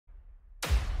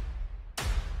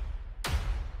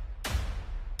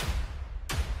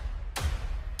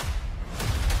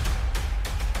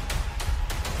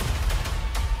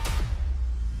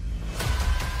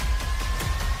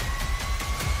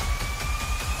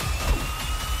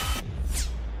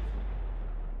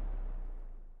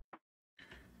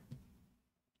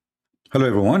Hello,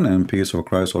 everyone, and peace of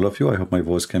Christ, all of you. I hope my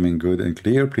voice coming good and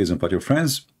clear. Please invite your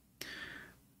friends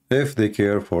if they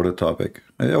care for the topic.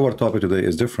 Our topic today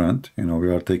is different.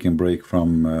 We are taking break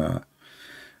from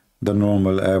the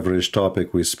normal average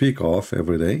topic we speak of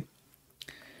every day.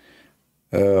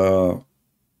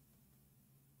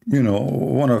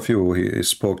 One of you, he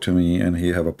spoke to me and he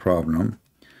have a problem.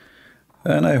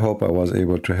 And I hope I was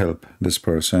able to help this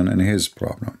person in his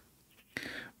problem.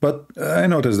 But I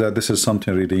noticed that this is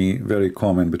something really very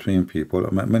common between people.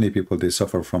 Many people, they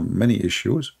suffer from many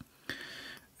issues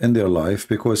in their life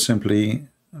because simply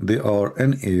they are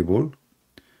unable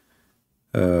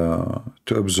to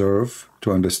observe,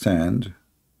 to understand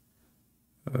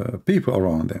people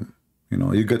around them.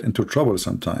 You get into trouble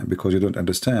sometimes because you don't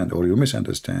understand or you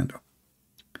misunderstand.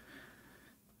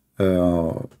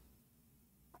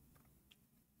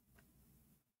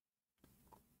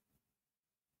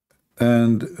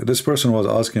 And this person was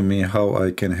asking me how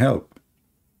I can help.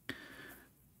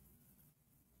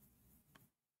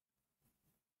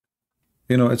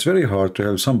 It's very hard to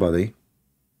help somebody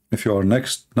if you are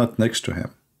not next to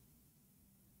him,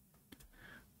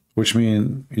 which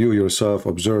means you yourself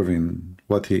observing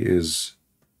what he is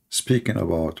speaking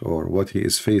about or what he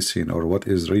is facing or what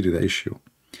is really the issue.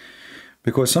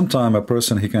 Because sometimes a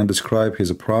person, he can describe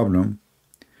his problem,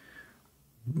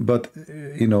 but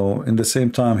in the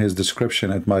same time his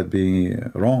description, it might be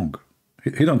wrong.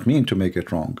 He don't mean to make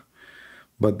it wrong,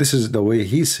 but this is the way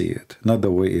he see it, not the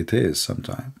way it is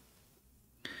sometimes.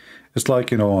 It's like,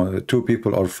 two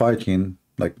people are fighting,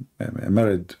 like a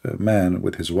married man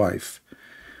with his wife.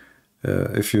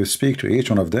 If you speak to each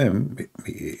one of them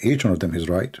is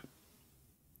right.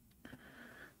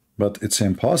 But it's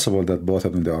impossible that both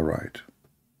of them, they are right,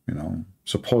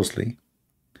 supposedly.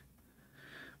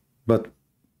 But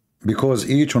because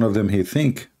each one of them, he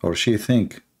think or she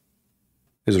think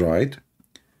is right,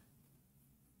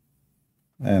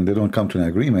 and they don't come to an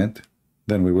agreement,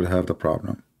 then we will have the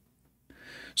problem.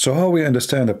 So how we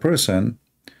understand a person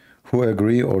who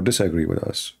agree or disagree with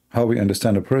us? How we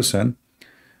understand a person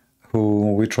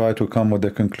who we try to come with a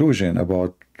conclusion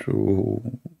about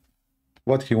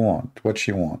what he want, what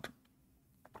she want.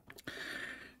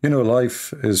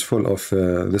 Life is full of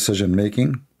decision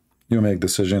making. You make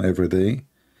decision every day.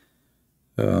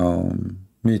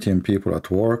 Meeting people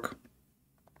at work,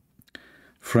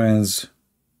 friends,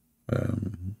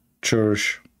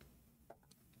 church,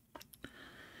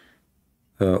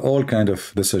 all kind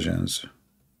of decisions.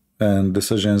 And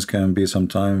decisions can be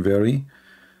sometimes very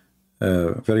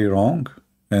wrong,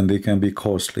 and they can be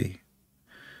costly.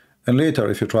 And later,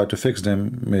 if you try to fix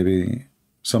them, maybe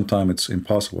sometimes it's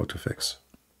impossible to fix.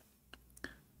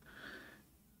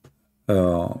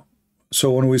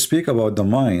 So when we speak about the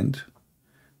mind,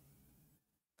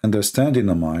 understanding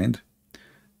the mind,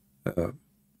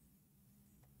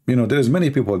 there is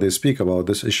many people, they speak about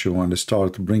this issue and they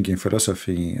start bringing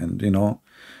philosophy and,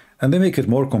 and they make it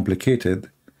more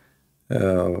complicated.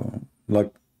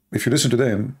 Like if you listen to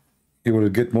them, you will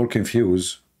get more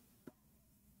confused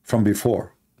from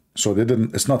before. So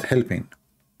it's not helping.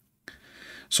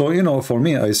 So, for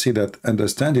me, I see that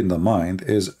understanding the mind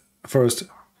is first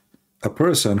a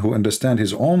person who understands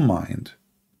his own mind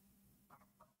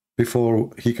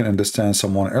before he can understand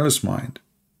someone else's mind.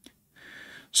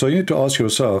 So you need to ask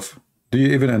yourself, do you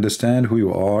even understand who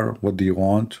you are? What do you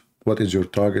want? What is your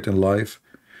target in life?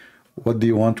 What do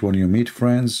you want when you meet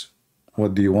friends?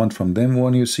 What do you want from them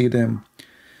when you see them?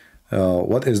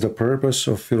 What is the purpose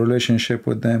of your relationship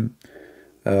with them?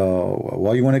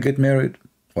 Why you want to get married?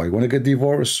 Why you want to get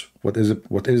divorced? What is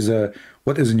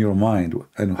in your mind,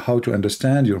 and how to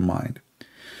understand your mind?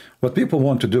 What people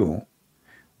want to do,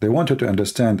 they wanted to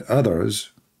understand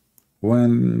others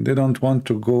when they don't want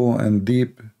to go and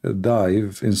deep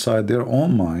dive inside their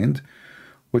own mind,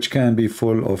 which can be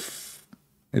full of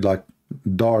like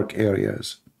dark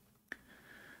areas.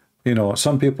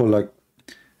 Some people, like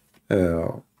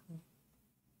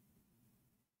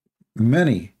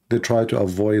many, they try to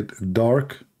avoid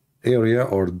dark area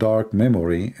or dark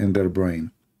memory in their brain.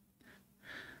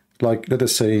 Like, let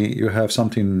us say you have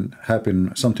something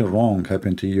wrong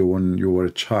happen to you when you were a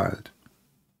child.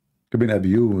 You've been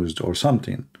abused or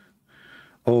something,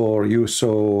 or you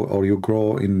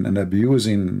grow in an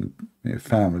abusing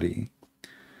family,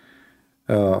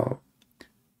 or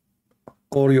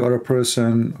you are a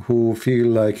person who feel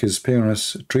like his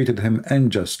parents treated him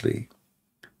unjustly.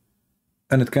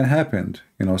 And it can happen.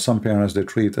 Some parents, they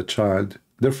treat a child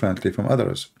differently from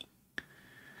others.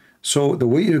 So the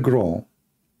way you grow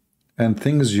and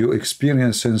things you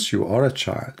experience since you are a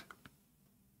child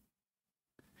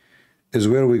is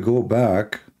where we go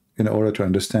back in order to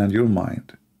understand your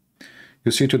mind.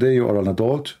 You see, today you are an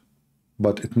adult,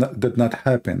 but it did not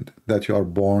happen that you are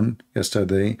born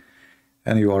yesterday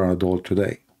and you are an adult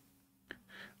today.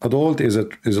 Adult is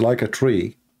like a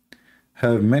tree,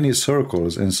 have many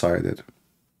circles inside it.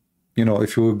 You know,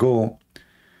 if we go,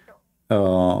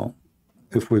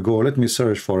 let me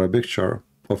search for a picture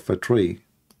of a tree.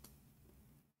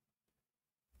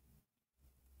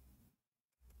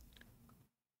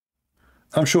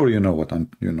 I'm sure you know what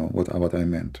what I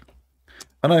meant,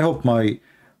 and I hope my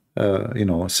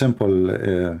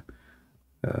simple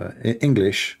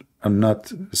English. I'm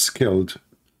not skilled.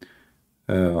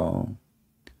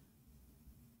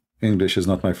 English is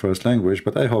not my first language,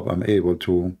 but I hope I'm able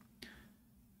to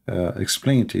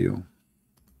explain to you.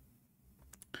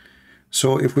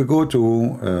 So if we go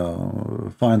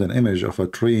to find an image of a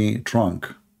tree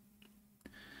trunk,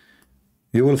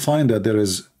 you will find that there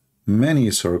is many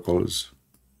circles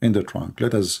in the trunk.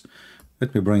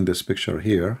 Let me bring this picture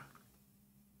here,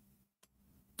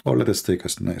 or let us take a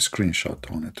nice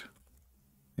screenshot on it.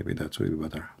 Maybe that will be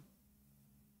better.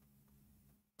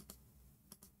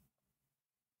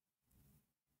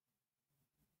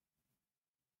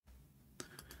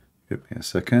 Give me a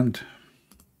second.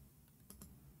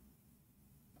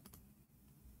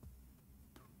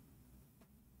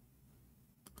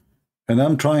 And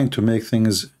I'm trying to make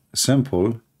things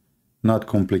simple, not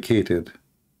complicated.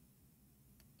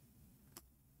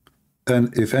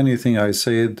 And if anything I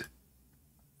said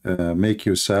make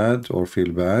you sad or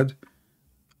feel bad,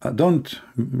 don't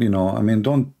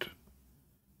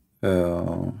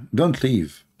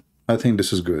leave. I think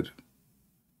this is good,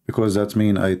 because that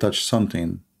means I touched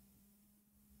something,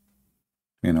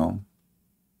 and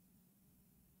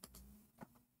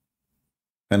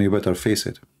you better face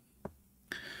it.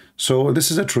 So this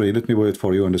is a tree. Let me wait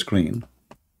for you on the screen.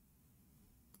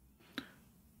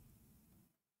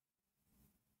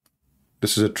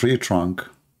 This is a tree trunk.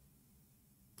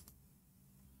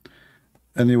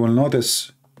 And you will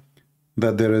notice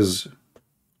that there is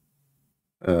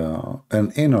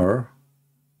an inner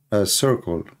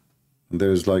circle.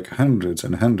 There's like hundreds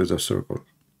and hundreds of circles.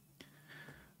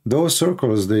 Those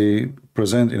circles, they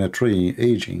present in a tree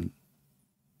aging.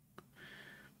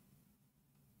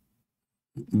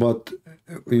 But,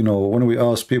 when we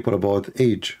ask people about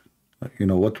age,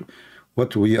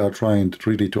 what we are trying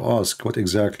really to ask, what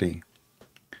exactly?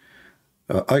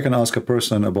 I can ask a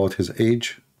person about his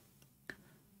age,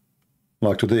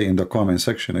 like today in the comment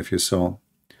section, if you saw,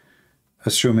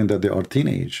 assuming that they are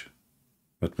teenage,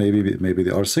 but maybe they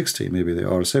are 60, maybe they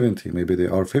are 70, maybe they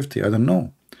are 50, I don't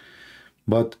know.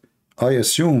 But I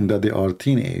assume that they are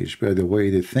teenage by the way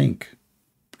they think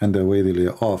and the way they lay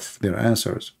off their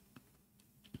answers.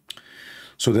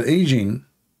 So the aging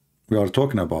we are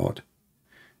talking about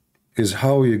is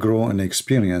how you grow in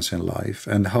experience in life,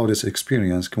 and how this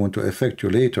experience is going to affect you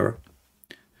later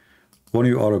when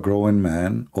you are a growing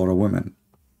man or a woman.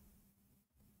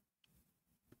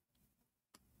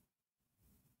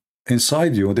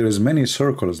 Inside you, there is many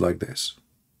circles like this.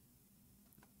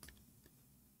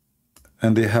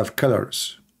 And they have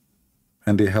colors,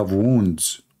 and they have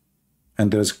wounds,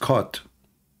 and there's cut,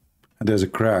 and there's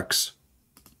cracks.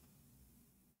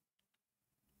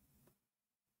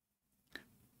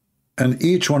 And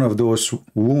each one of those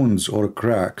wounds or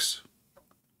cracks,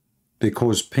 they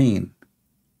cause pain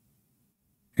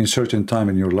in certain time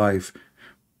in your life,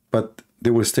 but they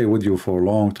will stay with you for a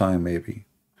long time, maybe.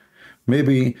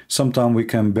 Maybe sometime we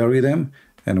can bury them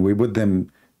and we put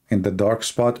them in the dark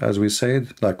spot, as we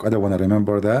said, like I don't want to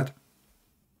remember that.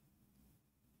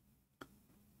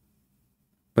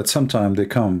 But sometimes they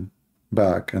come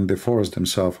back and they force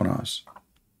themselves on us.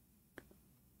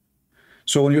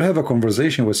 So when you have a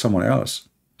conversation with someone else,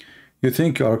 you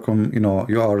think you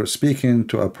are speaking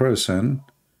to a person.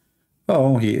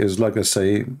 Oh, he is, like, let's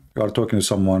say, you are talking to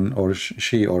someone, or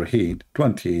she or he,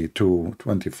 22,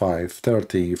 25,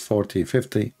 30, 40,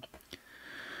 50.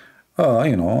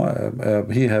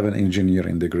 He have an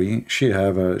engineering degree. She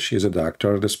is a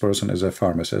doctor. This person is a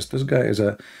pharmacist. This guy is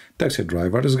a taxi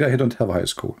driver. This guy, he don't have high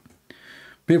school.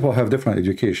 People have different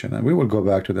education, and we will go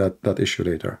back to that issue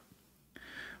later.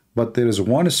 But there is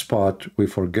one spot we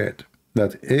forget,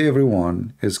 that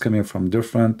everyone is coming from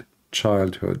different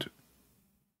childhood.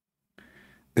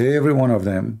 Every one of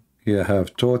them, you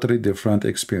have totally different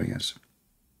experience.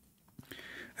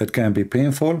 It can be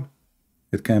painful,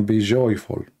 it can be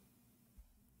joyful,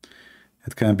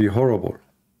 it can be horrible.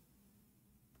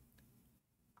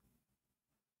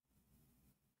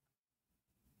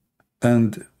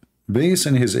 And based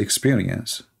on his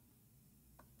experience,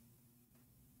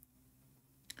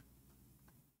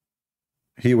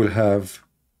 he will have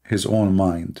his own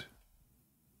mind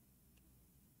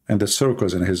and the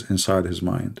circles inside his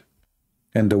mind,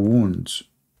 and the wounds.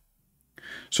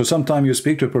 So sometimes you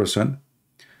speak to a person,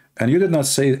 and you did not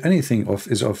say anything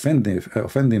is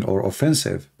offending or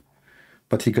offensive,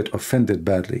 but he got offended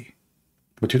badly.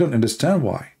 But you don't understand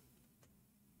why.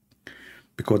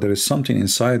 Because there is something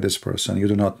inside this person you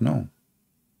do not know.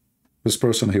 This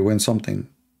person, he wants something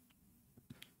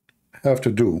have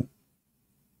to do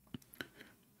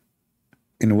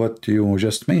in what you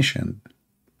just mentioned.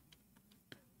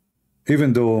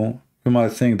 Even though you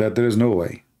might think that there is no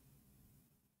way.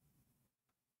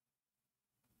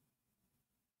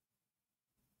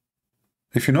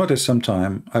 If you notice,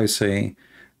 sometime I say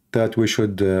that we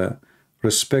should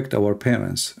respect our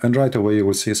parents, and right away you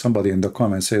will see somebody in the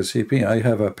comments says, CP, I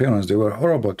have parents, they were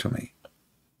horrible to me.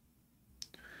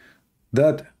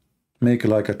 That make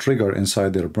like a trigger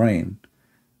inside their brain,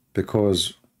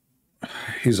 because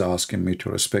he's asking me to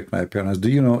respect my parents. Do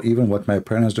you know even what my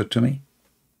parents did to me?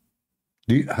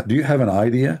 Do you have an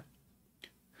idea?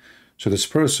 So this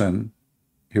person,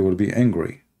 he will be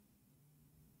angry.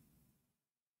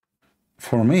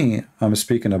 For me, I'm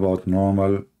speaking about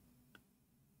normal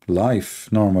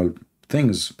life, normal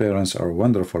things. Parents are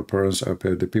wonderful. Parents are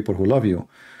the people who love you.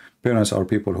 Parents are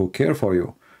people who care for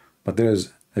you. But there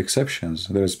is exceptions.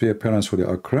 There is parents who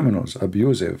are criminals,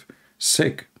 abusive,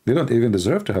 sick. They don't even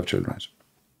deserve to have children.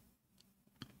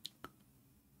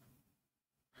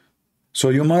 So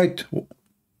you might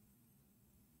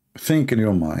think in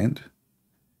your mind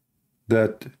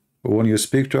that when you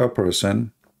speak to a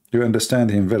person, you understand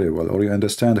him very well, or you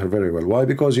understand her very well. Why?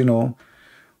 Because you know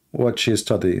what she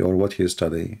study or what he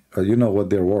study. You know what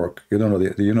their work. You don't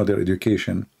know you know their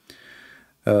education.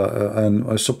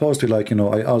 And supposedly, like, you know,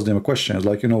 I ask them questions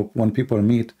like, you know, when people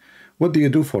meet, what do you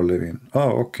do for a living?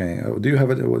 Oh, okay. Do you have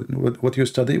what you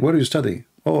study? Where do you study?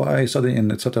 Oh, I study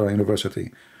in etc.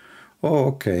 university. Oh,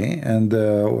 okay. And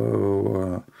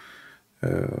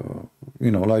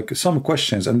you know, like some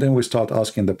questions, and then we start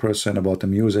asking the person about the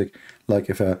music, like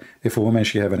if a woman,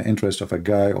 she have an interest of a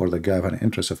guy, or the guy have an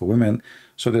interest of a woman.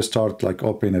 So they start like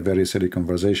opening a very silly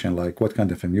conversation, like what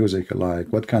kind of a music you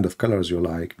like, what kind of colors you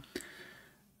like,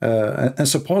 and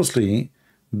supposedly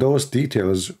those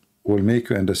details will make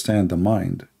you understand the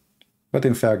mind, but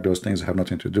in fact those things have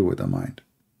nothing to do with the mind,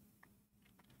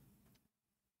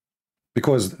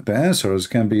 because the answers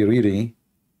can be really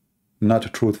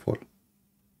not truthful.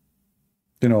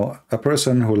 You know, a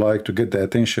person who like to get the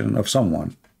attention of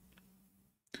someone,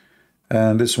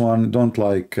 and this one don't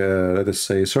like, let us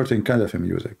say, certain kind of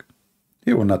music,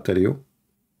 he will not tell you,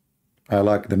 I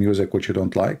like the music which you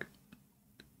don't like.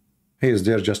 He is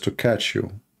there just to catch you,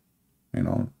 you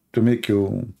know, to make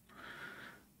you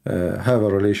have a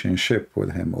relationship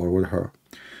with him or with her.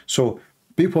 So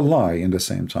people lie in the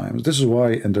same time. This is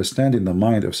why understanding the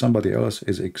mind of somebody else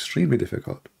is extremely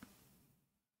difficult.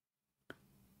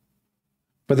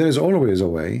 But there is always a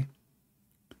way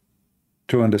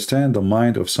to understand the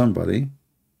mind of somebody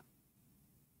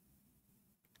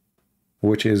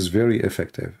which is very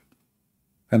effective.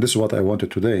 And this is what I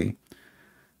wanted today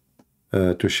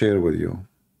to share with you.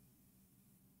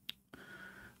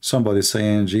 Somebody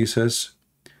saying Jesus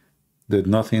did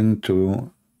nothing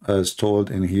to, as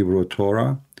told in Hebrew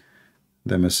Torah,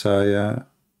 the Messiah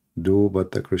do,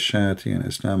 but the Christianity and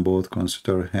Islam both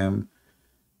consider him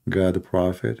God the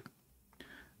prophet.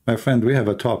 My friend, we have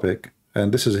a topic,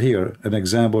 and this is here an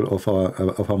example of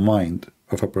a mind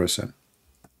of a person.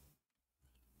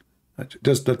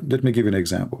 Just let me give you an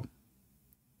example.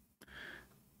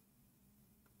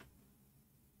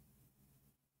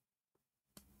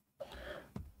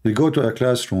 You go to a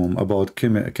classroom about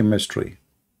chemistry,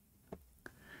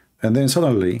 and then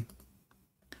suddenly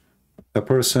a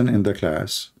person in the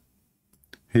class,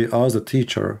 he asks the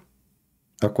teacher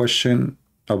a question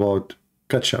about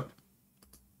ketchup,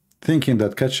 thinking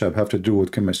that ketchup have to do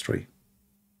with chemistry.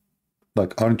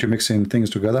 Like, aren't you mixing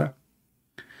things together?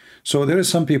 So there is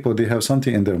some people, they have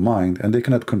something in their mind and they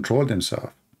cannot control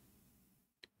themselves.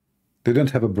 They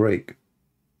don't have a break.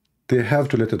 They have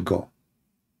to let it go.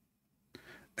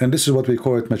 And this is what we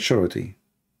call it maturity,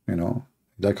 you know,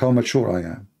 like how mature I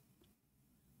am.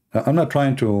 I'm not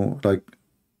trying to like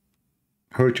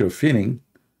hurt your feeling,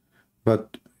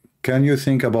 but can you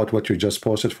think about what you just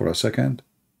posted for a second?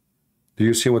 Do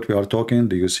you see what we are talking?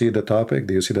 Do you see the topic?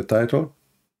 Do you see the title?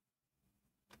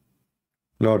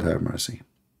 Lord have mercy.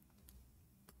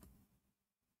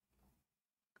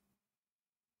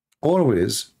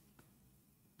 Always,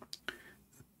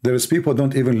 there is people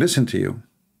don't even listen to you.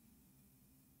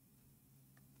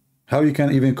 How you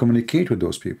can even communicate with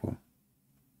those people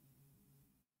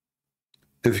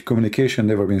if communication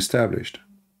never been established?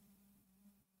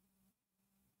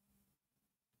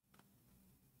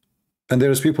 And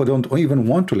there's people who don't even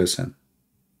want to listen.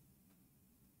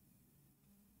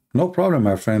 No problem,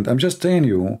 my friend. I'm just telling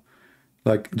you,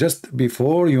 like, just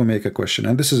before you make a question,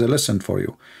 and this is a lesson for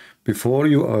you, before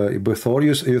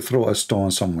you throw a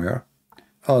stone somewhere,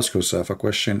 ask yourself a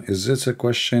question. Is this a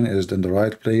question? Is it in the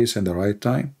right place and the right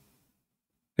time?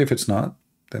 If it's not,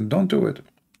 then don't do it.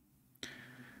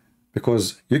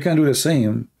 Because you can do the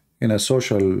same in a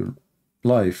social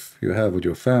life you have with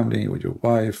your family, with your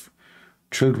wife,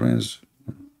 children's,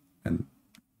 and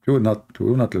you will not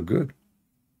look good.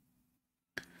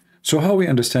 So how we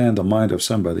understand the mind of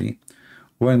somebody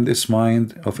when this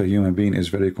mind of a human being is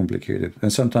very complicated,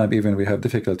 and sometimes even we have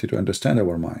difficulty to understand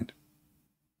our mind.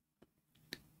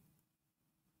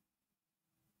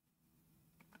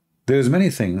 There's many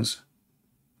things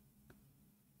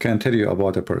can tell you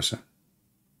about a person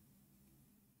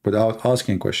without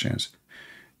asking questions.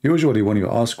 Usually when you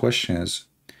ask questions,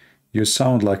 you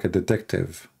sound like a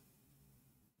detective.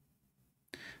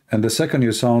 And the second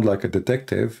you sound like a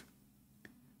detective,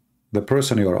 the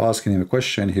person you are asking him a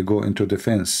question, he go into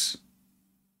defense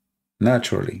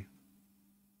naturally.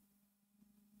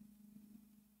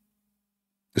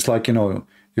 It's like, you know,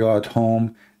 you're at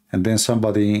home and then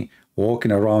somebody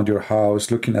walking around your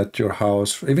house, looking at your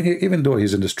house, even though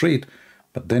he's in the street,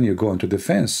 but then you go into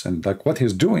defense and like what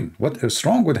he's doing, what is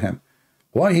wrong with him,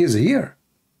 why he's here,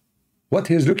 what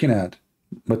he's looking at.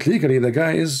 But legally the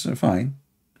guy is fine.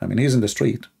 I mean, he's in the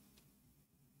street.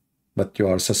 But you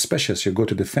are suspicious, you go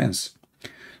to defense.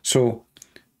 So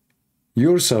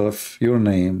yourself, your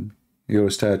name, your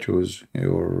status,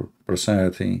 your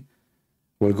personality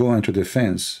will go into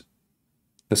defense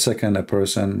the second a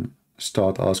person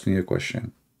start asking you a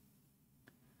question.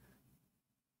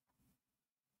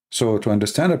 So to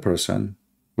understand a person,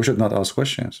 we should not ask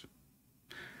questions,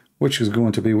 which is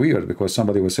going to be weird because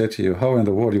somebody will say to you, how in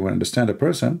the world you want to understand a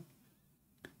person?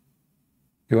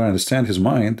 You want to understand his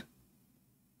mind,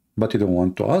 but you don't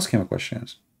want to ask him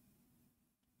questions.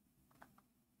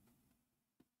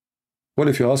 Well,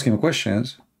 if you ask him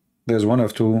questions, there's one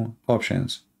of two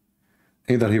options.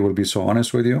 Either he will be so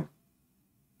honest with you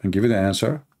and give you the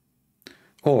answer,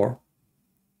 or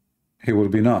he will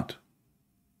be not.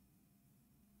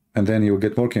 And then you will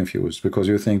get more confused because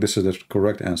you think this is the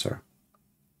correct answer.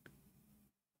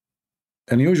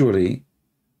 And usually,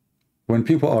 when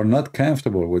people are not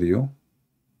comfortable with you,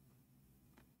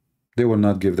 they will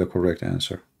not give the correct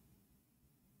answer.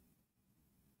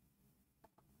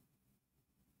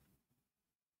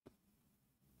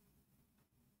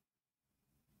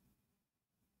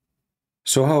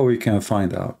 So how we can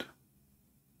find out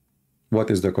what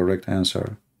is the correct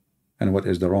answer and what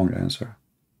is the wrong answer?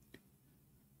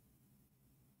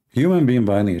 Human being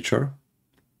by nature,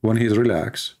 when he's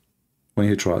relaxed, when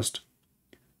he trusts,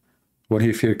 when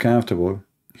he feels comfortable,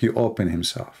 he open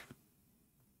himself.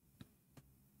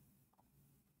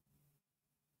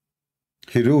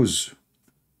 He loses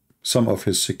some of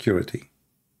his security.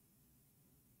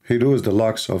 He loses the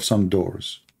locks of some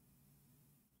doors.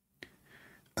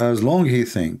 As long as he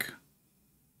think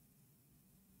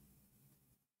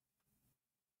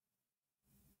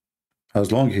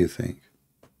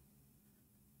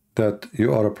that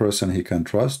you are a person he can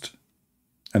trust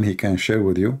and he can share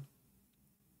with you,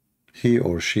 he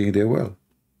or she, they will.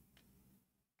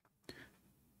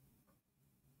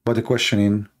 But the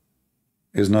questioning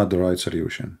is not the right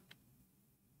solution.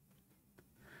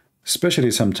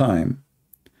 Especially sometimes,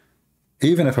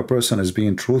 even if a person is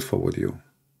being truthful with you,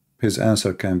 his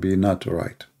answer can be not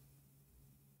right.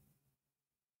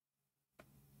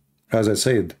 As I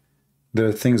said, there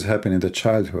are things happen in the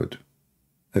childhood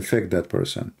affect that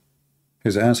person.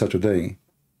 His answer today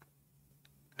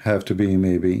have to be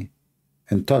maybe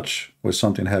in touch with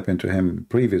something happened to him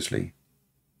previously.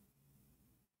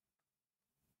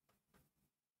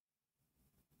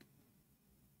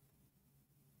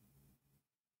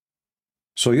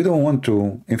 So you don't want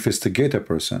to investigate a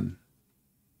person.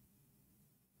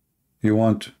 You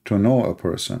want to know a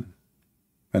person.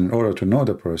 And in order to know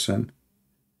the person,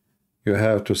 you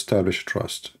have to establish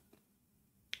trust.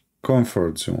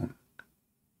 Comfort zone.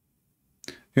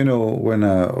 You know, when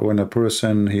a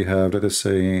person, he have, let us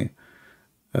say,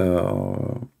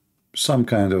 some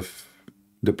kind of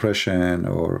depression,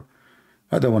 or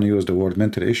I don't want to use the word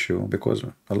mental issue because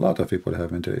a lot of people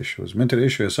have mental issues. Mental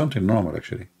issue is something normal,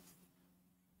 actually.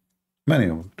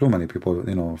 Too many people,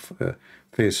 you know,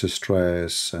 face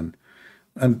stress, and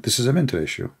this is a mental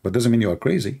issue, but doesn't mean you are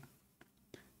crazy.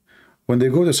 When they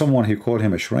go to someone, he called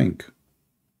him a shrink.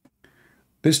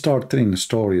 They start telling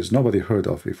stories nobody heard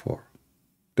of before.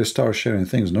 They start sharing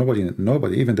things nobody,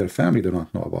 even their family, do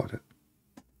not know about it.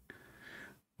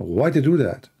 Why they do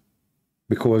that?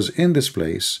 Because in this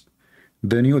place,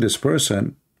 they knew this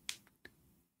person,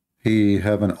 he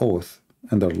have an oath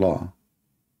under law,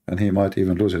 and he might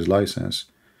even lose his license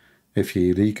if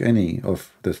he leak any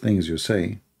of the things you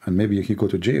say, and maybe he go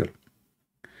to jail.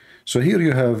 So here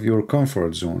you have your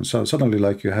comfort zone. So suddenly,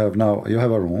 like you have now, you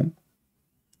have a room,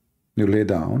 you lay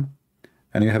down,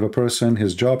 and you have a person,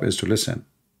 his job is to listen.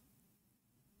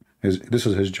 This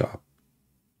is his job,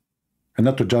 and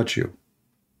not to judge you.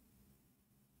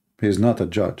 He is not a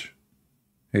judge.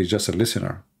 He's just a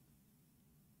listener.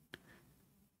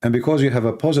 And because you have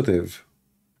a positive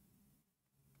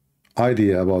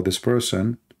idea about this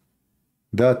person,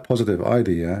 that positive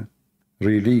idea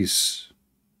release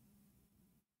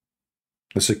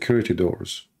the security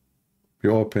doors.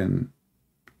 You open,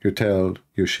 you tell,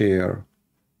 you share.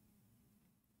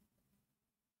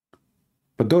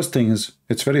 But those things,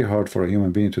 it's very hard for a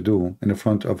human being to do in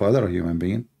front of other human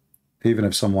being, even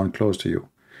if someone close to you.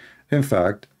 In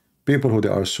fact, people who they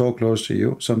are so close to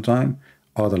you sometimes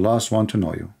are the last one to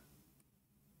know you.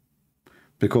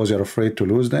 Because you're afraid to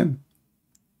lose them,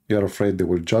 you're afraid they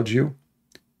will judge you,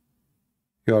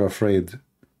 you're afraid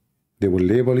they will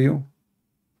label you,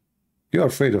 you're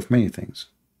afraid of many things.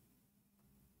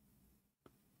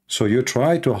 So you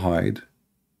try to hide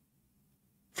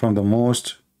from the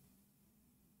most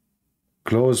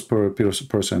close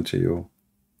person to you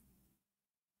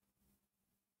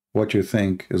what you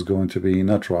think is going to be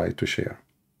not right to share.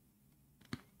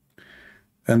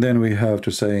 And then we have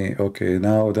to say, okay,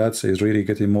 now that is really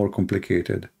getting more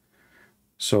complicated.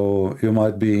 So you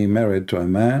might be married to a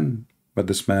man, but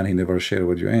this man, he never shared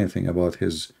with you anything about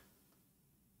his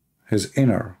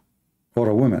inner, or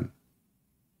a woman.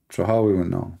 So how we will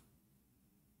know?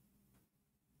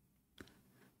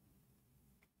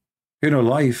 You know,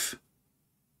 life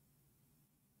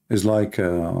is like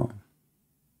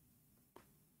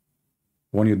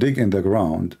when you dig in the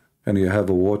ground and you have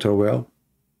a water well,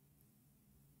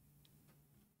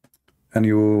 and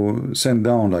you send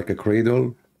down like a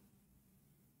cradle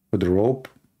with a rope,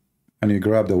 and you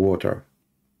grab the water.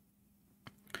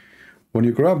 When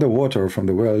you grab the water from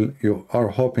the well, you are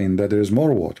hoping that there is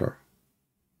more water.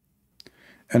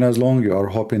 And as long as you are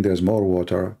hoping there's more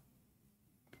water,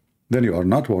 then you are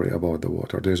not worried about the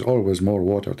water. There's always more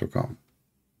water to come.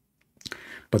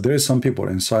 But there is some people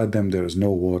inside them, there is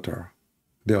no water.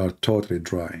 They are totally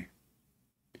dry.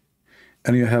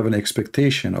 And you have an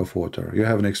expectation of water. You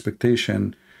have an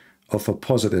expectation of a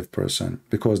positive person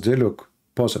because they look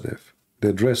positive.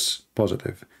 They dress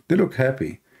positive. They look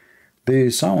happy. They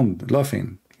sound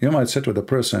laughing. You might sit with a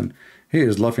person, he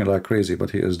is laughing like crazy,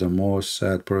 but he is the most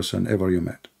sad person ever you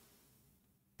met.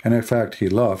 And in fact, he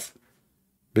laughs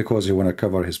because he want to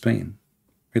cover his pain.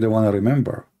 He don't want to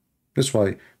remember. That's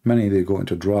why many, they go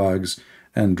into drugs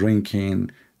and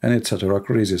drinking and etc.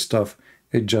 crazy stuff.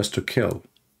 It's just to kill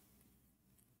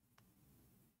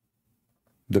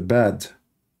the bad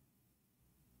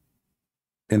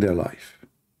in their life.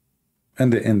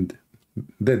 And they end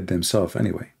dead themselves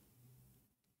anyway.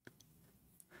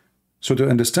 So to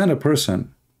understand a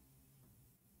person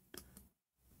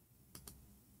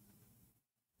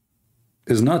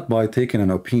is not by taking an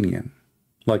opinion.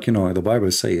 Like, you know, the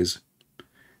Bible says,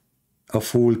 a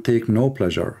fool take no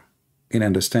pleasure in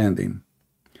understanding,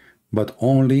 but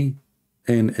only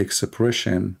in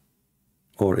expression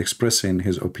or expressing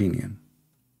his opinion.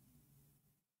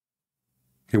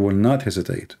 He will not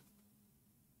hesitate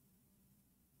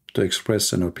to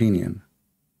express an opinion.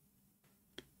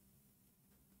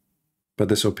 But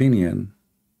this opinion,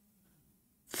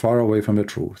 far away from the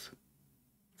truth,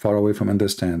 far away from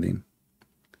understanding,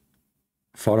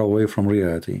 far away from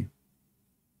reality,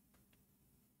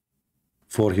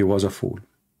 for he was a fool.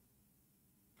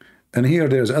 And here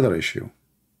there's other issue.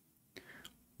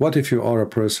 What if you are a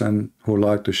person who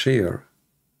like to share,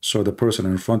 so the person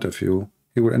in front of you,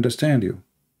 he will understand you?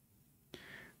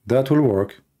 That will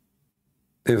work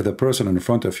if the person in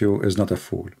front of you is not a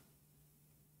fool.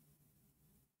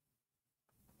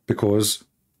 Because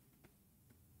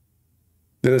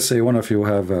let us say one of you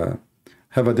have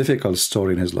a difficult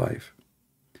story in his life,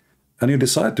 and you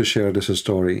decide to share this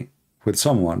story with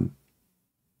someone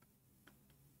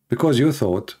because you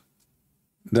thought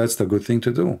that's the good thing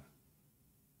to do,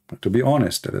 to be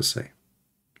honest, let us say.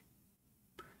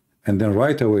 And then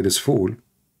right away this fool,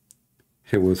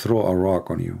 he will throw a rock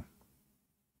on you.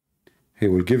 He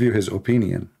will give you his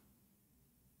opinion,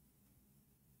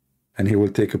 and he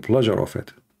will take a pleasure of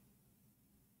it.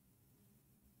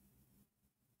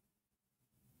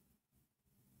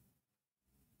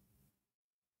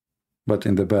 But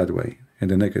in the bad way, in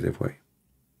the negative way.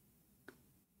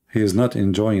 He is not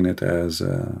enjoying it as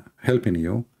helping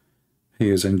you. he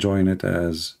is enjoying it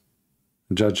as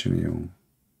judging you,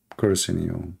 cursing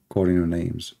you, calling you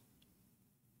names.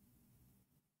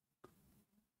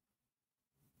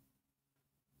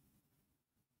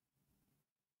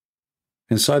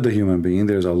 Inside the human being,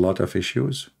 there's a lot of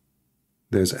issues.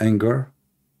 There's anger.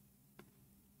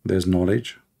 There's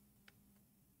knowledge.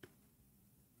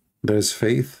 There's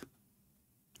faith.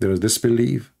 There is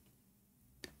disbelief.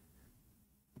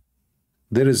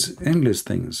 There is endless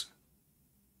things.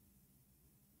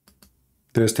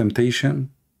 There's temptation.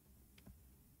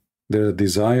 There's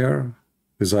desire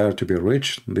to be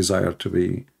rich, desire to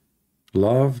be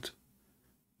loved,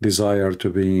 desire to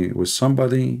be with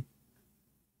somebody.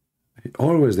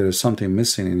 Always there is something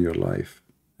missing in your life,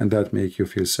 and that makes you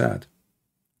feel sad.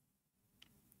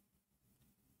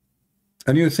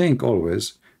 And you think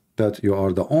always that you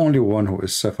are the only one who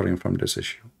is suffering from this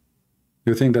issue.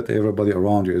 You think that everybody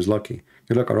around you is lucky.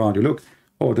 You look around, you look,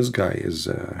 oh, this guy is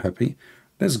happy,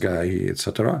 this guy,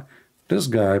 etc. This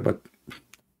guy, but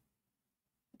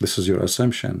this is your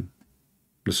assumption,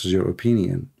 this is your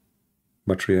opinion,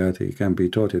 but reality can be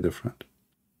totally different.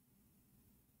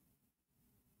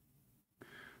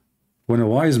 When a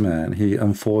wise man, he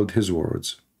unfold his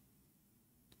words,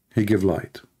 he give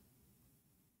light.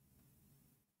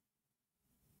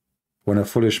 When a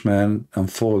foolish man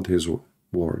unfold his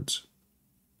words,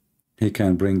 he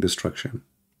can bring destruction.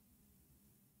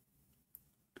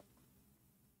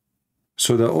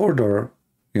 So the order,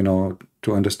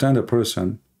 to understand a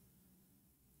person,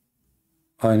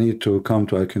 I need to come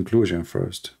to a conclusion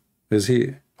first. Is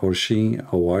he or she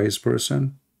a wise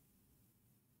person?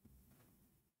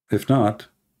 If not,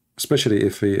 especially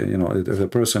if if the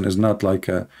person is not like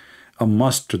a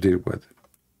must to deal with,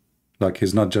 like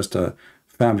he's not just a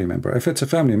family member. If it's a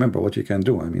family member, what you can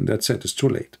do? I mean, that's it. It's too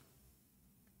late.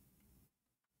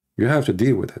 You have to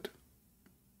deal with it,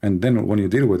 and then when you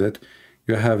deal with it,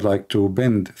 you have like to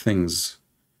bend things.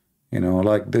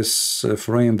 Like this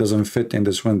frame doesn't fit in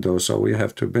this window, so we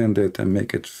have to bend it and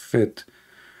make it fit.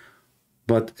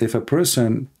 But if a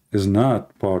person is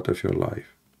not part of your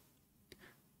life,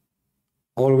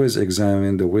 always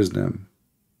examine the wisdom.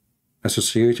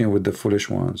 Associating with the foolish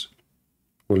ones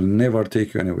will never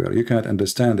take you anywhere. You cannot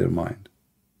understand their mind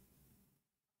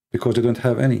because they don't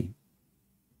have any.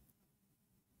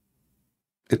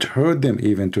 It hurt them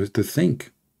even to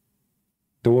think.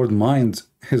 The word mind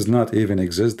does not even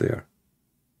exist there.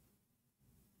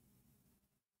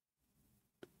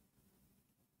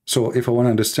 So if I want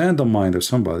to understand the mind of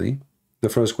somebody, the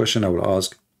first question I will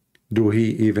ask, do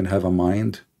he even have a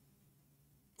mind?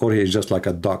 Or he is just like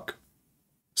a duck,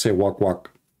 say walk,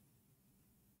 walk,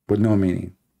 with no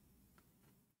meaning.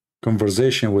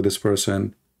 Conversation with this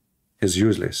person is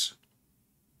useless.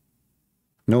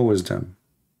 No wisdom.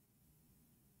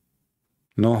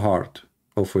 No heart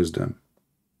of wisdom.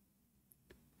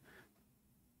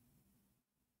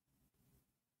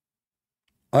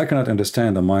 I cannot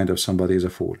understand the mind of somebody is a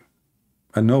fool.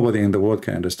 And nobody in the world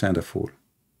can understand a fool.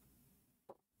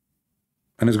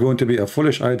 And it's going to be a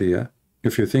foolish idea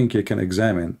if you think you can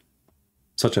examine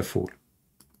such a fool.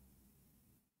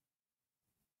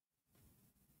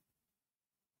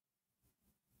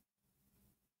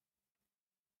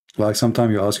 Like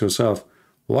sometimes you ask yourself,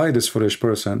 why this foolish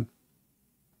person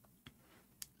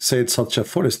said such a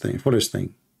foolish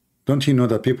thing? Don't you know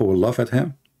that people will laugh at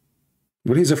him?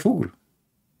 Well, he's a fool.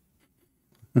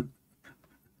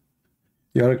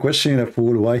 You are questioning a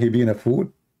fool, why he being a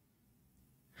fool?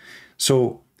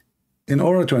 So, in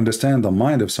order to understand the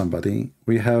mind of somebody,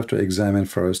 we have to examine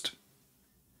first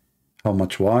how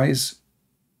much wise,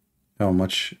 how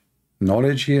much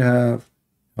knowledge he have,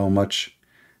 how much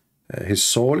his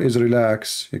soul is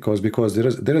relaxed, because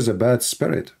there is a bad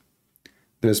spirit.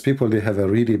 There's people, they have a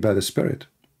really bad spirit.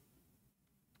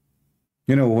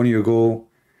 When you go,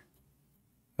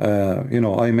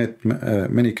 I met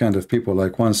many kind of people.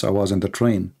 Like once I was in the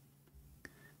train,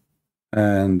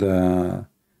 and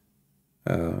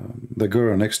the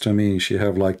girl next to me, she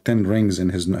have like 10 rings in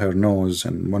her nose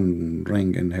and 1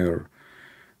 ring in her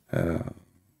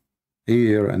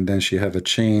ear, and then she have a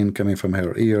chain coming from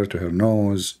her ear to her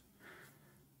nose.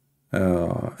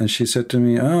 And she said to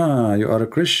me, you are a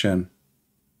Christian.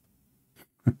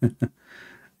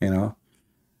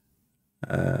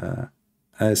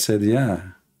 I said,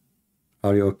 yeah.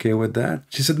 Are you okay with that?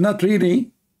 She said, not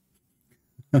really.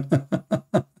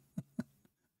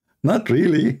 Not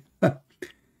really.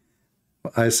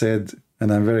 I said,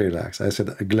 and I'm very relaxed, I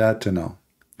said, glad to know.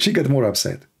 She got more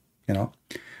upset,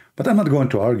 But I'm not going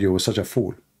to argue with such a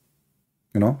fool,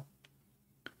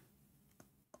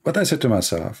 But I said to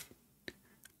myself,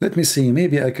 let me see,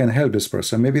 maybe I can help this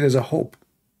person. Maybe there's a hope.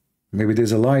 Maybe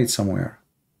there's a light somewhere.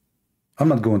 I'm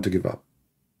not going to give up.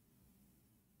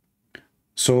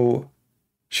 So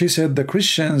she said, the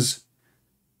Christians,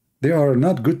 they are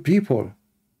not good people.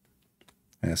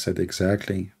 I said,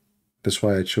 exactly. That's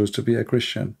why I chose to be a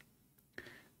Christian.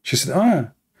 She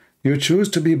said, you choose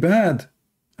to be bad.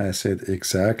 I said,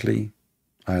 exactly.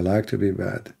 I like to be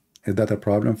bad. Is that a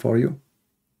problem for you?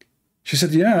 She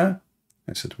said, yeah.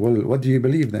 I said, well, what do you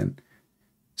believe then?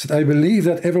 She said, I believe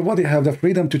that everybody have the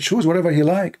freedom to choose whatever he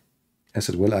like. I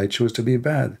said, well, I choose to be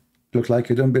bad. Look like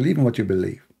you don't believe in what you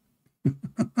believe.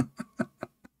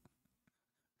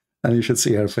 And you should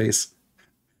see her face.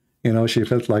 You know, she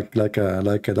felt like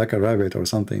a rabbit or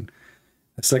something.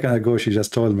 A second ago, she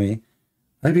just told me,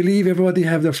 I believe everybody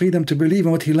have the freedom to believe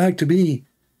in what he like to be.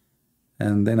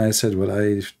 And then I said, well,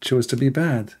 I chose to be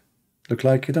bad. Look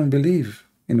like you don't believe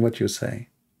in what you say.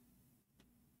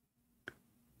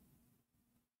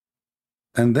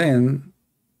 And then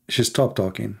she stopped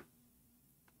talking.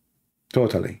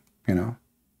 Totally, you know.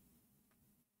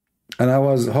 And I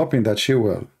was hoping that she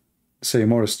will say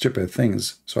more stupid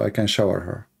things so I can shower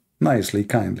her nicely,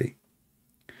 kindly.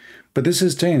 But this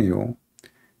is telling you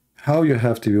how you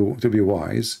have to be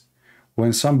wise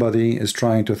when somebody is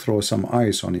trying to throw some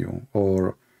ice on you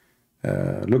or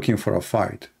looking for a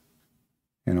fight,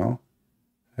 you know.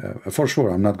 For sure,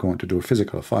 I'm not going to do a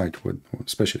physical fight with,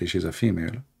 especially she's a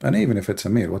female, and even if it's a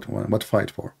male, what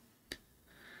fight for?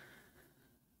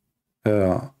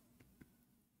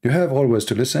 You have always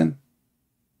to listen,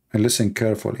 and listen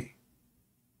carefully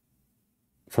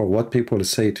for what people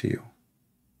say to you.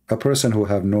 A person who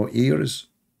have no ears,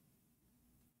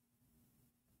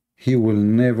 he will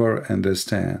never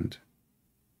understand.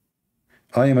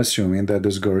 I am assuming that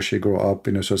this girl, she grew up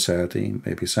in a society,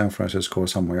 maybe San Francisco or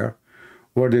somewhere,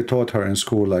 where they taught her in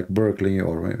school like Berkeley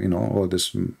or, you know, all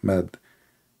this mad,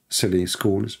 silly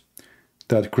schools,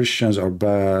 that Christians are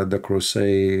bad, the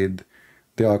crusade,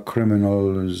 they are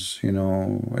criminals, you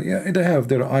know. Yeah, they have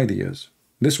their ideas.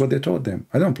 This is what they taught them.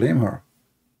 I don't blame her.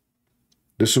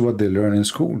 This is what they learn in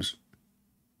schools.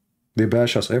 They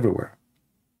bash us everywhere.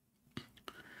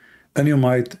 And you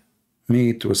might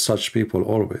meet with such people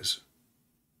always,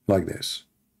 like this.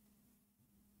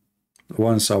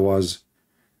 Once I was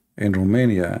in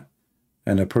Romania,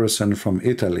 and a person from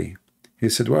Italy, he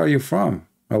said, where are you from?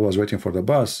 I was waiting for the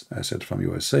bus. I said, from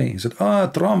USA. He said,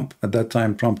 Trump. At that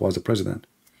time, Trump was the president.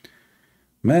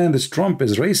 Man, this Trump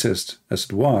is racist. I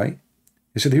said, why?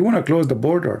 He said, he want to close the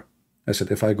border. I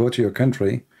said, if I go to your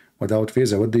country without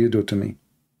visa, what do you do to me?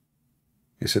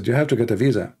 He said, you have to get a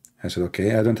visa. I said,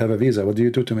 okay, I don't have a visa. What do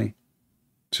you do to me?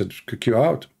 He said, kick you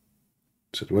out.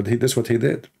 I said, well, this is what he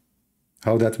did.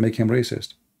 How that make him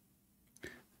racist?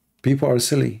 People are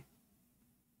silly.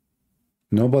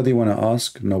 Nobody want to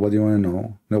ask, nobody want to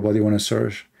know, nobody want to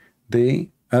search. They,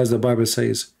 as the Bible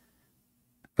says,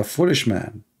 a foolish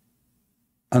man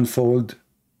unfold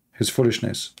his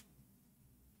foolishness.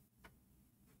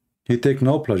 He take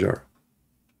no pleasure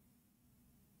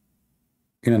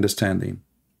in understanding,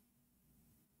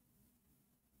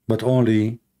 but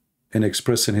only in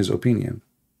expressing his opinion.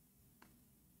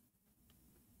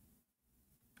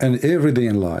 And every day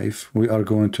in life, we are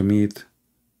going to meet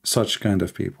such kind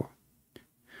of people.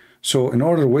 So in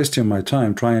order to waste my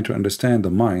time trying to understand the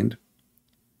mind,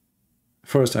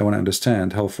 first I want to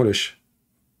understand how foolish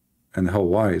and how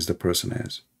wise the person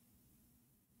is.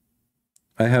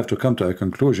 I have to come to a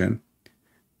conclusion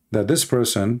that this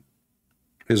person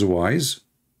is wise,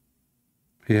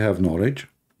 he have knowledge,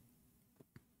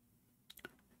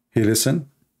 he listen,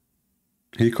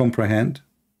 he comprehend,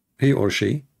 he or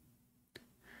she,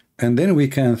 and then we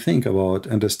can think about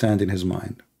understanding his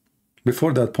mind.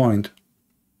 Before that point,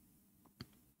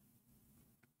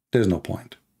 there's no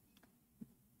point.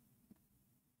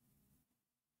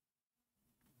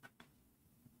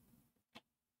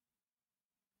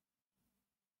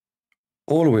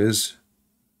 Always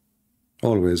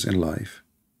in life,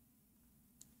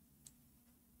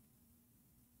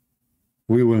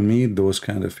 we will meet those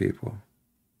kind of people.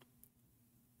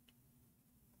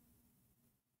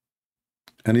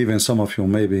 And even some of you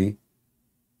may be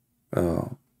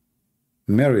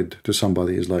married to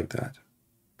somebody is like that.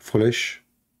 Foolish,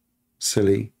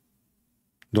 silly,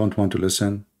 don't want to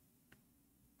listen,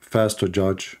 fast to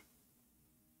judge,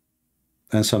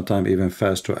 and sometimes even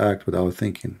fast to act without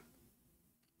thinking.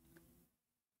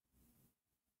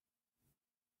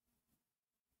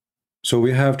 So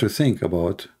we have to think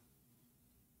about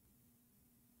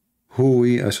who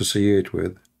we associate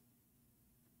with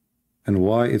and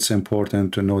why it's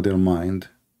important to know their mind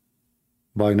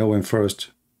by knowing first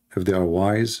if they are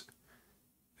wise,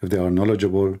 if they are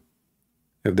knowledgeable,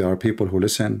 if they are people who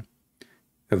listen,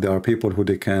 if there are people who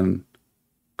they can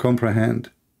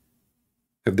comprehend,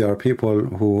 if there are people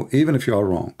who, even if you are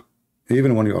wrong,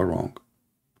 even when you are wrong,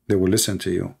 they will listen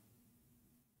to you,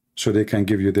 so they can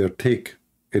give you their take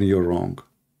in your wrong,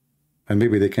 and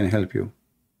maybe they can help you.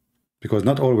 Because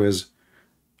not always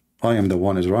I am the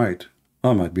one is right.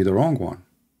 I might be the wrong one.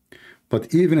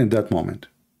 But even in that moment,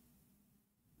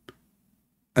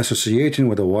 associating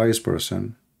with a wise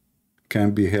person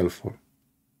can be helpful,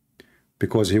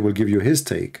 because he will give you his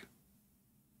take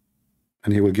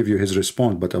and he will give you his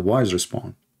response, but a wise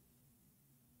response.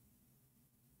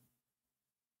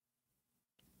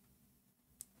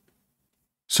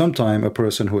 Sometimes a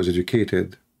person who is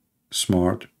educated,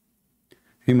 smart,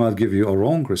 he might give you a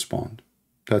wrong response.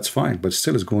 That's fine, but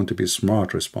still is going to be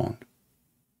smart response.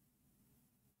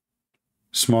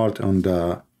 Smart on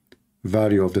the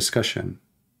value of discussion,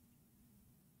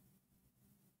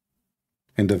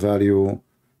 and the value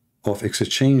of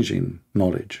exchanging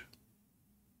knowledge.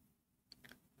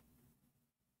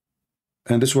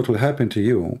 And this is what will happen to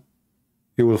you.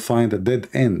 You will find a dead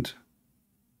end.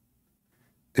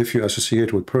 If you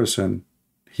associate with a person,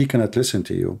 he cannot listen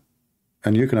to you,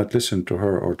 and you cannot listen to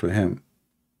her or to him.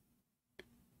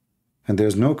 And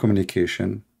there's no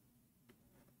communication,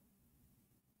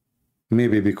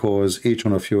 maybe because each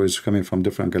one of you is coming from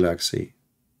different galaxy,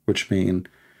 which means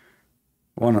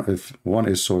if one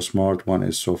is so smart, one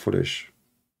is so foolish,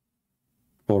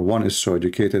 or one is so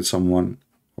educated,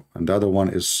 and the other one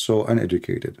is so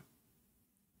uneducated.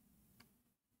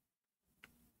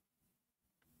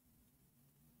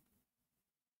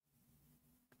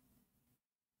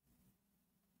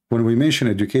 When we mention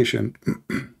education,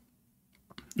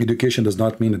 education does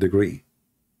not mean a degree.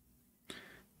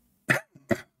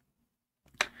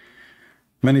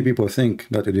 Many people think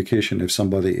that education, if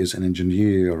somebody is an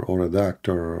engineer or a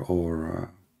doctor or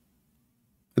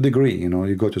a degree,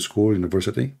 you go to school,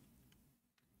 university.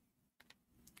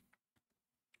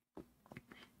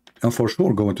 And for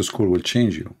sure, going to school will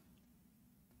change you.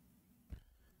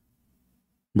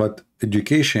 But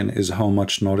education is how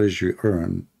much knowledge you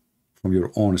earn from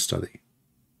your own study.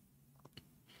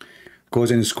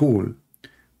 Because in school,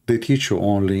 they teach you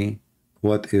only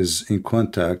what is in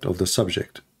contact of the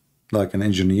subject. Like an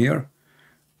engineer,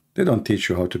 they don't teach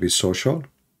you how to be social.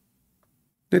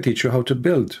 They teach you how to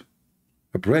build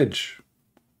a bridge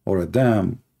or a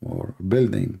dam or a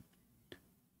building.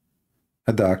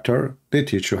 A doctor, they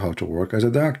teach you how to work as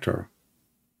a doctor.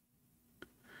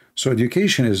 So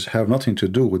education have nothing to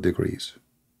do with degrees.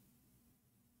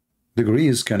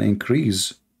 Degrees can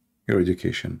increase your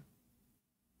education,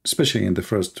 especially in the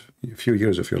first few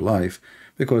years of your life,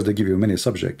 because they give you many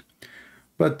subjects.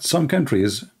 But some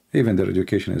countries, even their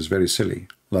education is very silly,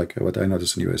 like what I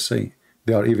noticed in USA.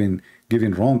 They are even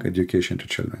giving wrong education to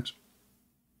children.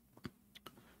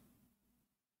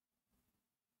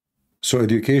 So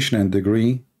education and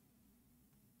degree,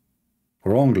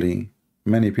 wrongly,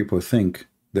 many people think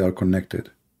they are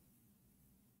connected.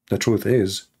 The truth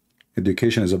is,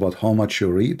 education is about how much you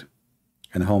read,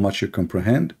 and how much you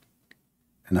comprehend,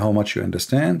 and how much you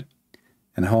understand,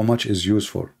 and how much is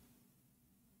useful.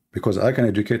 Because I can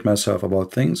educate myself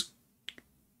about things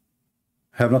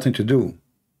have nothing to do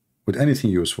with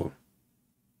anything useful.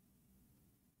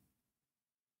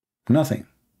 Nothing.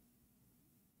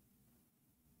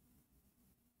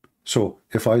 So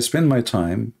if I spend my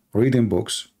time reading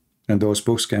books, and those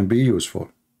books can be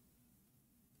useful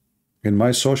in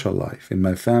my social life, in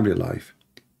my family life,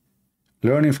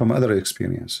 learning from other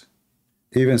experience,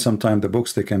 even sometimes the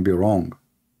books, they can be wrong.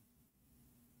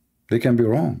 They can be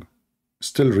wrong.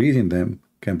 Still reading them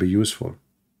can be useful,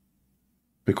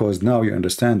 because now you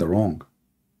understand the wrong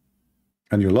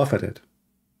and you laugh at it.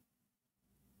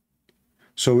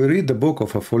 So we read the book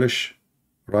of a foolish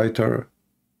writer,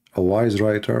 a wise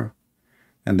writer,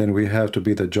 and then we have to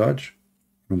be the judge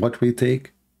in what we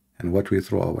take and what we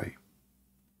throw away.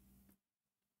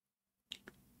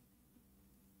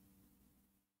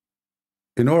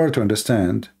 In order to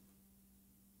understand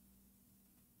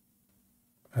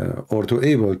or to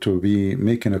able to be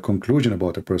making a conclusion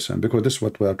about a person, because this is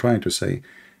what we are trying to say,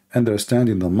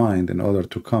 understanding the mind in order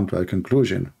to come to a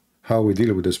conclusion, how we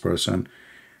deal with this person,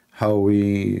 how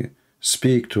we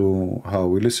speak to, how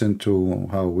we listen to,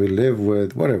 how we live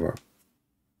with, whatever,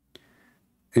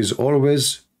 is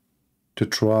always to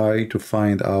try to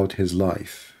find out his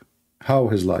life, how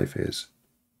his life is.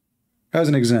 As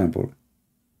an example,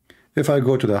 if I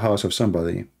go to the house of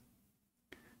somebody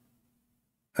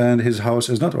and his house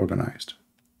is not organized,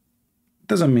 it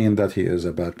doesn't mean that he is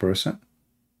a bad person.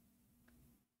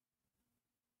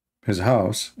 His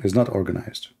house is not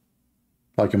organized.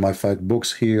 Like you might find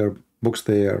books here, books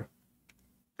there,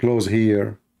 clothes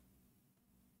here.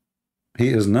 He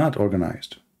is not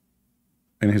organized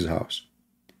in his house.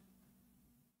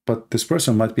 But this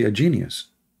person might be a genius.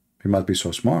 He might be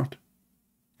so smart.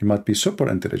 He might be super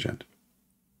intelligent.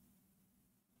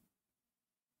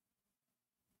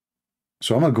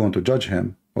 So I'm not going to judge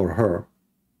him or her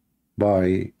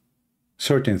by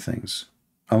certain things.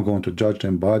 I'm going to judge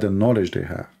them by the knowledge they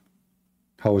have,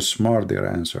 how smart their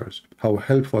answers, how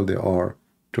helpful they are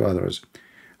to others,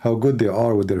 how good they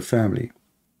are with their family,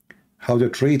 how they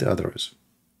treat others.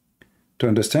 To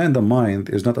understand the mind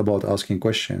is not about asking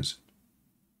questions.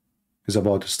 It's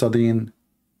about studying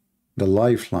the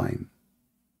lifeline.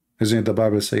 Isn't it the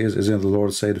Bible says, isn't the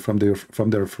Lord said, from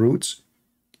their fruits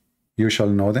you shall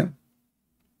know them?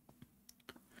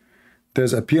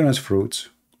 There's appearance fruits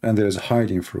and there's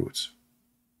hiding fruits.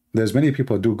 There's many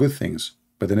people who do good things,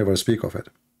 but they never speak of it.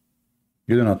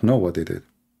 You do not know what they did.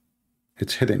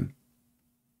 It's hidden.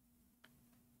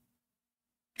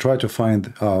 Try to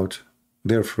find out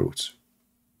their fruits.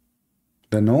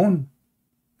 The known,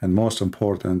 and most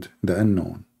important, the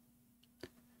unknown.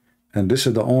 And this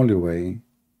is the only way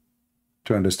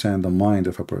to understand the mind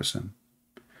of a person,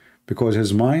 because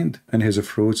his mind and his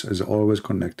fruits is always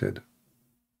connected.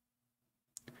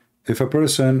 If a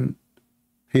person,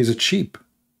 he is cheap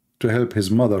to help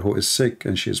his mother who is sick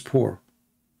and she is poor,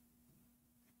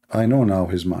 I know now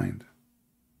his mind.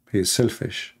 He is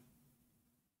selfish.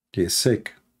 He is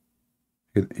sick.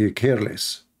 He is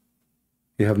careless.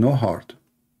 He have no heart.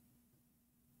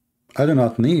 I do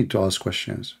not need to ask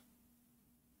questions.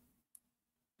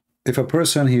 If a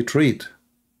person he treat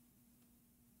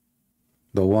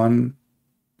the one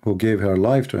who gave her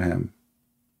life to him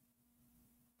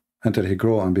until he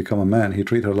grow and become a man, he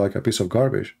treat her like a piece of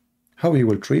garbage, how he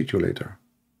will treat you later?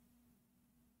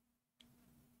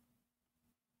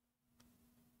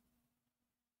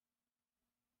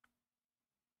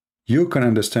 You can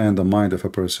understand the mind of a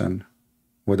person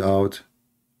without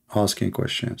asking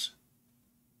questions.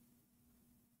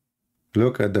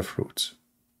 Look at the fruits.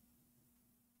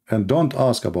 And don't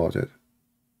ask about it.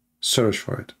 Search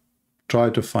for it. Try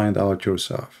to find out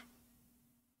yourself.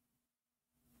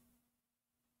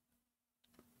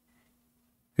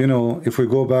 You know, if we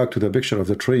go back to the picture of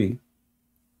the tree,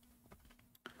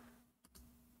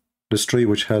 this tree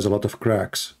which has a lot of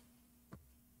cracks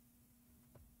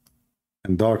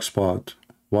and dark spot,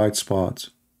 white spots,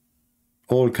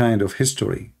 all kind of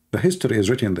history. The history is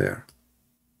written there.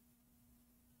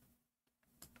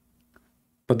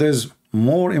 But there's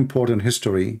more important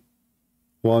history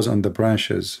was on the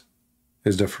branches,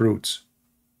 is the fruits.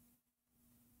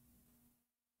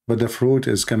 But the fruit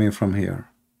is coming from here.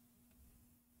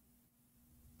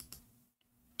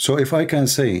 So if I can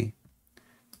say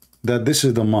that this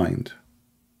is the mind,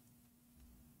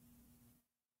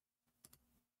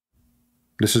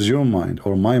 this is your mind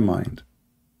or my mind,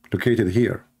 located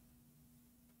here.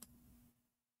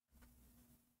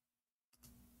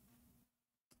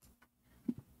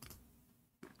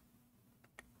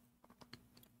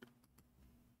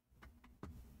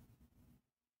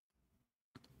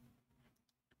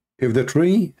 If the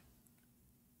tree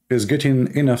is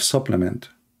getting enough supplement,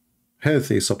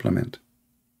 healthy supplement,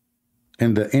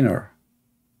 in the inner,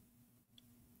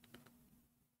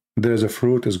 there's a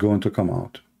fruit is going to come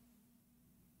out.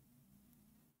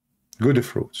 Good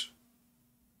fruits.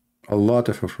 A lot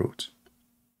of fruits.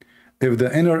 If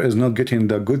the inner is not getting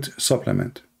the good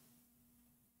supplement,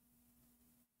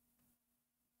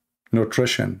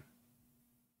 nutrition,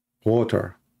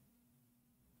 water,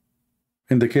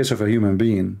 in the case of a human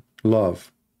being,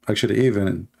 love, actually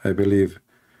even, I believe,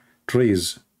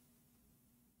 trees,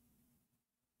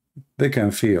 they can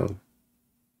feel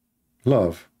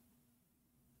love.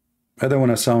 I don't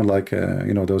want to sound like,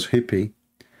 you know, those hippie,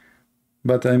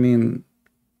 but I mean,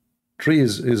 tree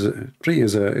is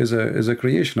a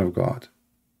creation of God.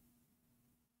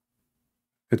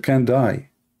 It can die.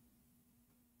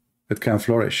 It can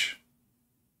flourish.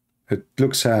 It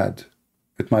looks sad.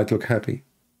 It might look happy.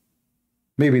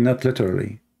 Maybe not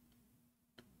literally,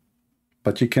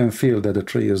 but you can feel that the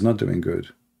tree is not doing good.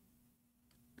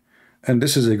 And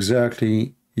this is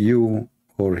exactly you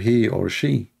or he or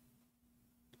she.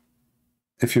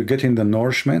 If you're getting the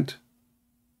nourishment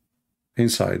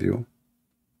inside you,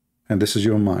 and this is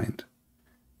your mind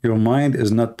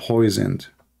is not poisoned.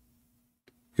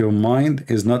 Your mind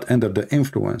is not under the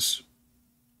influence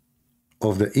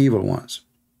of the evil ones.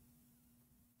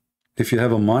 If you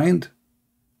have a mind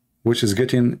which is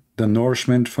getting the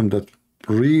nourishment from the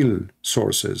real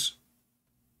sources,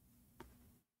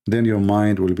 then your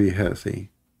mind will be healthy.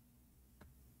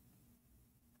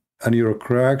 And your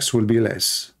cracks will be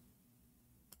less.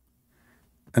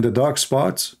 And the dark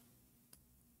spots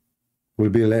will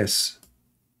be less.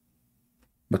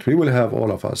 But we will have,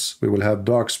 all of us, we will have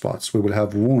dark spots. We will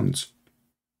have wounds.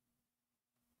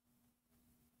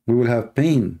 We will have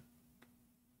pain.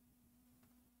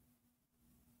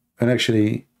 And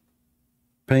actually,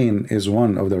 pain is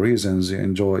one of the reasons you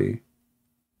enjoy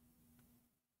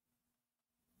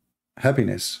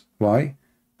happiness. Why?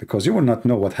 Because you will not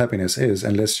know what happiness is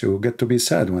unless you get to be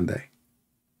sad one day.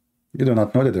 You do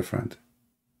not know the difference.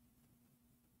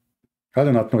 I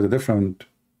do not know the difference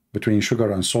between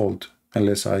sugar and salt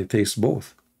unless I taste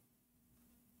both.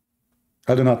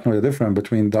 I do not know the difference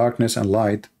between darkness and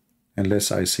light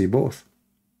unless I see both.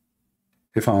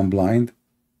 If I'm blind,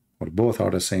 well, both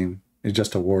are the same. It's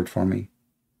just a word for me.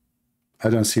 I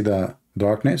don't see the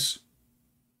darkness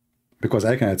because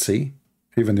I cannot see.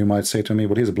 Even you might say to me,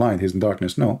 well, he's blind, he's in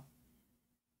darkness. No,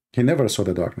 he never saw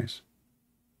the darkness.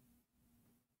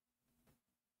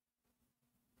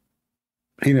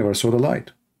 He never saw the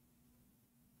light.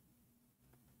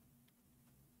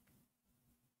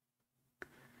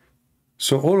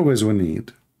 So always we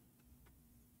need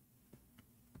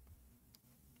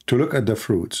to look at the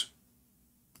fruits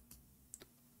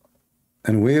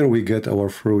and where we get our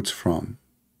fruits from,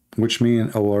 which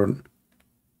mean our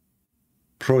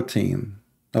protein,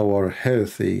 our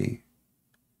healthy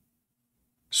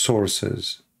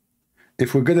sources.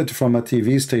 If we get it from a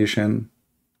TV station,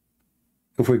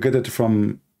 if we get it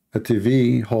from a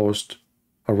TV host,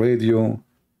 a radio,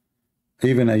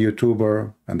 even a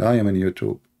YouTuber, and I am in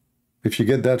YouTube, if you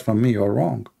get that from me, you're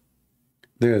wrong.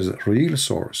 There's a real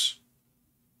source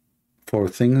for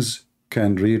things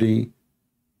can really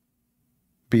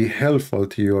be helpful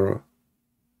to your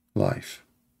life.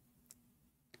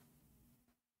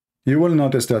 You will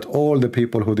notice that all the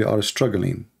people who they are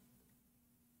struggling,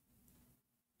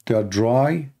 they are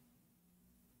dry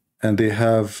and they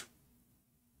have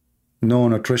no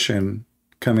nutrition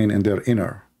coming in their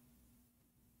inner.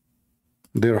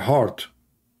 Their heart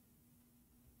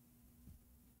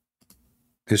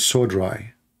is so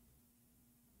dry.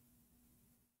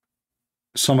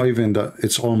 Some even that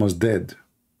it's almost dead.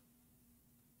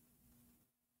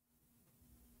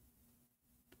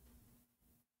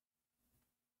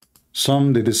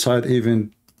 Some they decide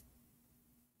even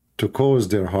to cause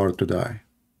their heart to die.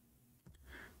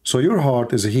 So your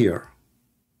heart is here.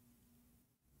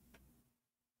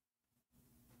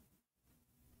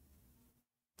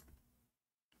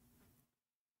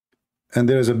 And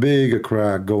there's a big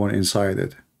crack going inside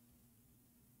it.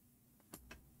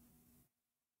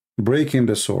 Breaking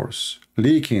the source,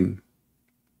 leaking,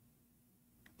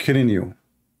 killing you.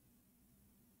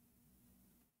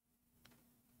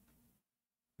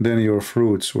 Then your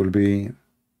fruits will be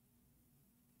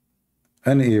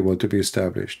unable to be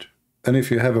established. And if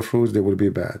you have a fruit, they will be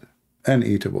bad,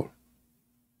 uneatable.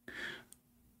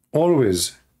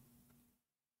 Always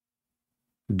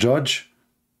judge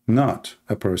not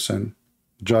a person,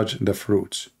 judge the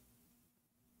fruits.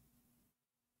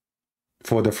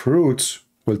 For the fruits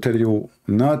will tell you,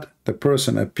 not the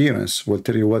person appearance, will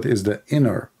tell you what is the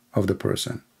inner of the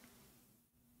person.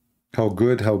 How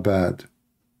good, how bad,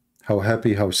 how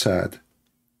happy, how sad,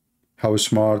 how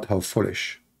smart, how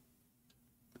foolish.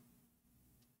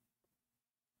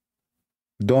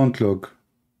 Don't look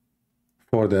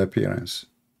for the appearance.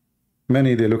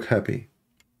 Many, they look happy.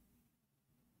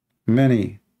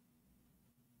 Many,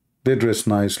 they dress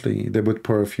nicely, they put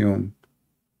perfume,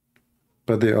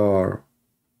 but they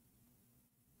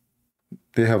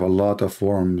have a lot of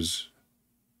worms.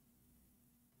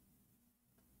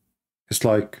 It's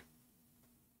like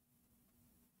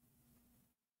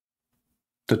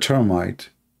the termite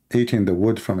eating the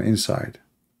wood from inside.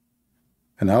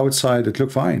 And outside it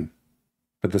look fine,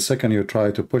 but the second you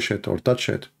try to push it or touch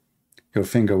it, your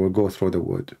finger will go through the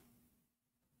wood.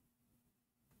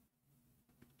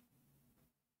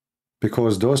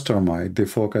 Because those termites, they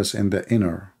focus in the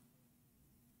inner.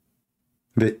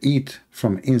 They eat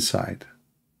from inside,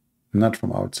 not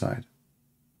from outside.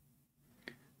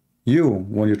 You,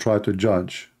 when you try to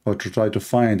judge or to try to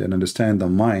find and understand the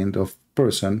mind of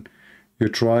person, you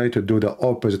try to do the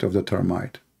opposite of the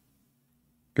termite.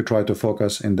 You try to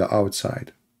focus in the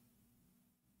outside.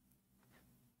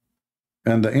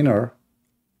 And the inner,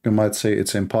 you might say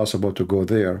it's impossible to go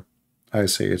there. I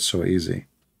say it's so easy.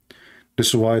 This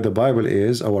is why the Bible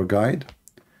is our guide,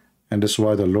 and this is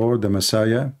why the Lord, the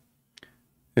Messiah,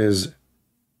 is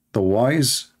the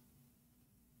wise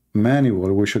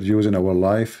manual we should use in our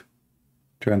life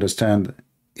to understand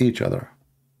each other.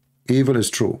 Evil is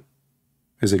true,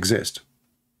 it exists.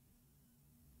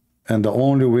 And the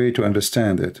only way to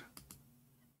understand it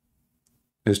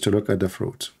is to look at the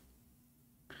fruits.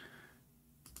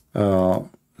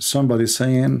 Somebody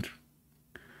saying,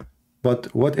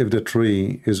 but what if the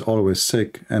tree is always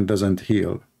sick and doesn't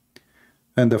heal,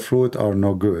 and the fruit are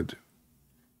no good?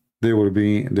 They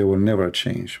will never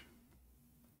change.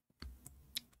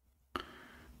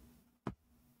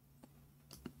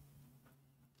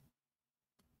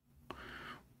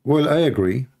 Well, I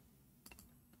agree.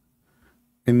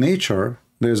 In nature,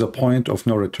 there is a point of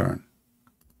no return.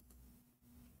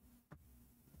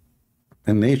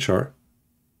 In nature,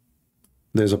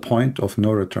 there's a point of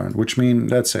no return, which means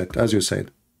that's it, as you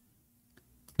said.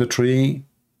 The tree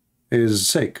is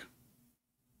sick.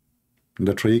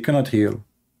 The tree cannot heal.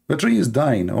 The tree is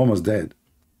dying, almost dead.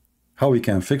 How we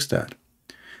can fix that?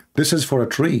 This is for a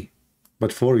tree,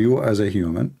 but for you as a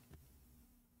human,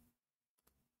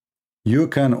 you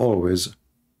can always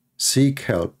seek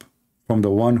help from the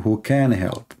one who can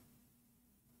help.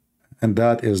 And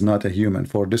that is not a human,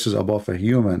 for this is above a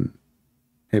human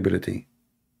ability.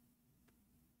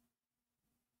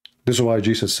 This is why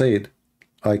Jesus said,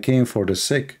 I came for the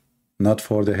sick, not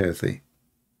for the healthy.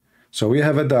 So we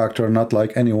have a doctor not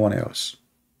like anyone else.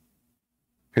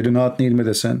 He do not need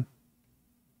medicine.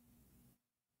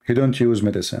 He don't use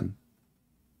medicine.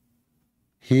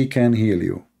 He can heal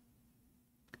you.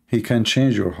 He can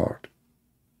change your heart.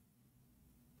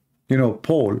 You know,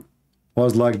 Paul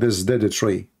was like this dead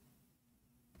tree.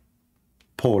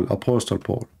 Paul, Apostle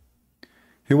Paul.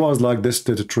 He was like this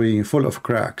dead tree full of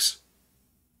cracks,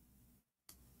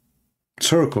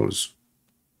 circles,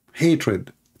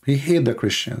 hatred. He hated the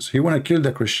Christians. He want to kill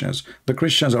the Christians. The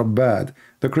Christians are bad.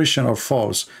 The Christians are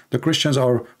false. The Christians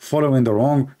are following the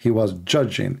wrong. He was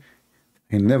judging.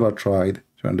 He never tried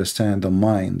to understand the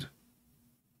mind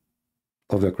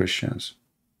of the Christians.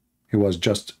 He was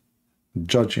just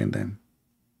judging them.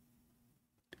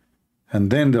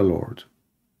 And then the Lord,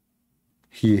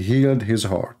 he healed his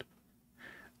heart.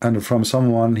 And from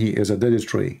someone, he is a dead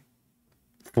tree,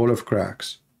 full of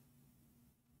cracks,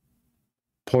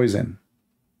 poison,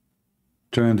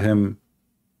 turned him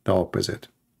the opposite.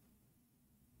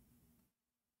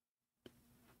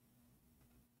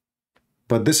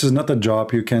 But this is not a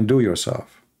job you can do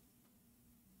yourself.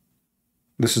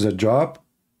 This is a job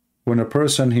when a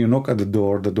person, he knock at the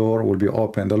door will be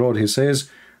open. The Lord, he says,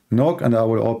 knock and I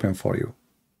will open for you.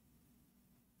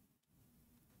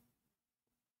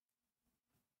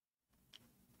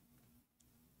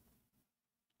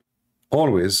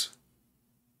 Always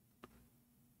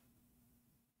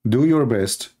do your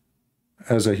best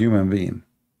as a human being,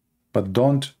 but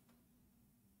don't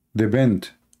depend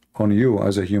on you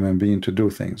as a human being to do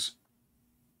things.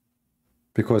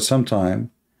 Because sometimes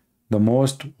the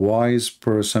most wise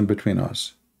person between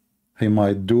us, he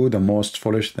might do the most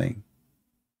foolish thing.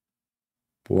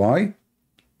 Why?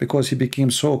 Because he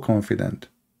became so confident.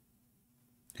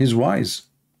 He's wise.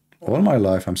 All my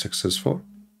life I'm successful.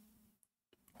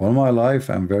 All my life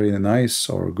I'm very nice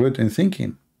or good in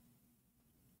thinking.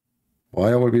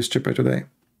 Why I will be stupid today?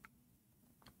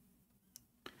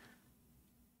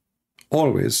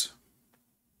 Always,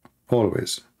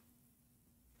 always,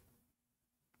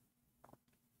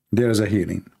 there is a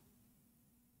healing.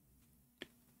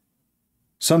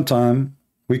 Sometimes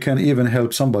we can even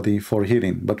help somebody for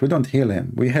healing, but we don't heal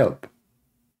him, we help.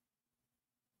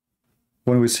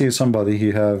 When we see somebody,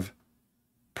 he have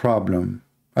problem,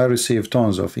 I receive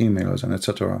tons of emails and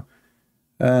etc.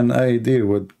 And I deal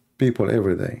with people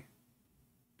every day.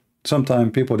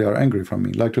 Sometimes people, they are angry from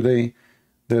me. Like today,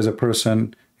 there's a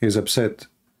person, he's upset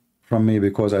from me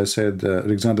because I said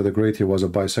Alexander the Great, he was a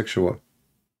bisexual.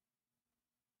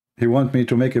 He wants me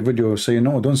to make a video saying,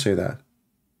 no, don't say that.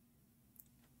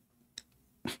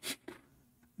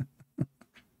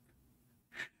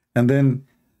 And then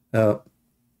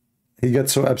he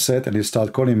gets so upset and he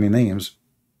starts calling me names.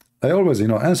 I always,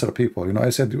 answer people. I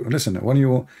said, listen, when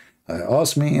you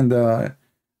ask me in the,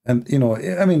 and,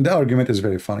 I mean, the argument is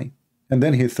very funny. And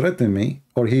then he threatened me,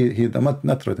 or he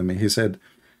not threatened me. He said,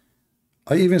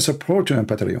 I even support you in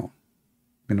Patreon.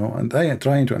 And I am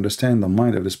trying to understand the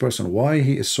mind of this person, why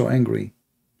he is so angry.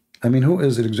 I mean, who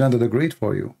is Alexander the Great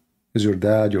for you? Is your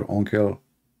dad, your uncle,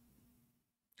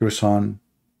 your son?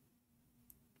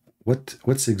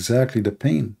 What's exactly the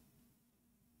pain?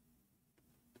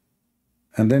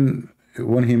 And then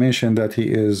when he mentioned that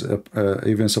he is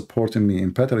even supporting me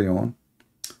in Patreon,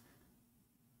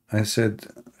 I said,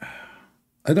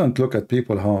 I don't look at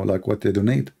people how, like, what they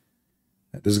donate.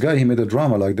 This guy, he made a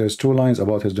drama, like there's 2 lines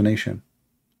about his donation.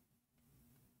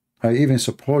 I even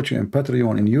support you in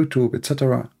Patreon, in YouTube,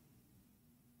 etc.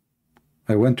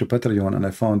 I went to Patreon and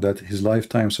I found that his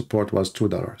lifetime support was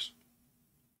 $2.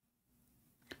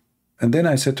 And then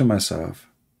I said to myself,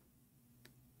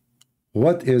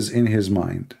 what is in his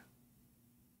mind?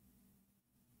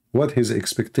 what his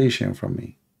expectation from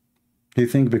me. He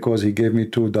think because he gave me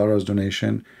 $2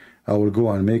 donation, I will go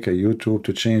and make a YouTube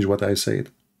to change what I said.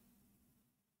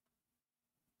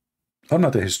 I'm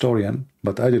not a historian,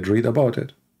 but I did read about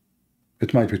it.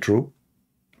 It might be true.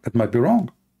 It might be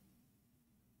wrong.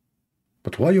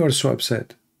 But why you are so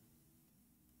upset?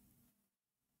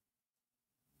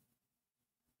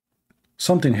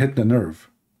 Something hit the nerve.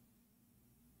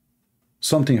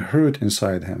 Something hurt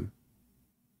inside him.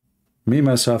 Me,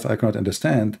 myself, I cannot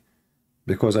understand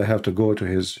because I have to go to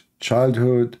his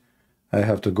childhood. I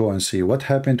have to go and see what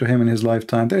happened to him in his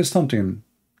lifetime. There is something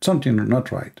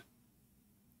not right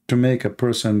to make a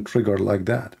person trigger like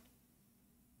that.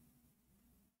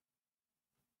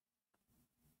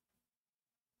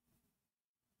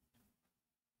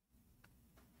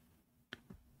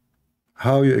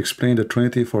 How you explain the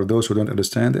Trinity for those who don't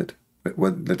understand it?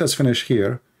 Well, let us finish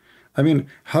here. I mean,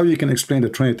 how you can explain the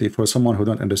Trinity for someone who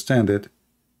don't understand it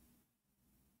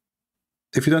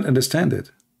if you don't understand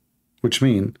it? Which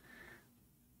mean,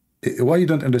 why you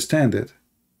don't understand it?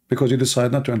 Because you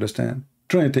decide not to understand.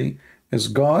 Trinity is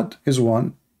God is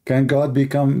one. Can God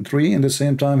become three in the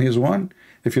same time he is one?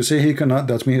 If you say he cannot,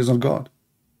 that means he's not God.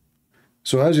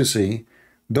 So as you see,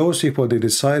 those people, they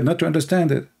decide not to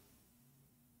understand it.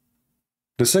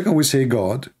 The second we say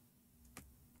God,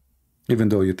 even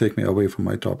though you take me away from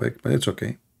my topic, but it's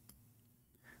okay.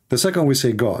 The second we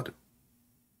say God.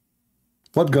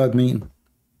 What God mean?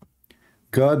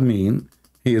 God mean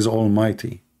he is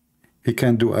almighty. He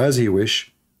can do as he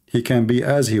wish. He can be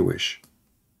as he wish.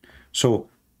 So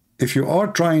if you are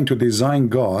trying to design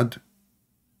God,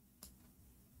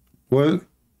 well,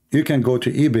 you can go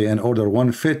to eBay and order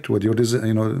one fit with your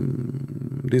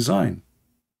design.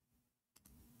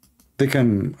 They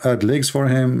can add legs for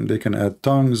him. They can add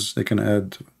tongues. They can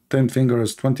add 10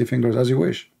 fingers, 20 fingers, as you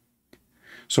wish.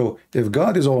 So if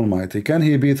God is almighty, can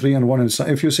he be three and one?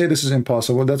 If you say this is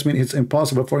impossible, that means it's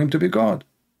impossible for him to be God.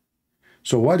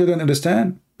 So why do they don't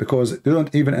understand? Because they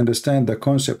don't even understand the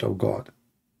concept of God.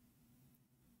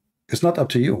 It's not up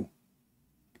to you.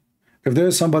 If there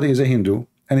is somebody is a Hindu,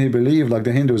 and he believes like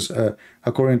the Hindus,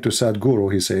 according to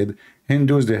Sadhguru, he said,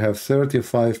 Hindus, they have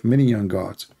 35 million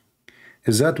gods.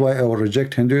 Is that why I will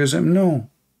reject Hinduism? No.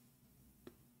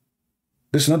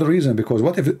 This is not the reason, because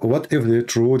what if they're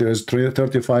true, there's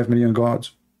 35 million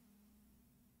gods?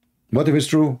 What if it's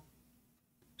true?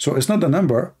 So it's not the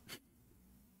number.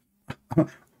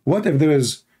 What if there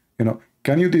is,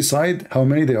 can you decide how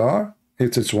many there are?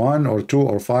 If it's 1 or 2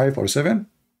 or 5 or 7?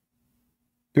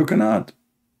 You cannot.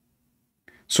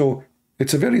 So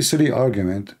it's a very silly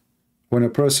argument when a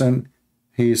person,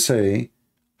 he say,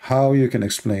 how you can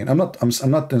explain. I'm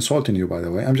not insulting you, by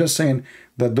the way. I'm just saying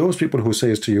that those people who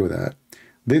says to you that,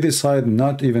 they decide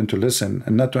not even to listen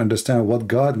and not to understand what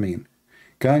God mean.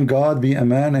 Can God be a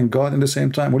man and God in the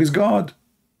same time? What is God?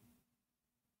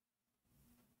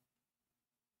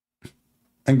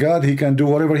 And God, he can do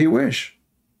whatever he wish.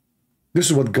 This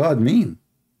is what God mean.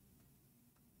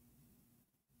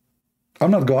 I'm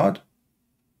not God.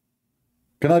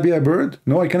 Can I be a bird?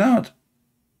 No, I cannot.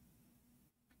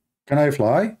 Can I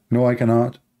fly? No, I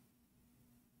cannot.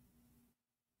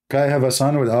 Can I have a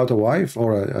son without a wife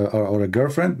or a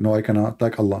girlfriend? No, I cannot,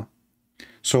 like Allah.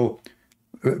 So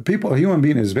people, a human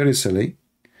being is very silly.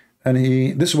 And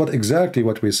this is exactly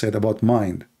what we said about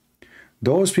mind.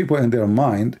 Those people in their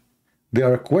mind, they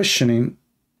are questioning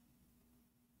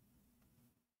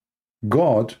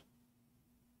God,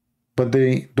 but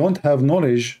they don't have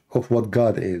knowledge of what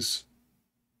God is.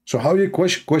 So how you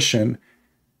question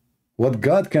what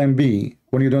God can be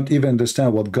when you don't even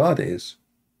understand what God is?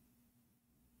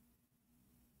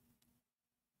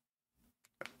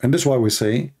 And this is why we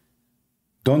say,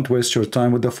 don't waste your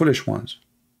time with the foolish ones.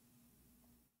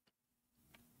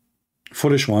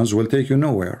 Foolish ones will take you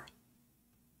nowhere.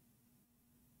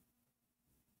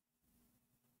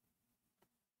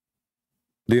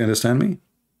 Do you understand me?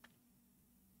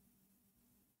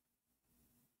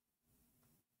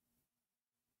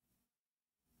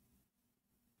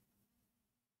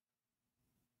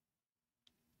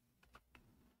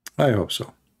 I hope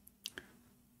so.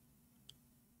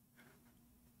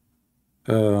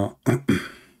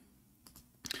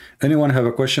 Anyone have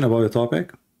a question about the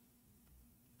topic?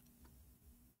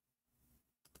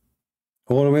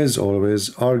 Always,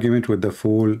 always, argument with the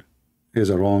fool is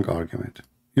a wrong argument.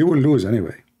 You will lose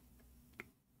anyway.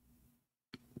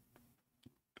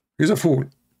 He's a fool.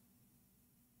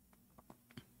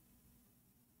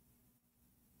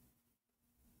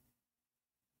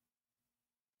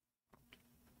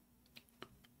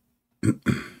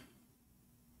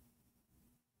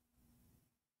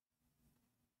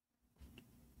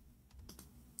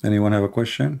 Anyone have a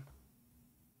question?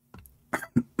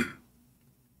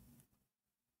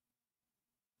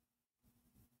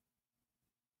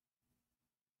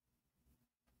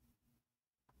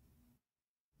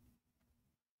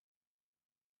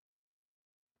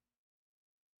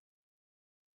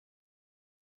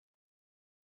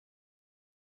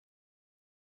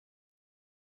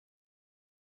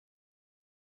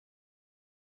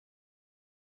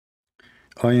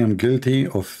 I am guilty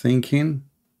of thinking.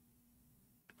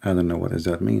 I don't know, what does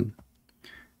that mean?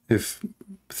 If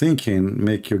thinking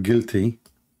make you guilty,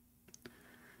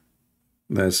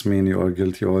 that's mean you are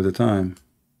guilty all the time.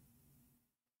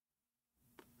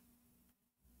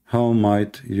 How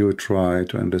might you try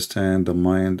to understand the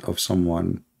mind of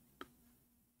someone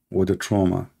with a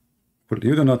trauma? Well,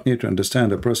 you do not need to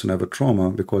understand a person have a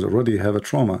trauma because already have a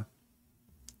trauma.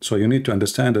 So you need to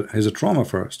understand that his trauma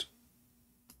first.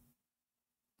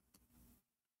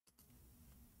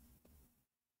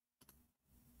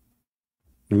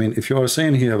 I mean, if you are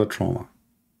saying he have a trauma,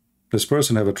 this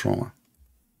person have a trauma.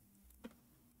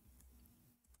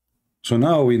 So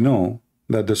now we know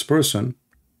that this person,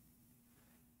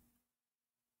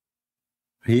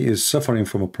 he is suffering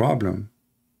from a problem.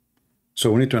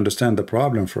 So we need to understand the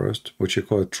problem first, which you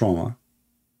call trauma,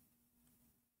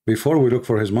 before we look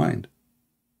for his mind.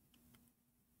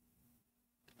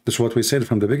 This is what we said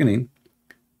from the beginning.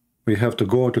 We have to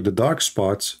go to the dark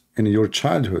spots in your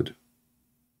childhood.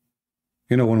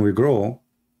 You know, when we grow,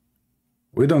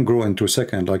 we don't grow into a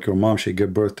second like your mom, she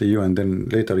gave birth to you, and then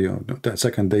later, you know, the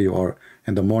second day you are,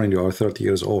 in the morning, you are 30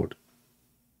 years old.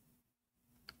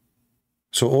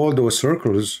 So all those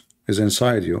circles is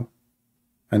inside you,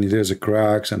 and there's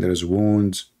cracks and there's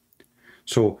wounds.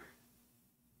 So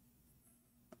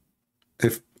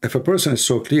if a person is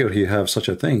so clear he have such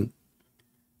a thing,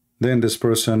 then this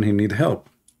person, he need help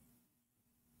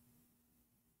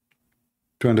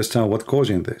to understand what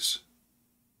causing this.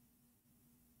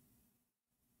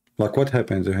 Like what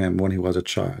happened to him when he was a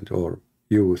child or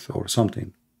youth or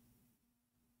something.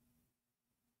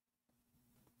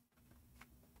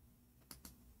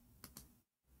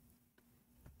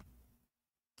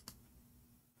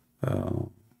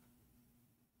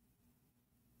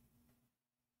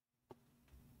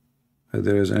 If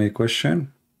there is any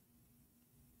question?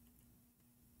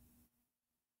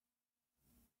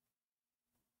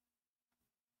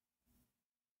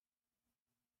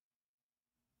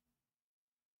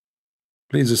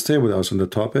 Please stay with us on the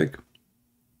topic,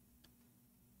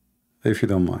 if you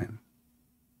don't mind.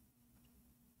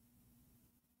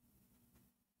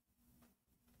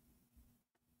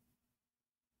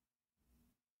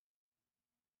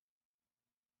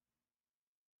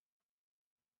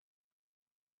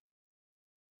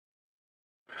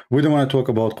 We don't want to talk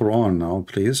about Quran now,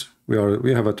 please.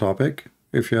 We have a topic.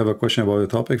 If you have a question about the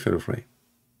topic, feel free.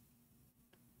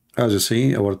 As you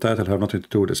see, our title have nothing to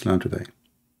do with Islam today.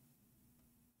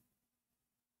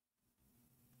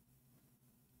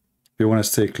 We want to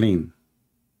stay clean.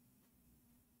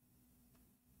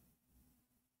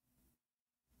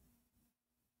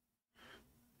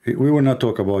 We will not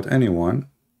talk about anyone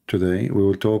today. We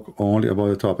will talk only about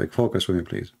the topic. Focus with me,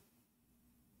 please.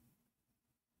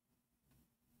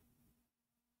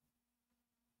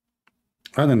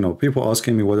 I don't know. People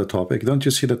asking me what the topic. Don't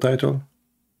you see the title?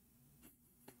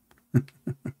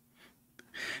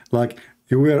 Like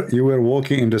you were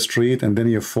walking in the street and then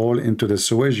you fall into the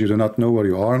sewage. You do not know where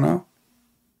you are now.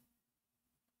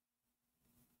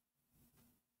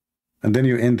 And then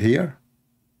you end here.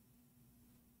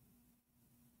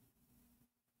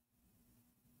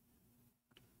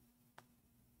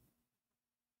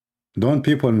 Don't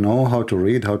people know how to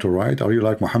read, how to write? Are you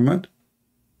like Muhammad?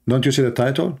 Don't you see the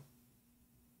title?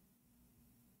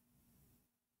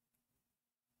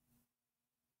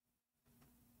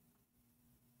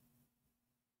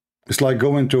 It's like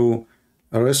going to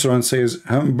a restaurant, says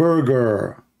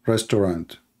hamburger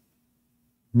restaurant,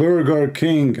 Burger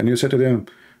King, and you say to them,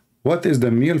 what is the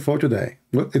meal for today?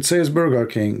 Well, it says Burger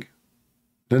King,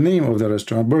 the name of the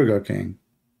restaurant, Burger King.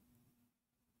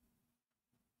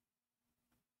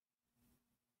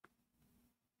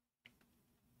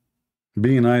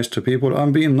 Be nice to people.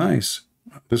 I'm being nice.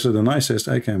 This is the nicest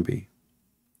I can be.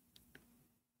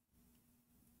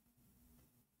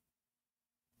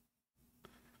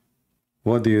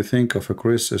 What do you think of a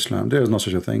Christian Islam? There is no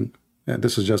such a thing. Yeah,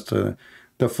 this is just the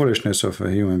foolishness of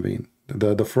a human being,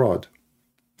 the fraud.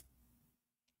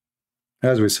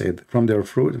 As we said, from their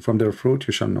fruit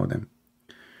you shall know them.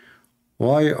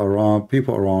 Why around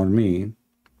people around me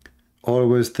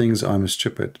always thinks I'm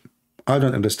stupid? I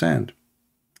don't understand.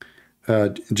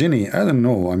 Ginny, I don't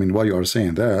know. I mean, why you are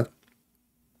saying that.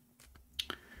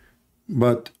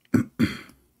 But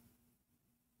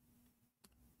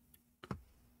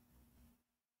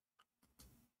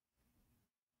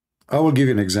I will give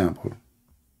you an example,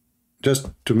 just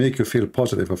to make you feel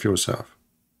positive of yourself.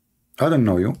 I don't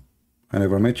know you. I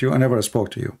never met you. I never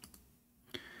spoke to you.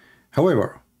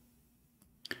 However,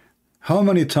 how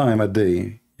many times a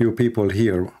day you people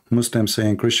hear Muslims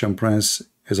saying Christian Prince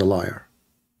is a liar?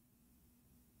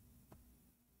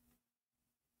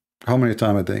 How many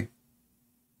times a day?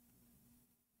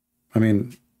 I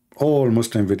mean, all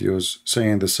Muslim videos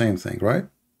saying the same thing, right?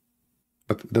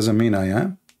 But it doesn't mean I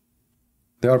am.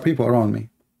 There are people around me.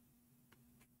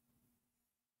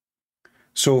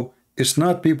 So it's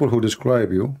not people who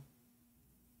describe you.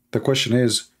 The question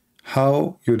is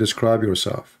how you describe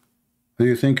yourself. Do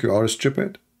you think you are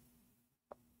stupid?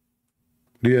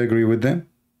 Do you agree with them?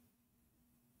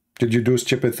 Did you do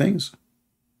stupid things?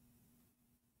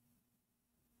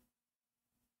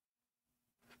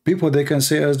 People, they can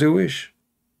say as they wish.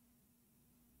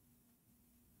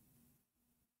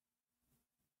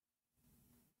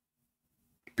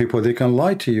 People, they can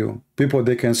lie to you. People,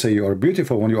 they can say you are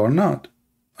beautiful when you are not.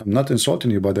 I'm not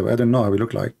insulting you, by the way. I don't know how you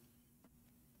look like.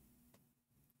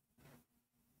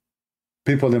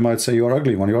 People, they might say you are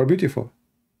ugly when you are beautiful.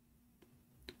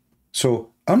 So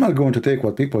I'm not going to take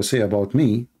what people say about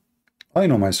me. I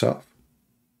know myself.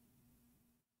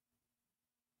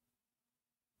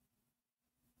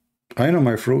 I know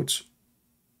my fruits.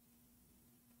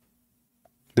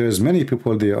 There's many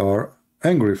people, they are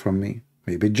angry from me,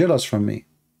 maybe jealous from me.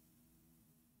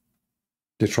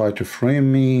 They try to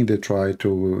frame me. They try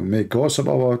to make gossip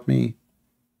about me.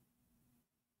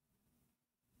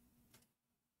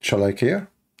 Shall I care?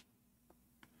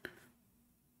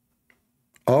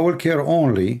 I will care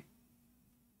only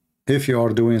if you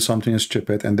are doing something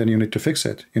stupid, and then you need to fix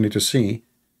it. You need to see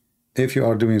if you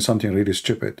are doing something really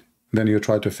stupid. Then you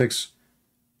try to fix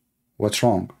what's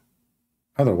wrong.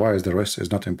 Otherwise, the rest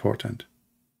is not important.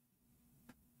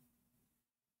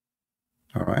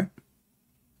 All right?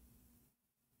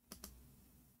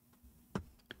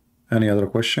 Any other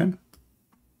question?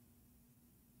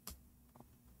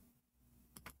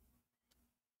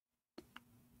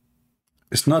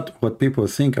 It's not what people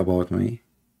think about me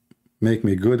make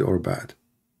me good or bad.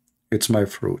 It's my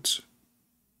fruits.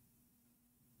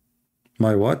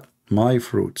 My what? My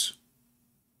fruits.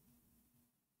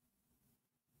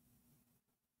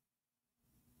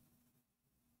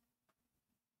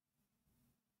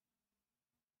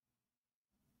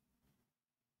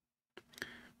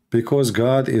 Because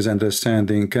God is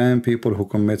understanding, can people who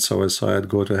commit suicide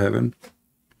go to heaven?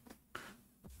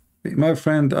 My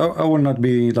friend, I will not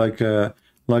be like the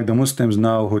Muslims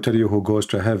now who tell you who goes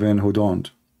to heaven, who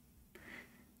don't.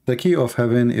 The key of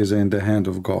heaven is in the hand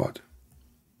of God.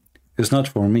 It's not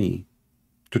for me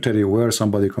to tell you where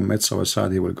somebody commits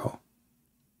suicide, he will go.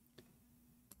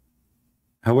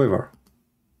 However,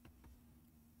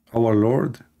 our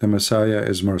Lord, the Messiah,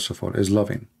 is merciful, is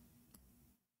loving.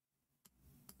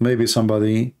 Maybe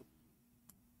somebody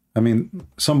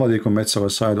commits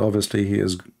suicide, obviously he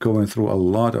is going through a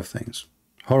lot of things,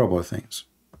 horrible things.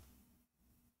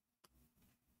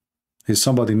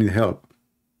 Somebody need help,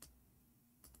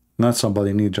 not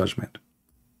somebody need judgment.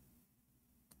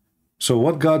 So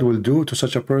what God will do to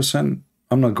such a person,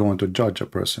 I'm not going to judge a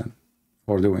person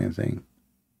for doing anything.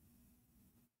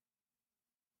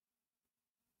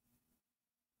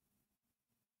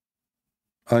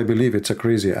 I believe it's a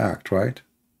crazy act, right?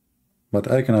 But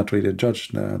I cannot really judge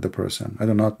the person. I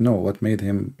do not know what made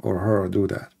him or her do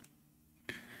that.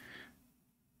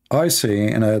 I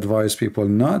say, and I advise people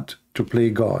not to play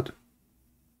God.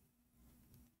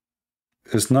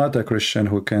 It's not a Christian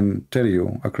who can tell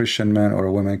you, a Christian man or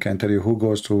a woman can tell you who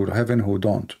goes to heaven, who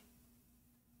don't.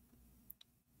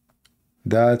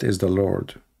 That is the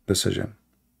Lord's decision.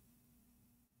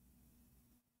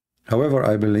 However,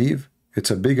 I believe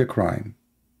it's a bigger crime.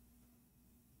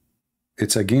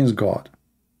 It's against God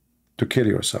to kill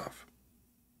yourself.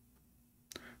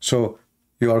 So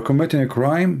you are committing a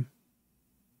crime,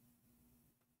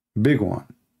 big one.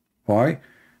 Why?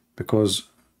 Because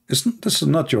this is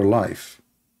not your life.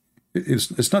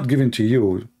 It's not given to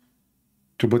you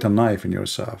to put a knife in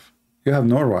yourself. You have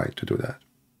no right to do that.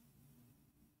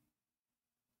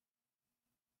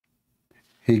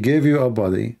 He gave you a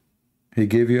body. He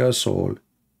gave you a soul.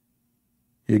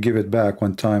 You give it back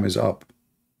when time is up.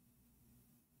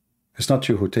 It's not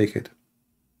you who take it.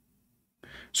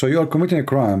 So you are committing a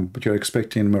crime, but you're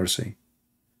expecting mercy.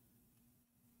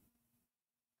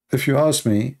 If you ask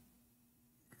me,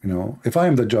 if I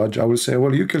am the judge, I will say,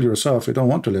 well, you kill yourself. You don't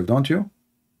want to live, don't you?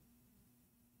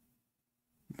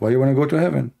 Why you want to go to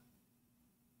heaven?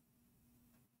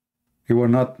 You were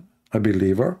not a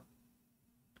believer.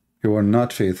 You were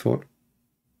not faithful.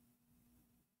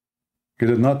 You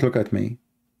did not look at me.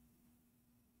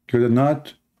 You did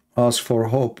not ask for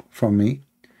hope from me.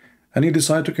 And you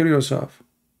decide to kill yourself.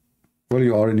 Well,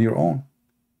 you are in your own.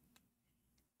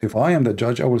 If I am the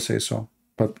judge, I will say so.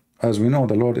 But as we know,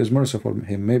 the Lord is merciful.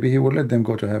 Maybe he will let them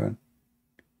go to heaven.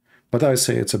 But I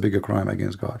say it's a bigger crime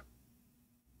against God.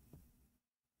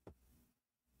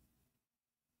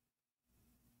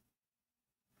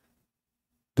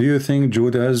 Do you think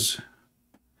Judas,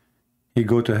 he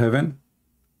go to heaven?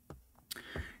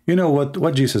 You know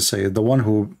what Jesus said, the one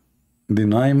who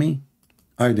deny me,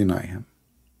 I deny him.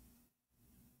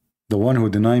 The one who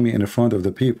deny me in front of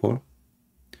the people,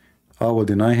 I will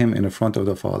deny him in front of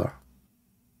the Father.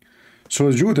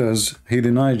 So Judas, he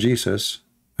denied Jesus,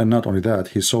 and not only that,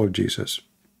 he sold Jesus.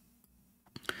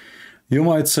 You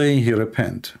might say he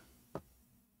repent.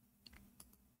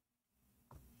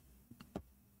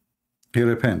 He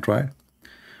repent, right?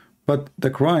 But the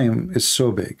crime is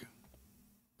so big.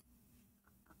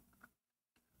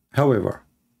 However,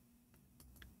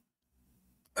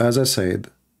 as I said,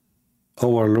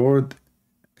 our Lord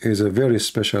is a very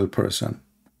special person.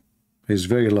 He's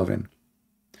very loving.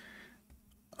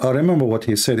 I remember what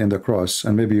he said in the cross,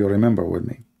 and maybe you remember with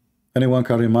me. Anyone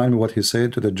can remind me what he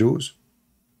said to the Jews?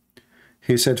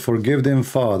 He said, "Forgive them,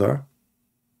 Father.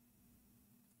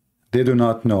 They do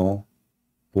not know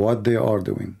what they are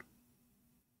doing."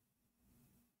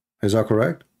 Is that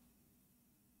correct?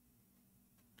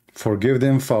 Forgive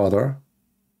them, Father.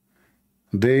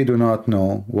 They do not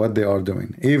know what they are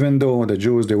doing. Even though the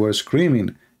Jews, they were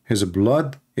screaming, his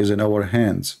blood is in our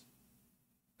hands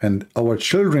and our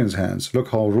children's hands. Look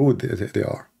how rude they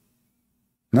are.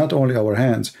 Not only our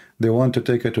hands, they want to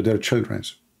take it to their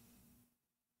children's.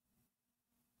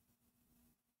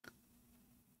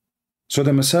 So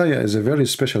the Messiah is a very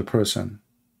special person.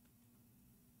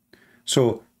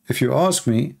 So if you ask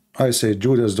me, I say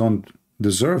Judas don't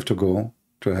deserve to go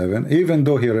to heaven, even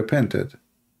though he repented,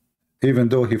 even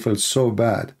though he felt so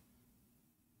bad,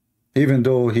 even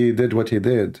though he did what he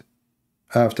did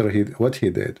after what he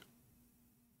did.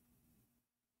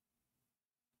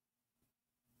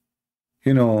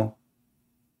 You know,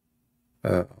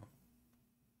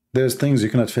 there's things you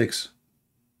cannot fix.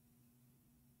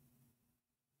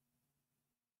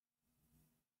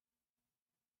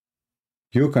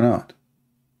 You cannot.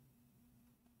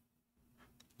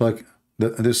 Like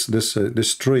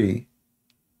this tree,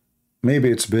 maybe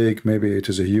it's big, maybe it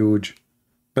is huge,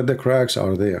 but the cracks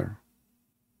are there.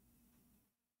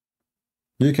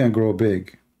 You can grow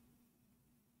big,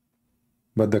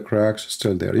 but the cracks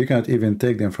still there. You cannot even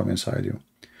take them from inside you.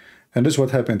 And this is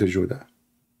what happened to Judah.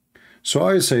 So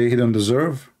I say he don't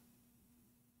deserve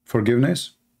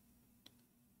forgiveness.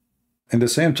 In the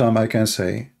same time, I can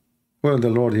say, well, the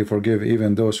Lord, he forgave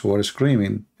even those who are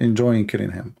screaming, enjoying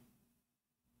killing him.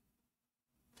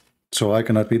 So I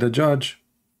cannot be the judge.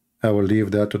 I will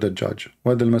leave that to the judge.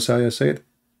 What the Messiah said?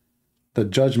 The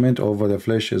judgment over the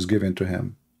flesh is given to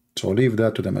him. So leave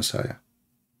that to the Messiah.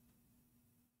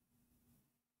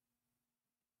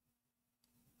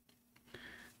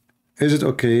 Is it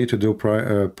okay to do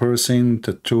piercing,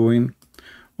 tattooing?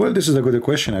 Well, this is a good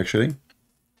question, actually.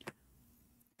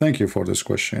 Thank you for this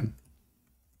question.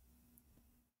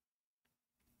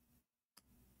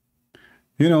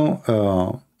 You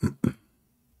know,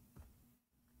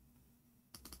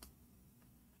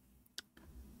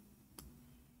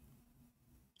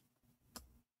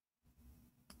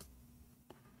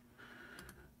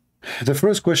 the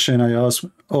first question I ask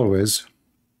always,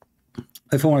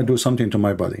 if I want to do something to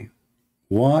my body,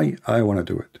 why I want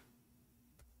to do it?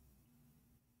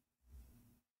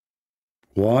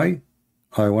 Why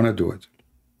I want to do it?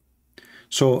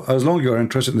 So as long as you are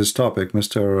interested in this topic,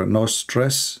 Mr. No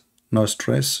Stress,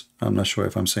 I'm not sure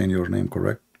if I'm saying your name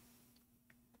correct.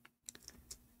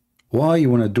 Why you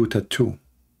want to do tattoo?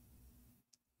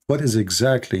 What is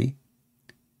exactly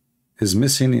is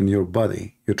missing in your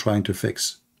body you're trying to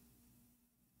fix?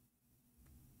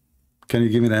 Can you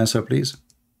give me the answer, please?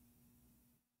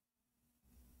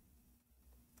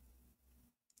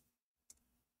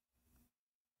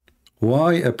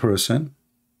 Why a person,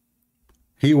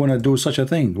 he want to do such a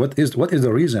thing? What is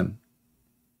the reason?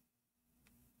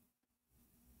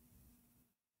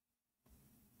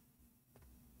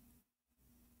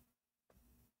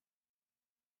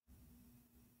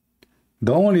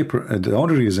 The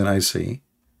only reason I see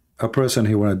a person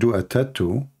he want to do a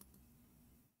tattoo,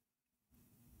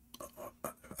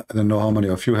 I don't know how many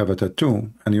of you have a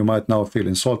tattoo, and you might now feel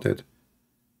insulted.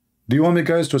 Do you want me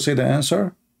guys to say the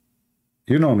answer?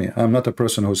 You know me. I'm not a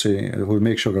person who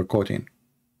makes sugar coating.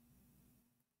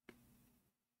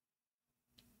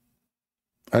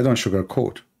 I don't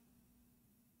sugarcoat.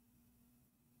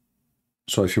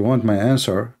 So if you want my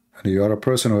answer, and you are a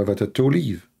person who have a tattoo,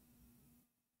 leave.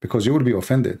 Because you will be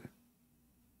offended.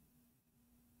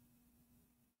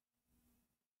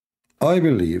 I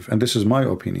believe, and this is my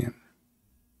opinion,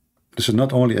 this is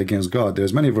not only against God,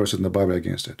 there's many verses in the Bible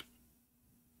against it.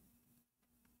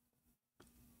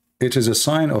 It is a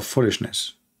sign of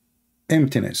foolishness,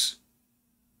 emptiness,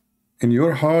 in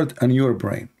your heart and your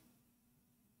brain.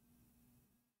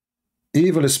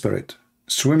 Evil spirit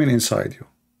swimming inside you.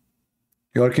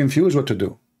 You are confused what to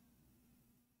do.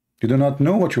 You do not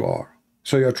know what you are.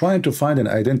 So you are trying to find an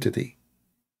identity.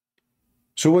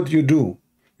 So what do?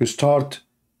 You start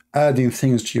adding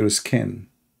things to your skin.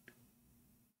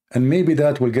 And maybe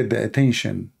that will get the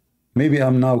attention. Maybe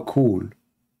I'm now cool.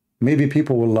 Maybe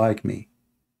people will like me.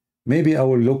 Maybe I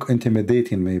will look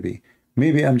intimidating, maybe.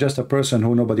 Maybe I'm just a person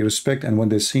who nobody respects, and when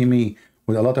they see me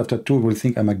with a lot of tattoo, will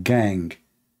think I'm a gang.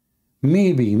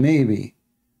 Maybe.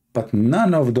 But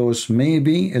none of those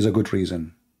maybe is a good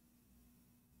reason.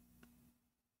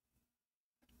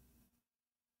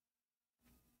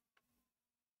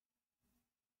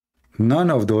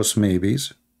 None of those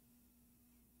maybes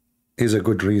is a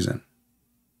good reason.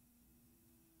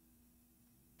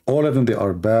 All of them, they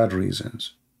are bad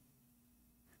reasons.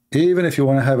 Even if you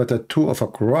want to have a tattoo of a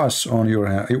cross on your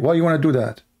hand, why you want to do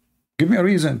that? Give me a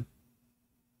reason.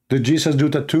 Did Jesus do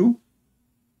tattoo?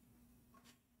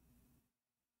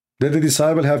 Did the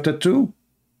disciple have tattoo?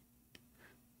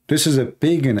 This is a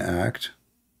pagan act.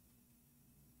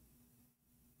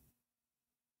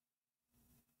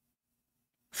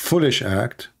 Foolish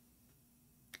act.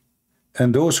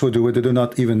 And those who do it, they do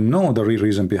not even know the real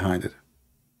reason behind it.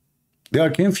 They are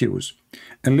confused.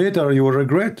 And later you will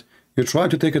regret. You try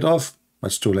to take it off, but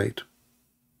it's too late.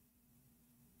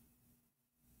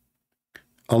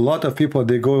 A lot of people,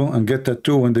 they go and get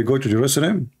tattoo when they go to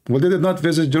Jerusalem. Well, they did not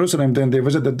visit Jerusalem, then they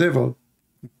visit the devil.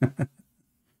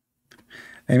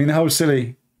 I mean, how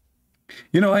silly.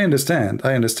 You know, I understand.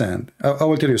 I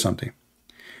will tell you something.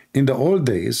 In the old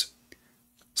days,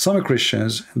 some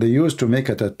Christians, they used to make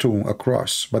a tattoo, a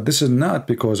cross, but this is not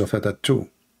because of a tattoo.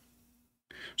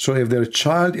 So if their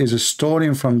child is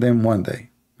stolen from them one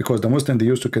day, because the Muslims, they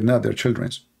used to kidnap their children,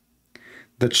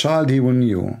 the child, he will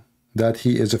knew that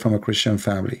he is from a Christian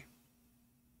family.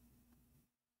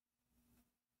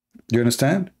 Do you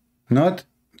understand?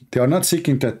 They are not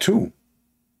seeking tattoo.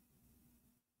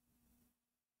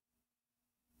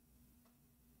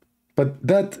 But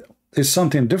that is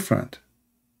something different.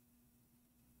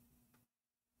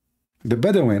 The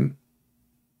Bedouin,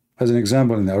 as an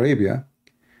example in Arabia,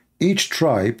 each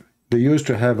tribe, they used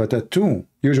to have a tattoo,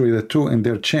 usually a tattoo in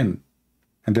their chin,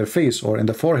 in their face, or in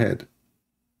the forehead.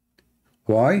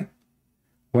 Why?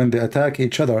 When they attack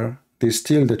each other, they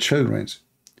steal the children.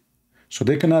 So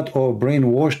they cannot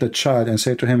brainwash the child and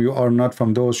say to him, you are not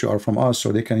from those, you are from us,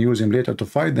 so they can use him later to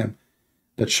fight them.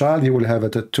 The child, he will have a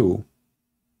tattoo,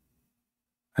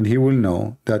 and he will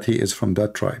know that he is from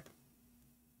that tribe.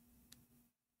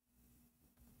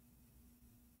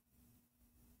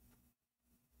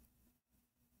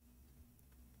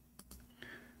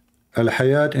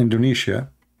 Al-Hayat, Indonesia.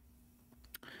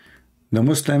 The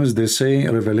Muslims, they say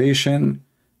Revelation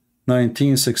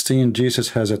 19:16,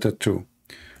 Jesus has a tattoo.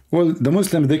 Well, the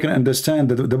Muslims, they can understand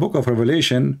the book of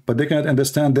Revelation, but they cannot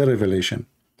understand their revelation.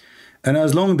 And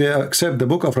as long as they accept the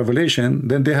book of Revelation,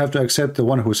 then they have to accept the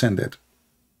one who sent it.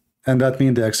 And that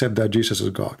means they accept that Jesus is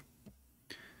God.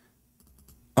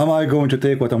 Am I going to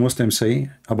take what a Muslim say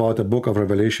about the book of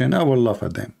Revelation? I will laugh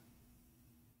at them.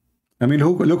 I mean,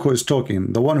 look who is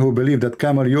talking. The one who believed that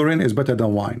camel urine is better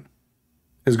than wine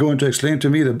is going to explain to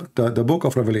me the book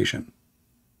of Revelation.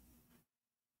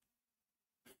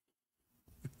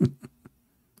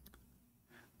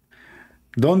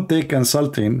 Don't take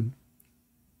consulting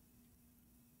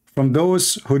from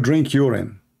those who drink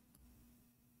urine.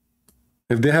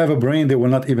 If they have a brain, they will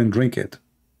not even drink it.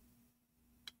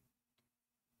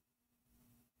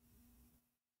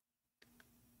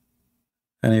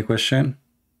 Any question?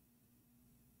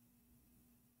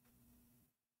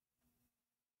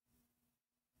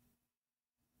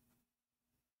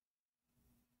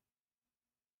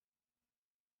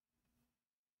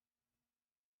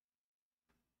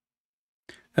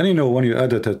 And you know, when you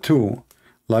add a tattoo,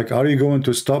 like, are you going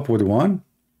to stop with one?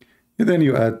 And then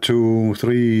you add 2,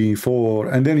 3,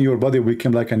 4, and then your body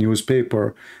became like a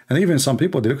newspaper. And even some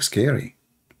people, they look scary.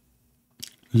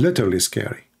 Literally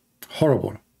scary.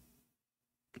 Horrible.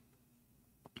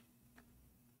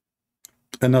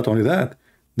 And not only that,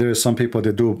 there are some people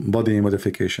that do body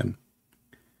modification.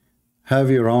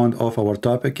 Have you round off our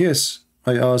topic? Yes.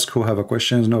 I ask who have a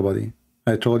questions. Nobody.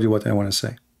 I told you what I want to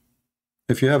say.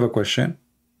 If you have a question,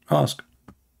 ask.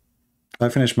 I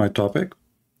finish my topic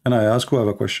and I ask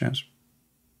whoever questions.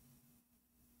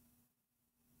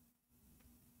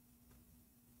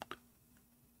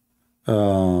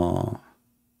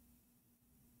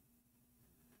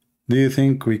 Do you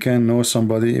think we can know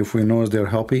somebody if we know their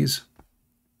hobbies?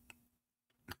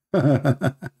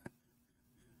 Okay,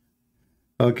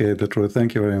 the truth.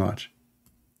 Thank you very much.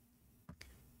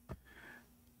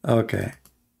 Okay.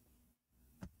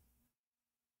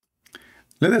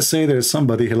 Let us say there's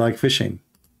somebody who likes fishing.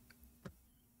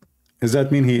 Does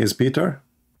that mean he is Peter?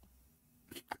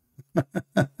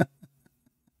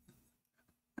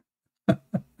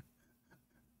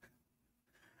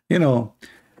 You know,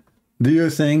 do you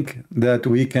think that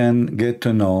we can get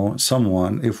to know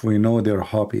someone if we know their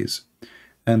hobbies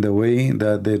and the way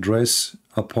that they dress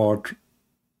apart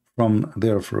from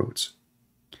their fruits?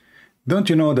 Don't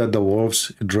you know that the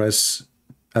wolves dress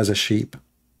as a sheep?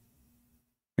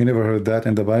 You never heard that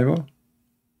in the Bible?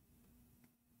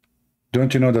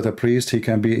 Don't you know that a priest, he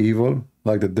can be evil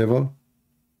like the devil?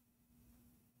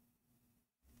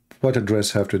 What a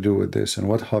dress have to do with this, and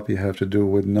what hobby have to do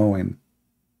with knowing?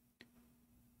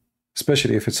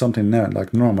 Especially if it's something not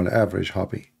like normal, average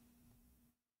hobby.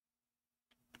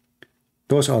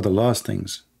 Those are the last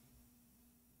things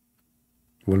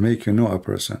will make you know a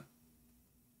person.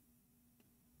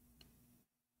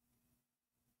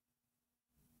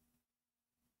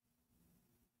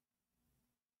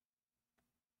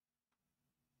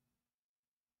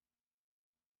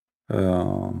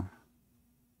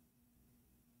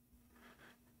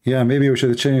 Yeah, maybe we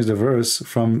should change the verse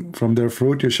from their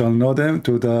fruit you shall know them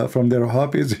to the from their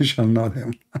hobbies you shall know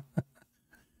them.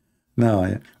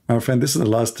 No, my friend, this is the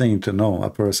last thing to know a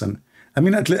person. I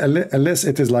mean, unless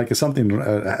it is like something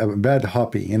a bad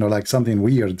hobby, you know, like something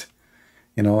weird,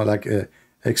 you know, like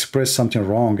express something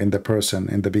wrong in the person,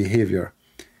 in the behavior.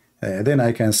 Then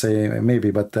I can say maybe,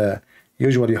 but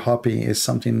usually hobby is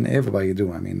something everybody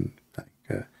do. I mean,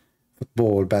 like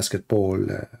football, basketball,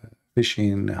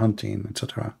 fishing, hunting,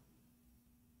 etc.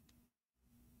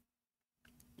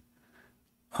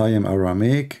 I am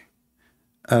Aramaic.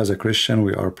 As a Christian,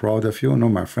 we are proud of you. No,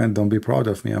 my friend, don't be proud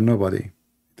of me. I'm nobody.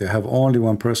 They have only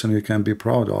one person you can be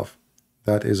proud of.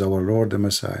 That is our Lord the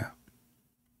Messiah.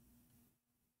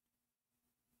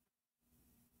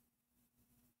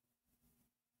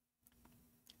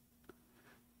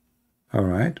 All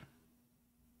right.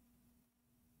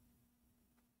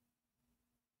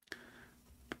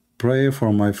 Pray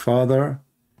for my father.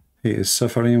 He is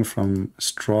suffering from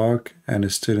stroke and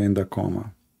is still in the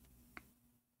coma.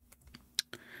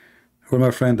 Well, my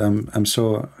friend, I'm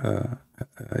so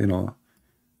you know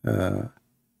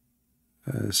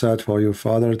sad for your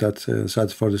father. That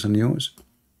sad for this news.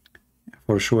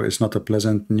 For sure, it's not a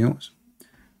pleasant news.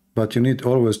 But you need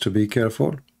always to be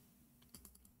careful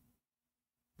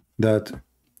that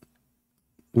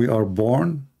we are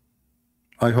born.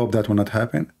 I hope that will not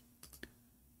happen.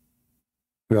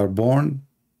 We are born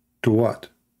to what?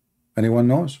 Anyone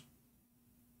knows?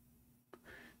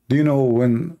 Do you know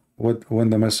when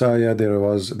the Messiah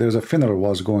there's a funeral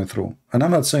was going through? And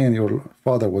I'm not saying your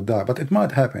father would die, but it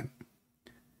might happen.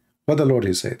 What the Lord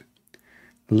he said,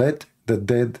 let the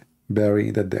dead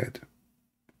bury the dead.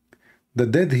 The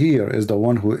dead here is the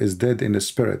one who is dead in the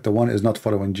spirit. The one is not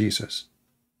following Jesus.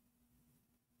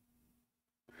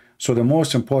 So the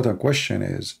most important question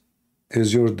is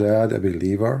your dad a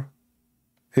believer?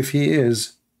 If he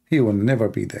is, he will never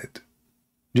be dead.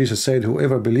 Jesus said,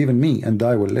 whoever believes in me and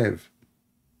I will live.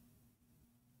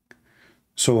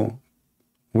 So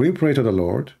we pray to the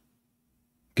Lord,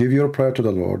 give your prayer to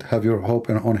the Lord, have your hope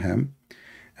on him.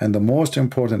 And the most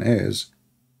important is,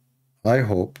 I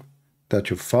hope that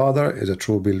your father is a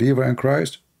true believer in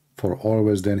Christ, for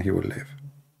always then he will live.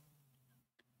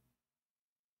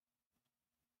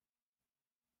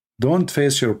 Don't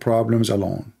face your problems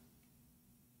alone.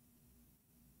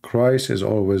 Christ is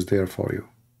always there for you.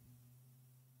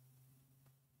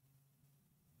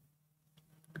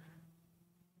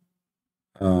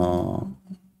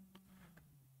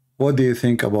 What do you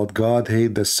think about God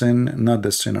hate the sin, not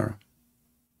the sinner?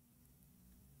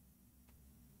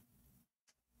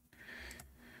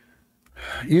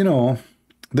 You know,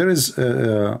 there is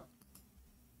a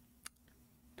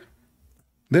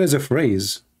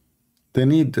phrase. They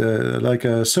need like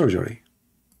a surgery.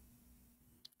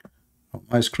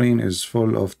 My screen is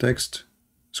full of text.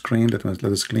 Screen. Let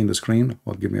us clean the screen.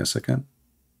 Well, give me a second.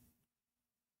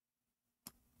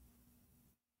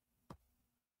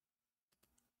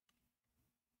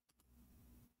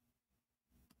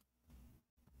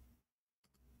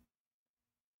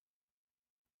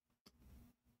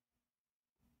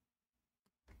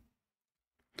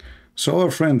 So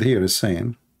our friend here is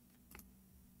saying,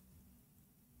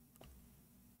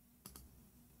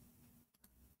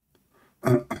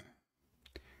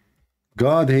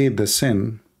 God hates the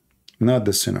sin, not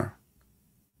the sinner.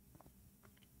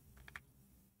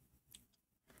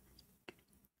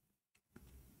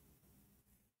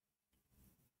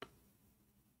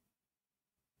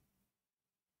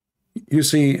 You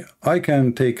see, I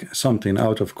can take something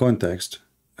out of context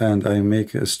and I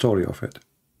make a story of it.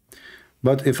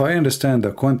 But if I understand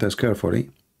the context carefully,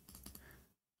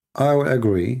 I will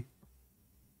agree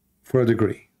for a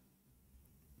degree.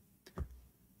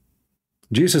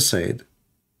 Jesus said,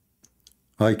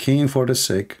 I came for the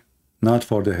sick, not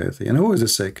for the healthy. And who is the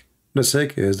sick? The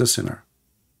sick is the sinner.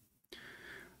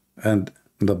 And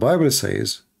the Bible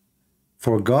says,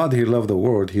 for God he loved the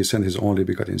world, he sent his only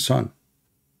begotten Son.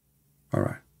 All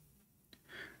right.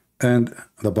 And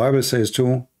the Bible says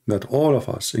too that all of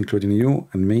us, including you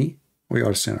and me, we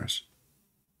are sinners.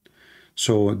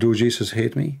 So do Jesus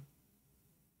hate me?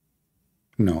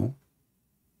 No.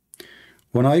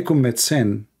 When I commit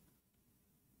sin,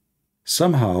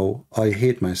 somehow I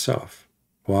hate myself.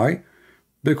 Why?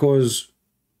 Because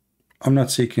I'm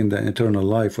not seeking the eternal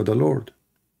life of the Lord.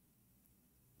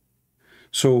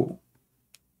 So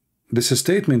this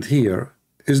statement here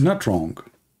is not wrong,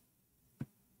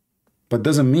 but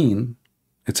doesn't mean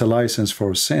it's a license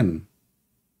for sin.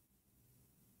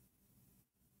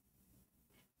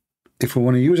 If we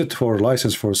want to use it for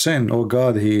license for sin, oh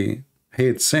God, he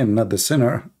hates sin, not the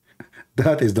sinner,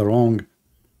 that is the wrong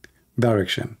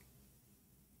direction.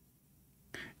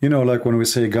 You know, like when we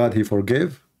say God, he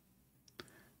forgive,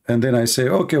 and then I say,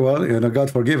 okay, well, you know,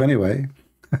 God forgive anyway.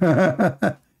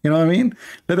 You know what I mean?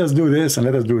 Let us do this and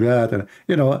let us do that. And,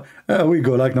 you know, we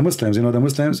go like the Muslims. You know, the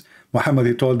Muslims, Muhammad,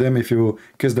 he told them, if you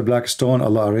kiss the black stone,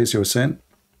 Allah erase your sin.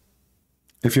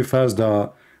 If you fast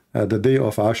the day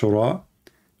of Ashura,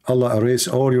 Allah erase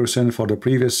all your sin for the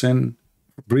previous sin,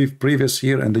 previous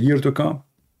year and the year to come.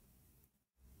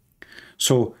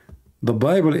 So the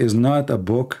Bible is not a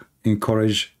book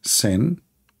encourage sin.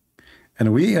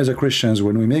 And we as a Christians,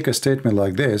 when we make a statement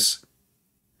like this,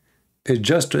 it's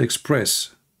just to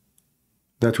express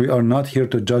that we are not here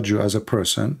to judge you as a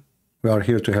person. We are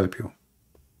here to help you.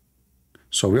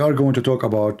 So we are going to talk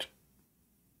about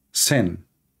sin,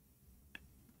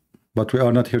 but we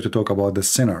are not here to talk about the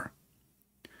sinner.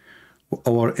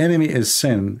 Our enemy is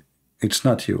sin, it's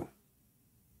not you.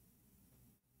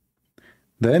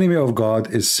 The enemy of God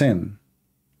is sin,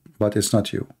 but it's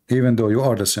not you, even though you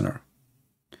are the sinner.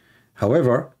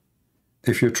 However,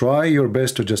 if you try your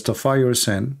best to justify your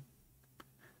sin,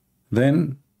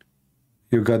 then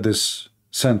you got this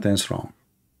sentence wrong.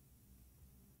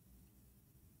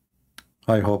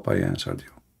 I hope I answered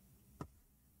you.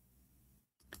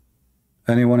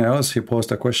 Anyone else? He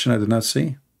posed a question I did not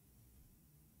see.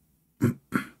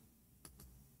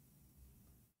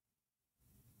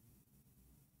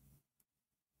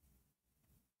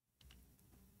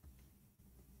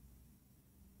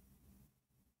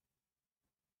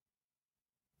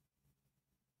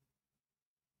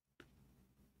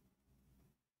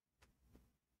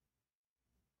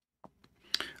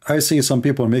 I see some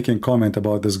people making comment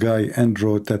about this guy,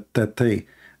 Andrew Tate.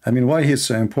 I mean, why he's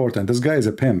so important? This guy is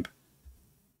a pimp.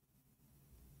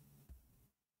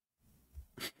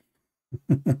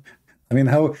 I mean,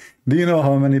 how do you know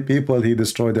how many people he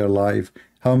destroyed their life?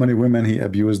 How many women he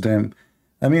abused them?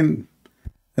 I mean,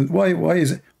 and why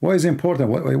is it important?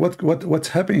 What's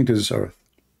happening to this earth?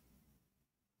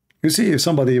 You see, if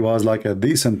somebody was like a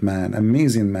decent man,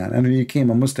 amazing man, and he became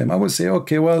a Muslim, I would say,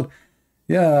 okay, well,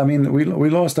 yeah, I mean, we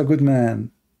lost a good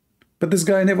man. But this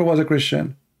guy never was a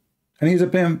Christian. And he's a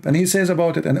pimp, and he says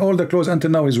about it, and all the clothes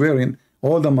until now he's wearing,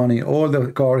 all the money, all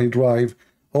the car he drive,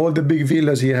 all the big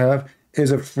villas he have,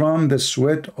 is from the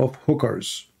sweat of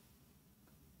hookers.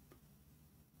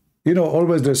 You know,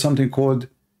 always there's something called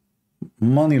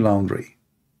money laundry.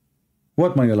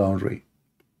 What money laundry?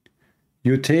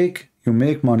 You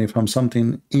make money from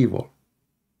something evil,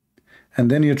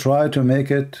 and then you try to make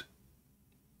it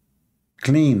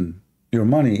clean. Your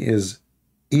money is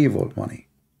evil money.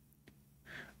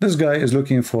 This guy is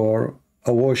looking for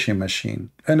a washing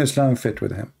machine, and Islam fit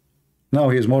with him. Now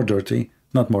he is more dirty,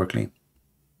 not more clean,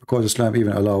 because Islam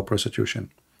even allow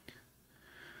prostitution.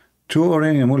 Two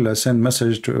Iranian mullahs sent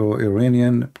message to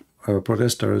Iranian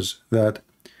protesters that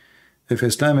if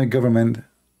Islamic government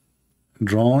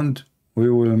drowned,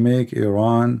 we will make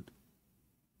Iran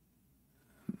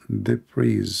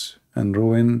deprise and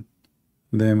ruin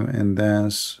them and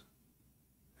dance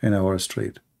in our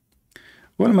street.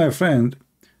 Well, my friend,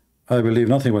 I believe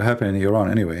nothing will happen in Iran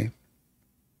anyway,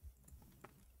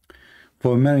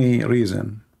 for many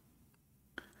reasons.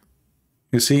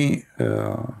 You see,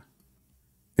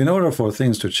 in order for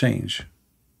things to change,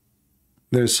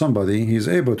 there's somebody he's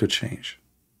able to change.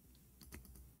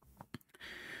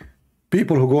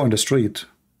 People who go in the street,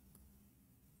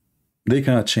 they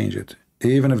cannot change it,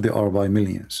 even if they are by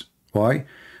millions. Why?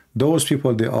 Those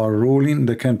people, they are ruling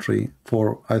the country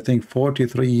for, I think,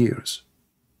 43 years.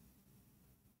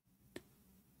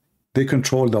 They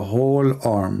control the whole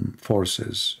armed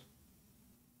forces,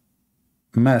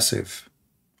 massive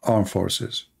armed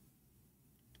forces.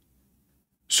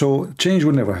 So change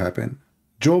will never happen.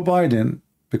 Joe Biden,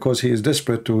 because he is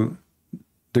desperate to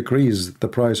decrease the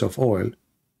price of oil,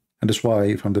 and that's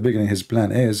why from the beginning his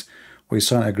plan is we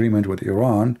sign agreement with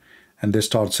Iran and they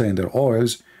start selling their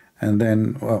oils, and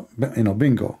then,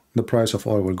 bingo, the price of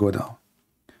oil will go down.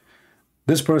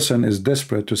 This person is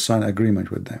desperate to sign agreement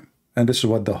with them. And this is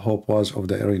what the hope was of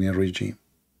the Iranian regime.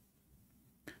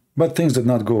 But things did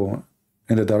not go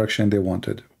in the direction they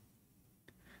wanted.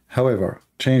 However,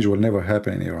 change will never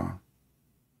happen in Iran.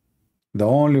 The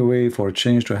only way for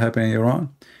change to happen in Iran,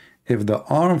 if the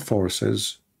armed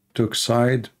forces took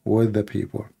side with the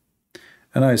people.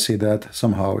 And I see that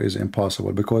somehow is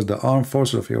impossible, because the armed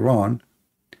forces of Iran,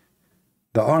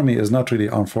 the army is not really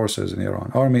armed forces in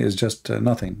Iran. Army is just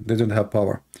nothing. They don't have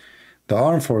power. The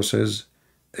armed forces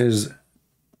is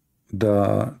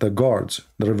the guards,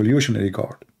 the Revolutionary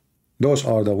Guard. Those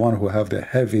are the one who have the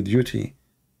heavy-duty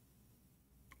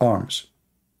arms.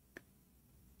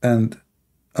 And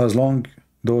as long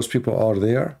those people are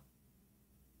there,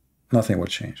 nothing will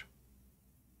change.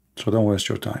 So don't waste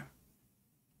your time.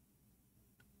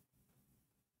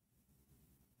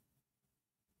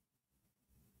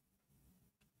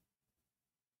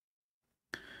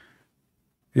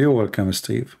 You're welcome,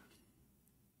 Steve.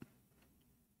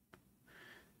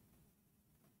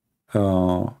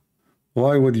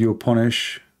 Why would you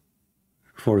punish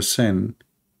for sin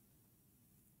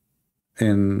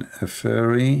in a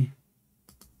fiery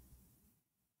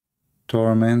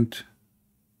torment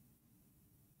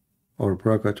or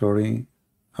purgatory,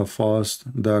 a false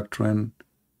doctrine,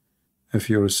 if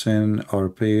your sin are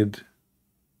paid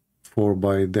for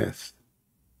by death?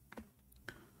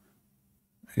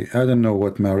 I don't know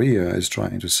what Maria is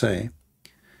trying to say.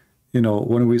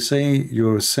 When we say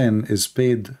your sin is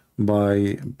paid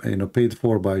by, paid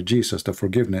for by Jesus, the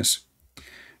forgiveness,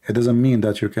 it doesn't mean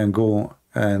that you can go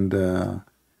and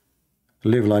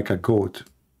live like a goat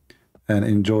and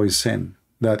enjoy sin.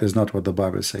 That is not what the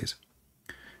Bible says.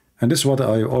 And this is what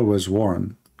I always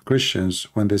warn Christians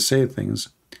when they say things.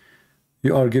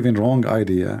 You are giving wrong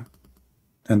idea,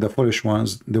 and the foolish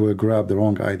ones, they will grab the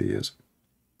wrong ideas.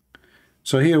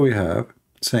 So here we have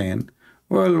saying,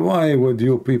 well, why would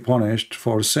you be punished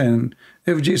for sin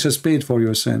if Jesus paid for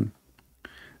your sin?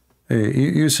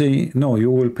 You say, no,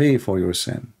 you will pay for your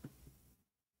sin.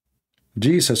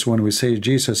 Jesus, when we say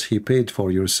Jesus, he paid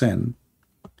for your sin,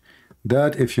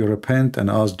 that if you repent and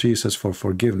ask Jesus for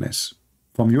forgiveness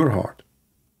from your heart,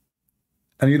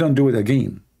 and you don't do it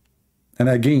again, and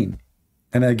again,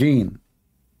 and again.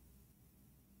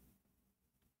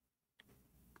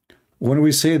 When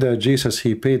we say that Jesus,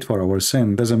 he paid for our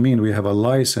sin, doesn't mean we have a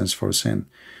license for sin.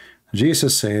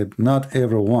 Jesus said, not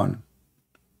everyone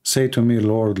say to me,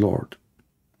 Lord, Lord,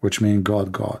 which means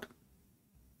God, God.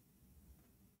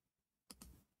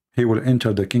 He will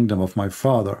enter the kingdom of my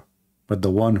Father, but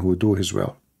the one who do his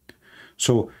will.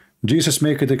 So Jesus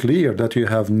make it clear that you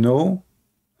have no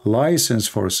license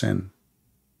for sin.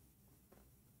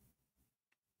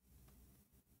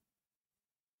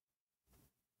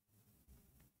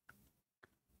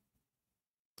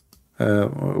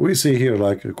 We see here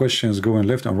like questions going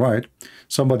left and right.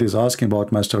 Somebody is asking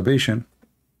about masturbation.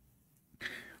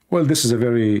 Well, this is a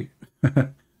very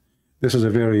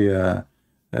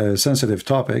sensitive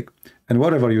topic, and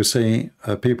whatever you say,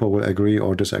 people will agree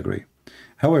or disagree.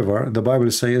 However, the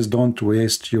Bible says, don't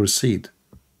waste your seed.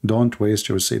 Don't waste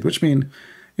your seed, which means,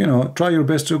 try your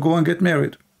best to go and get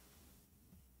married.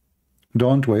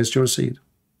 Don't waste your seed.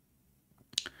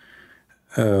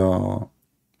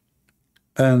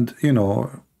 And,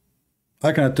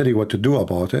 I cannot tell you what to do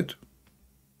about it,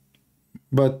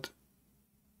 but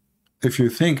if you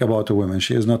think about a woman,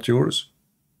 she is not yours,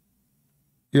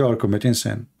 you are committing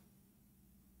sin.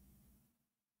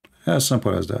 As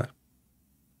simple as that.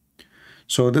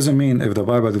 So it doesn't mean if the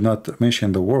Bible did not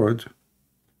mention the word,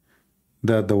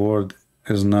 that the word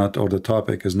is not, or the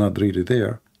topic is not really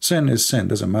there. Sin is sin,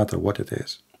 doesn't matter what it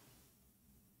is.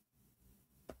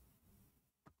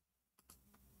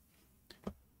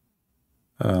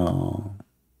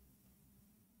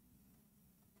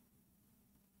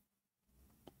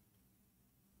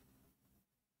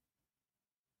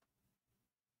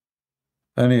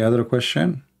 Any other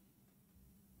question?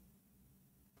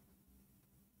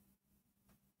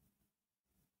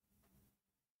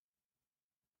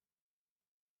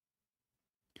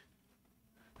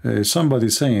 Somebody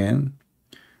saying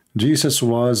Jesus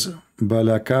was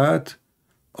Balakat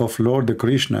of Lord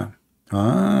Krishna.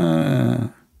 Ah,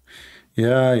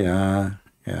 yeah.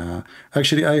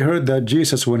 Actually, I heard that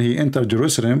Jesus, when he entered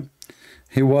Jerusalem,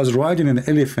 he was riding an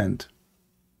elephant.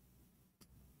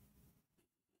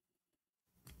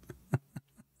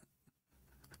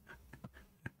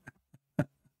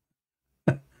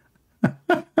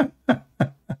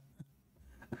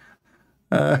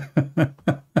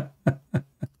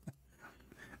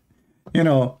 You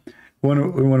know,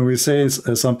 when we say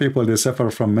some people, they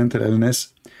suffer from mental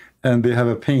illness and they have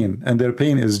a pain, and their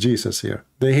pain is Jesus here.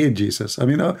 They hate Jesus. I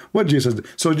mean, what Jesus?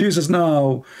 So Jesus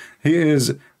now, he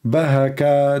is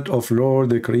Bahakat of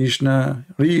Lord Krishna.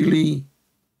 Really?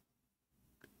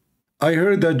 I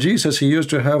heard that Jesus, he used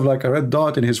to have like a red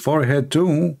dot in his forehead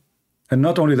too. And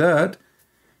not only that,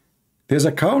 there's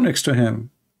a cow next to him.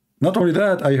 Not only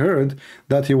that, I heard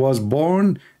that he was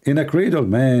born in a cradle.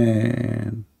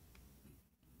 Man.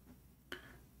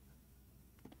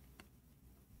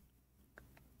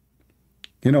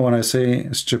 You know, when I say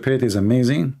stupidity is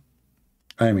amazing,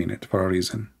 I mean it for a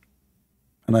reason.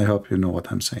 And I hope you know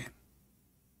what I'm saying.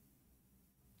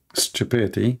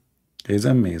 Stupidity is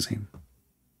amazing.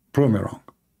 Prove me wrong.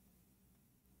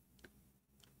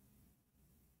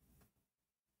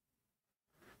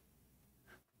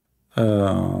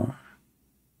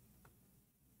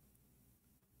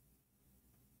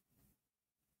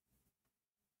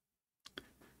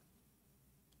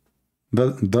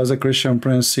 Does a Christian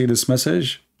prince see this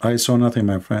message? I saw nothing,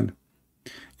 my friend.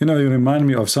 You know, you remind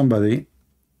me of somebody.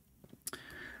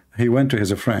 He went to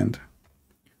his friend,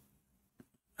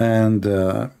 and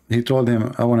he told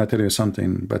him, I want to tell you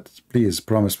something, but please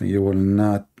promise me you will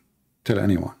not tell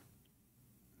anyone.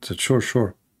 I said,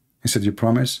 sure. He said, you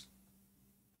promise?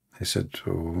 He said,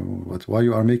 what, why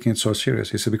you are making it so serious?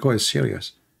 He said, because it's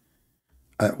serious.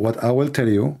 What I will tell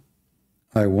you,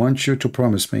 I want you to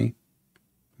promise me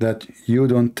that you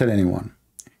don't tell anyone.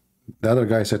 The other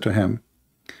guy said to him,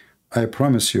 I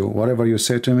promise you, whatever you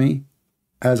say to me,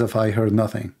 as if I heard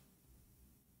nothing.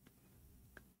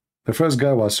 The first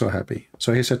guy was so happy.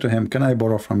 So he said to him, can I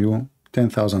borrow from you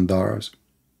 $10,000?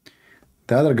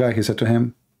 The other guy, he said to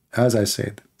him, as I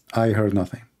said, I heard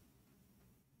nothing.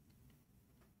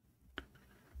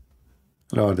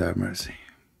 Lord have mercy.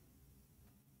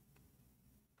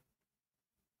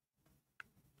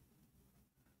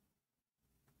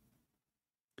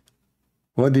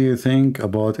 What do you think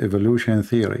about evolution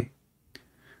theory?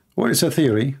 Well, it's a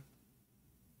theory.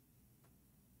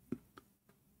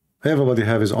 Everybody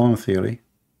have his own theory.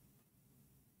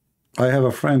 I have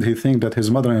a friend, he thinks that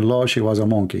his mother-in-law, she was a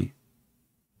monkey.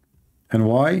 And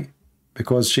why?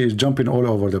 Because she is jumping all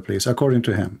over the place, according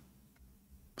to him.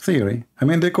 Theory. I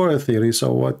mean, they call it theory,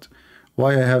 so what?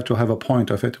 Why I have to have a point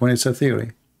of it when it's a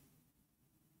theory?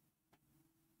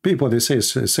 People, they say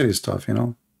silly stuff, you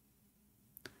know.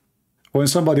 When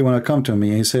somebody want to come to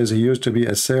me, he says he used to be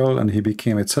a cell and he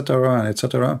became etc. and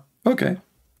etc. Okay.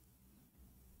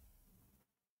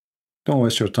 Don't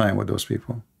waste your time with those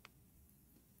people.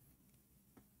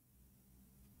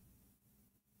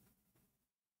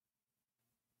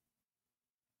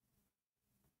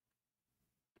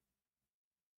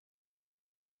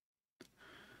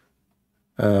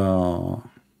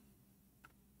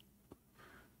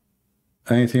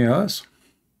 Anything else?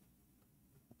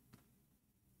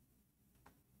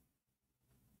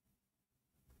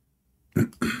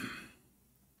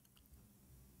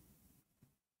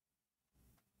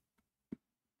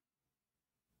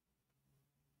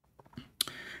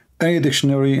 Any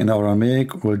dictionary in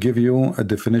Aramaic will give you a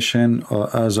definition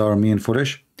as are mean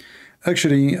foolish.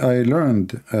 Actually, I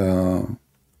learned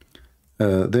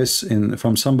this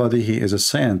from somebody. He is a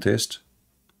scientist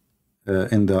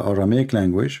in the Aramaic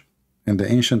language, in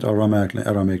the ancient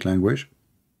Aramaic language.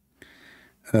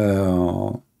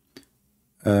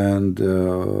 And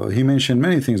he mentioned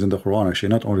many things in the Quran, actually,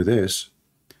 not only this.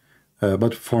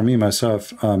 But for me,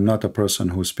 myself, I'm not a person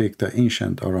who speaks the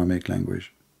ancient Aramaic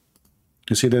language.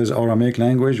 You see, there's Aramaic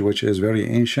language, which is very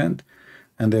ancient,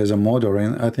 and there's a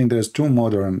modern, I think there's two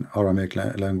modern Aramaic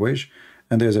language,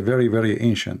 and there's a very, very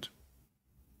ancient.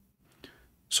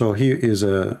 So he is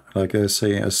like I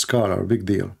say, a scholar, big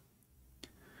deal.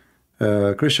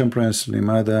 Christian Prince,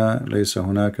 لماذا ليس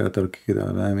هناك تركيز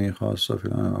إعلامي خاصة في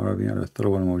العالم العربي على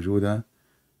الثروة الموجودة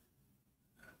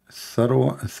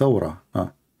الثورة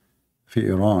في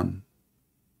إيران؟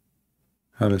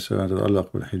 هل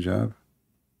تتعلق بالحجاب؟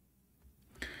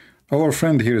 Our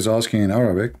friend here is asking in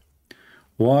Arabic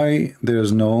why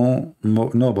there's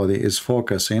nobody is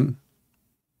focusing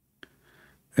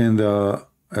in the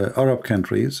Arab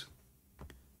countries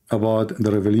about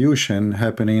the revolution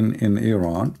happening in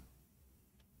Iran.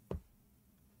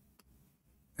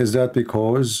 Is that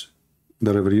because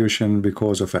the revolution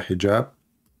because of a hijab?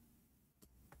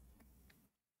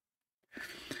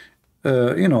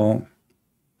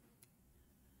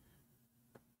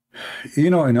 You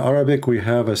know, in Arabic we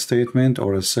have a statement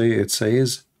or a say. It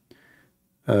says,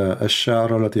 الشعر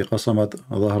التي قصمت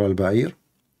ظهر البعير,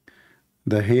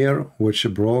 the hair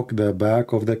which broke the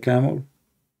back of the camel.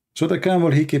 So the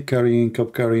camel, he kept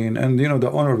carrying, and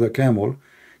the owner of the camel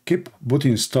keep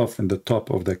putting stuff in the top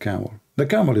of the camel. The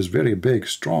camel is very big,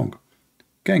 strong,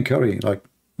 can carry like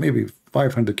maybe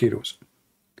 500 kilos.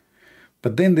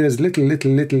 But then there's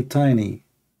little tiny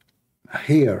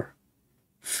hair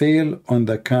fell on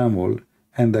the camel,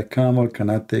 and the camel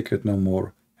cannot take it no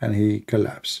more, and he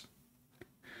collapsed.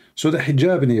 So the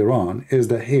hijab in Iran is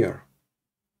the hair.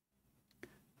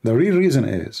 The real reason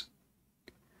is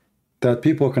that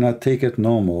people cannot take it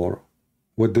no more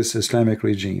with this Islamic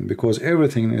regime, because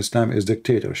everything in Islam is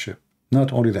dictatorship,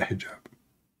 not only the hijab.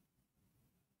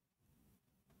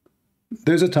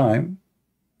 There's a time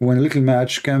when a little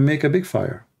match can make a big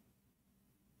fire.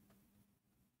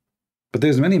 But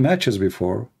there's many matches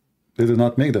before, they did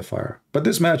not make the fire. But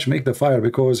this match make the fire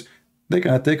because they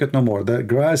cannot take it no more. The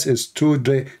grass is too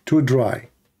dry.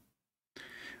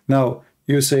 Now,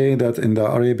 you say that in the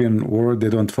Arabian world they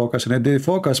don't focus on it. They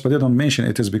focus, but they don't mention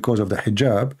it is because of the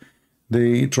hijab.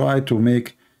 They try to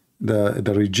make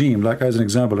the regime, like as an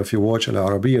example, if you watch Al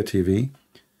Arabiya TV,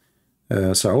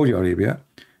 Saudi Arabia,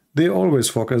 they always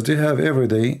focus. They have every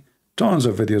day tons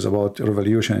of videos about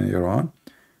revolution in Iran,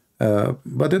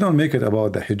 but they don't make it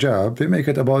about the hijab. They make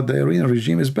it about the Iranian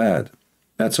regime is bad.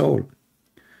 That's all.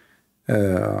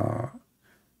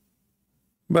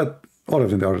 But all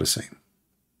of them are the same.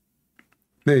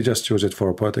 They just choose it for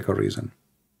a political reason.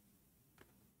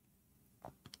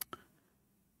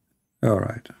 All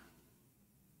right.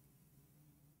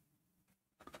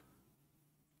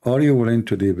 Are you willing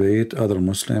to debate other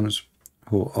Muslims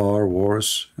who are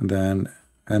worse than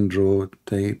Andrew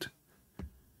Tate?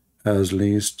 As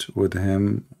least with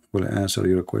him will answer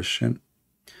your question.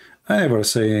 I never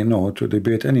say no to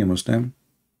debate any Muslim.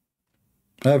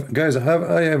 Guys, have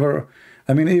I ever?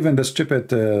 I mean, even the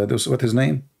stupid, what his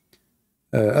name?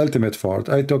 Ultimate Fart.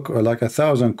 I took like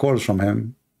 1,000 calls from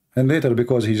him, and later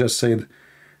because he just said,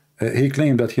 he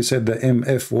claimed that he said the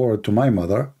MF word to my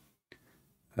mother.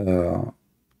 I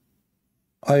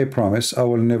promise I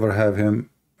will never have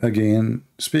him again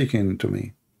speaking to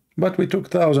me. But we took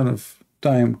thousands of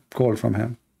time call from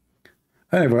him.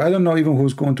 I don't know even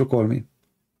who's going to call me.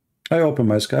 I open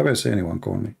my Skype, I say anyone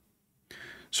call me.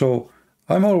 So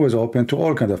I'm always open to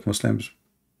all kinds of Muslims,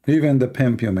 even the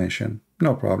pimp you mentioned.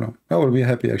 No problem. I will be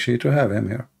happy actually to have him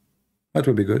here. That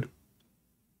will be good.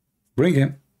 Bring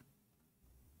him.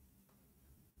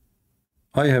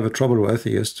 I have a trouble with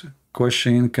atheists.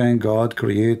 Question: can God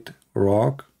create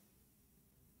rock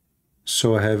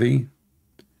so heavy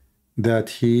that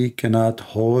he cannot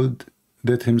hold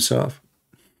it himself?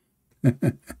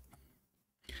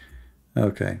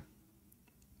 Okay.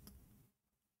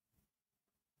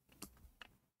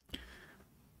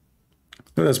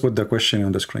 Let's put the question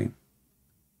on the screen.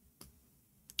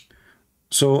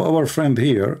 So our friend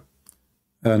here,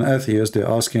 an atheist, they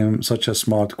ask him such a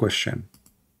smart question.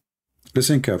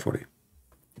 Listen carefully.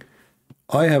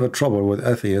 I have a trouble with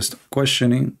atheists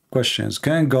questioning questions.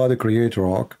 Can God create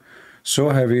rock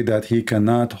so heavy that he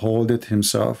cannot hold it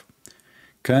himself?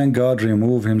 Can God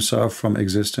remove himself from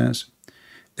existence?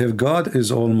 If God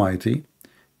is almighty,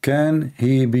 can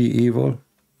he be evil?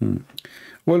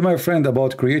 Well, my friend,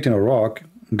 about creating a rock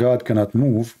God cannot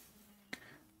move,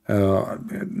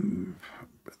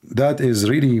 that is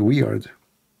really weird.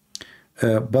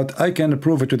 But I can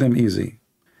prove it to them easy.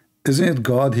 Isn't it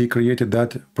God, he created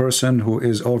that person who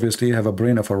is obviously have a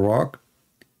brain of a rock,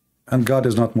 and God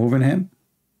is not moving him?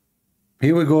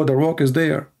 Here we go, the rock is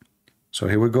there. So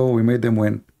here we go, we made them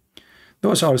win.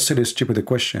 Those are silly, stupid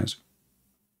questions.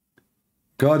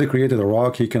 God created a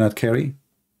rock he cannot carry.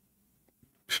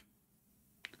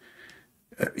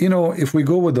 You know, if we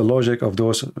go with the logic of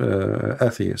those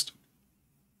atheists,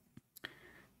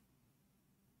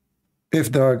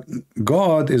 if the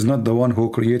God is not the one who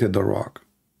created the rock,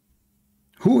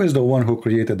 who is the one who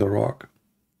created the rock?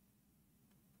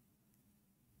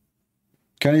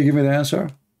 Can you give me the answer?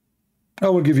 I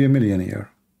will give you $1 million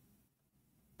here.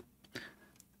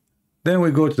 Then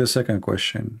we go to the second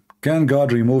question. Can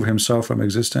God remove himself from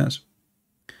existence?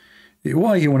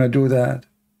 Why you want to do that?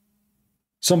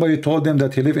 Somebody told them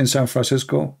that he lived in San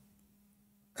Francisco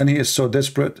and he is so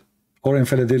desperate, or in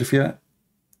Philadelphia.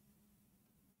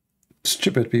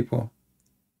 Stupid people.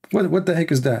 What the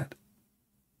heck is that?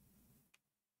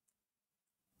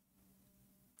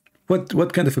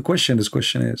 What kind of a question this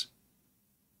question is?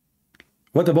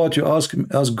 What about you ask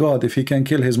God if he can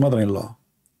kill his mother-in-law?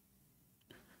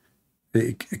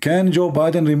 Can Joe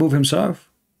Biden remove himself?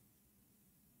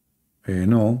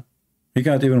 No. He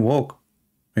can't even walk.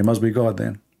 He must be God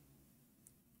then.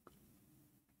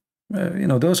 You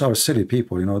know, those are silly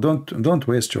people. You know, don't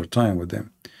waste your time with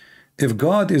them. If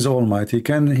God is almighty,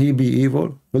 can he be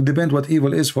evil? Will depend what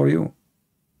evil is for you.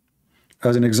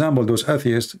 As an example, those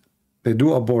atheists, they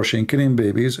do abortion, killing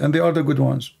babies, and they are the good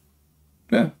ones.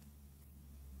 Yeah.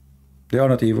 They are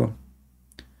not evil.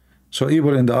 So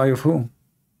evil in the eye of who?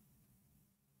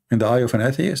 In the eye of an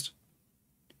atheist?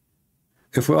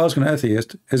 If we ask an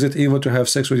atheist, is it evil to have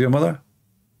sex with your mother?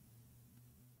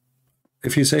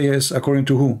 If he say yes, according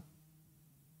to who?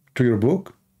 To your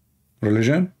book?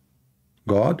 Religion?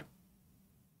 God?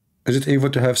 Is it evil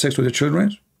to have sex with your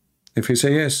children? If he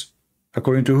say yes,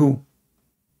 according to who?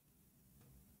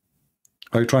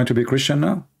 Are you trying to be Christian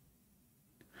now?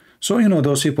 So, you know,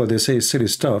 those people, they say silly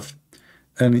stuff,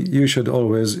 and you should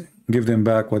always give them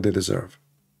back what they deserve.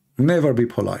 Never be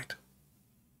polite,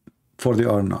 for they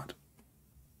are not.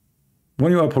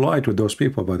 When you are polite with those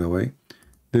people, by the way,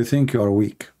 they think you are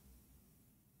weak.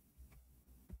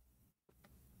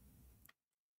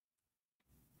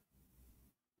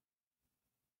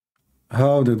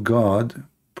 How did God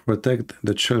protect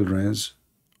the children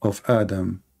of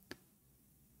Adam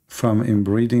from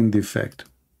inbreeding defect?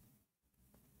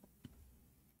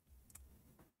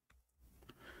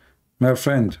 My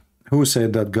friend, who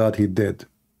said that God he did?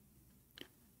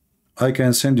 I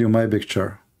can send you my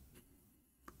picture.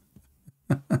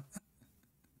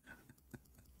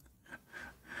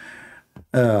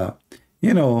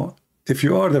 You know, if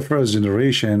you are the first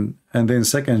generation and then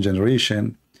second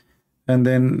generation, and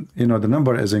then, you know, the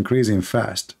number is increasing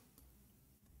fast.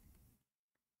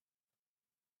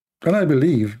 And I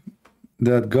believe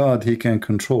that God, he can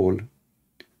control.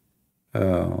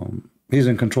 He's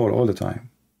in control all the time.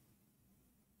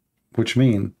 Which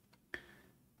means,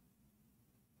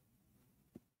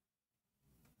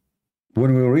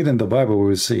 when we read in the Bible, we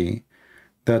will see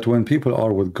that when people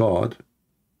are with God,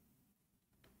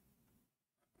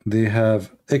 they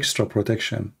have extra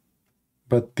protection.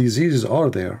 But diseases are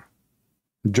there.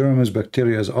 Germs,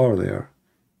 bacteria are there.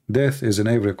 Death is in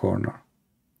every corner.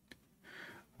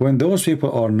 When those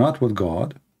people are not with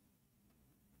God,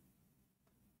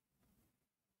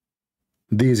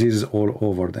 disease is all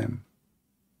over them.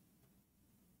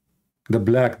 The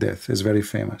Black Death is very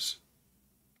famous.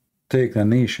 Take the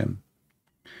nation.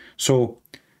 So,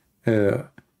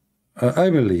 I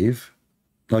believe,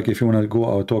 like if you want to go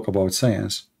out talk about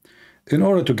science, in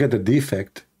order to get the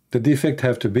defect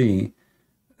have to be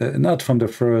not from the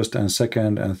first and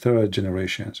second and third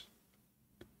generations.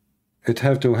 It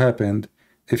have to happen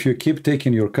if you keep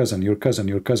taking your cousin,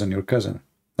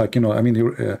 like, you know, I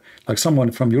mean, like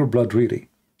someone from your blood, really.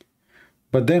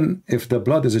 But then if the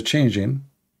blood is changing,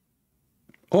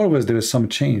 always there is some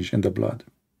change in the blood.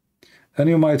 And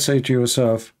you might say to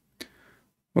yourself,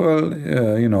 well,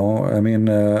 you know, I mean,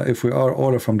 if we are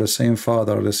all from the same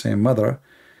father or the same mother,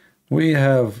 we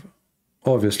have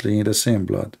obviously the same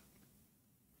blood.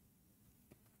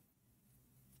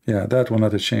 Yeah, that will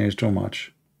not change too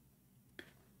much.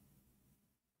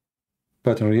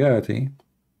 But in reality,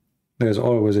 there's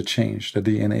always a change, the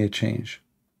DNA change.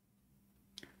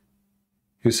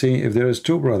 You see, if there is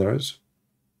two brothers,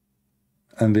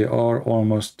 and they are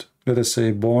almost, let us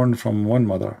say, born from one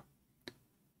mother,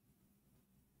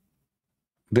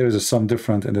 there is some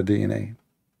difference in the DNA.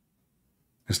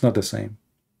 It's not the same.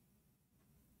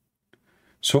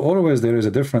 So always there is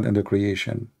a difference in the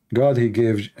creation. God, he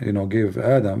gave, you know, gave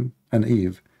Adam and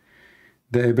Eve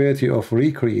the ability of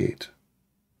recreate,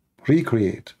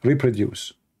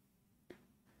 reproduce.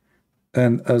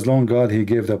 And as long God, he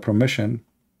gave the permission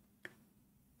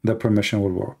will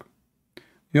work.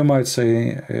 You might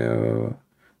say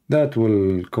that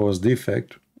will cause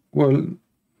defect. Well,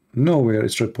 nowhere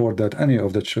is report that any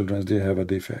of the children, they have a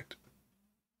defect.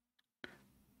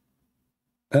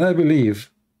 And I believe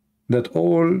that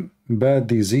all bad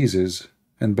diseases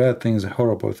and bad things,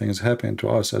 horrible things happen to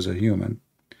us as a human,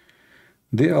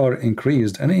 they are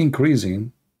increased and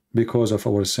increasing because of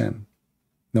our sin.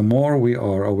 The more we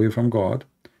are away from God,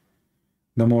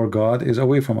 the more God is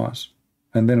away from us,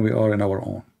 and then we are in our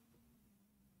own.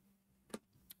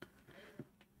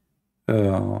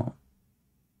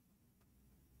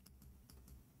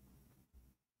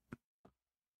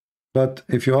 But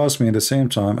if you ask me, at the same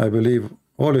time, I believe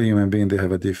all human beings, they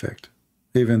have a defect,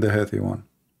 even the healthy one.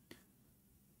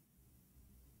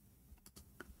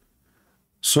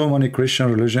 So many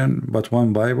Christian religion, but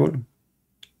one Bible.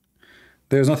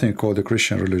 There is nothing called a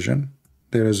Christian religion.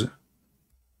 There is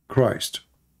Christ.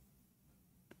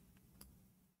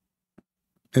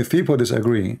 If people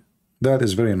disagree, that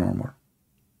is very normal.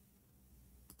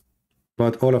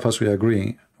 But all of us, we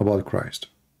agree about Christ.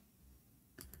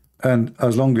 And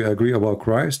as long as we agree about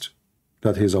Christ,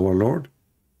 that He is our Lord,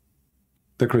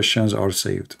 the Christians are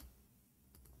saved.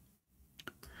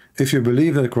 If you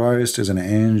believe that Christ is an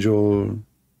angel,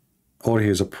 or He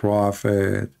is a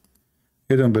prophet,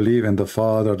 you don't believe in the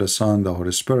Father, the Son, the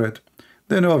Holy Spirit,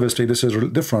 then obviously this is a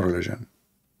different religion.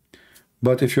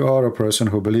 But if you are a person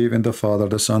who believes in the Father,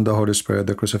 the Son, the Holy Spirit,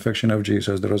 the crucifixion of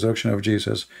Jesus, the resurrection of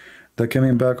Jesus, the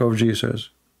coming back of Jesus,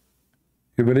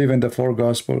 you believe in the 4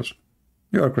 Gospels,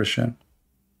 you are a Christian.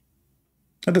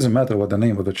 It doesn't matter what the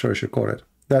name of the church you call it.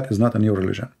 That is not a new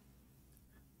religion.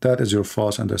 That is your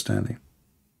false understanding.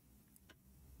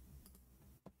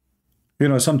 You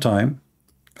know, sometimes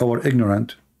our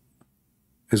ignorant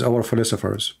is our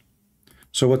philosophers.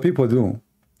 So what people do,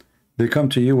 they come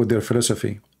to you with their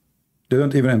philosophy. They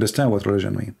don't even understand what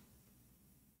religion means.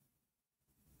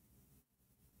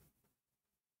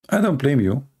 I don't blame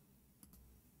you.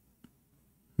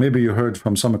 Maybe you heard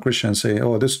from some Christians say,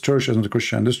 oh, this church isn't a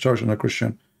Christian, this church isn't a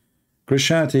Christian.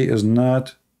 Christianity is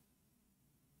not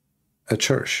a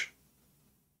church.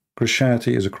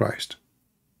 Christianity is a Christ.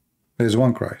 There is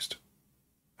one Christ.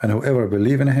 And whoever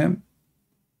believes in Him,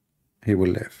 he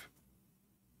will live.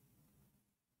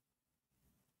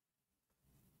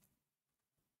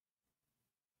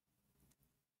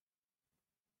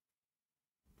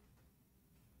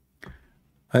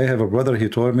 I have a brother, he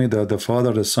told me that the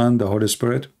Father, the Son, the Holy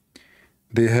Spirit,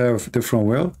 they have different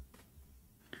will.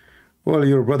 Well,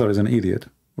 your brother is an idiot,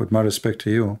 with my respect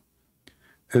to you.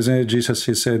 Isn't it Jesus,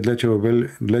 He said, let your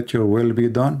will be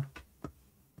done?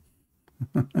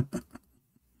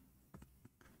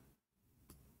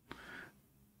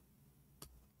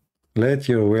 Let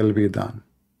your will be done.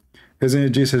 Isn't it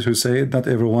Jesus who said, not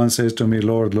everyone says to me,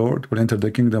 Lord, Lord, will enter the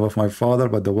kingdom of my Father,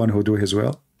 but the one who do His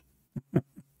will?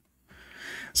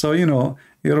 So, you know,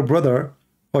 your brother,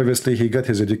 obviously he got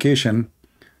his education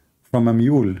from a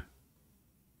mule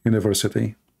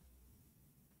university,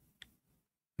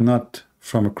 not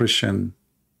from a Christian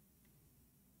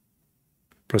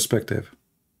perspective.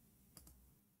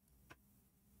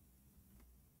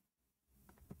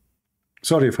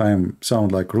 Sorry if I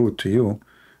sound like rude to you.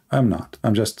 I'm not.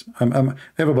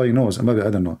 Everybody knows. Maybe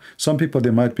I don't know. Some people,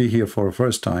 they might be here for the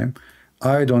first time.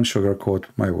 I don't sugarcoat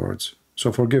my words.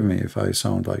 So forgive me if I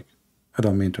sound like I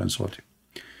don't mean to insult you.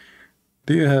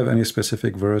 Do you have any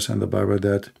specific verse in the Bible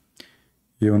that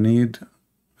you need,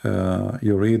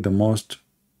 you read the most,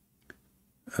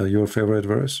 your favorite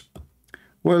verse?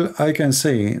 Well, I can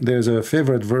say there's a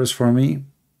favorite verse for me,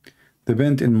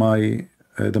 depend in my,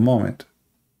 the moment.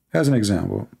 As an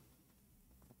example,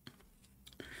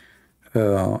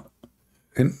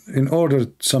 in order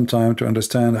sometime to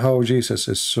understand how Jesus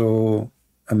is so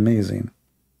amazing,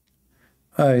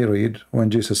 I read when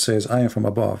Jesus says, I am from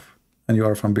above and you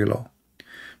are from below.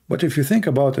 But if you think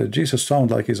about it, Jesus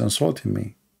sounds like he's insulting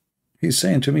me. He's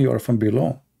saying to me, you are from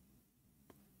below.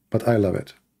 But I love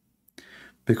it,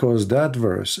 because that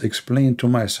verse explained to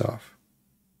myself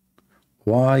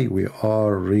why we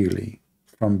are really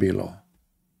from below.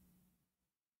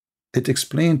 It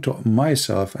explained to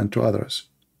myself and to others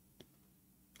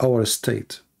our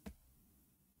state,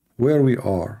 where we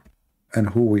are and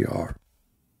who we are.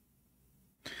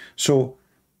 So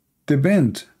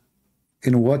depend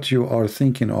in what you are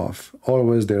thinking of.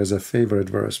 Always there is a favorite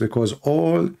verse, because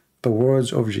all the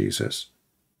words of Jesus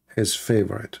is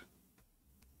favorite,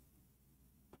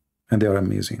 and they are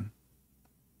amazing.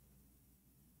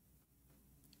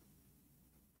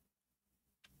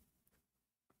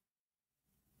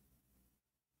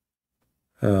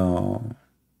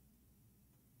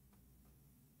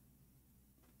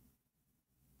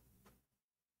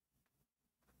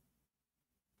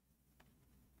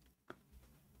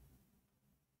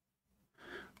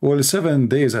 Well, 7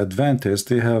 Days Adventist,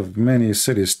 they have many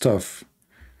silly stuff.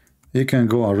 You can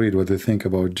go and read what they think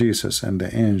about Jesus and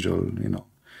the angel, you know.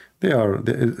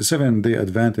 The 7 Day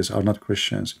Adventists are not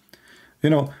Christians. You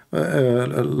know,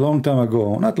 a long time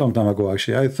ago, not long time ago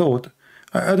actually, I thought,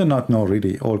 I do not know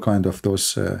really all kind of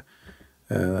those,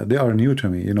 they are new to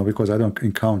me, you know, because I don't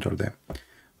encounter them.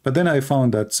 But then I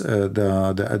found that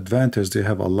the Adventists, they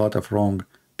have a lot of wrong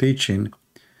teaching,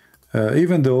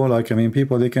 even though, like, I mean,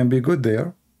 people, they can be good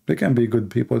there. They can be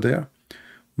good people there.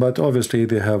 but obviously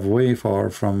they have way far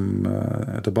from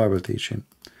the Bible teaching.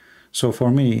 So for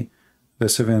me, the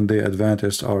Seventh-day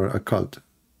Adventists are a cult.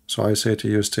 So I say to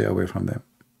you, stay away from them.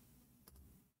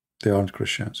 They aren't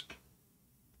Christians.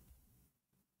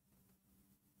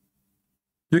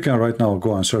 You can right now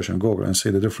go and search on Google and see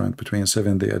the difference between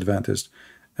Seventh-day Adventist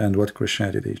and what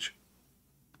Christianity teach.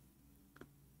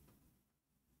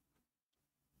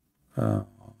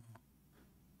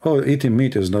 Oh, eating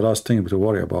meat is the last thing to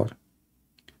worry about.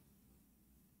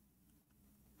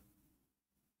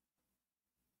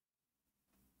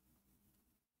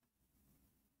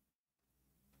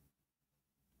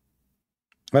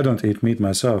 I don't eat meat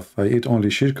myself. I eat only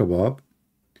shish kebab,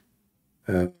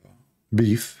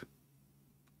 beef,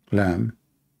 lamb,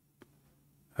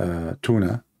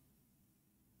 tuna,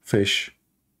 fish,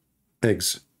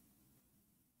 eggs,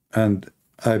 and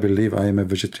I believe I am a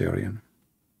vegetarian.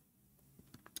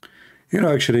 You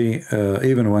know, actually,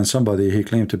 even when somebody, he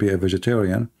claimed to be a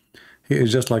vegetarian, he is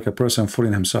just like a person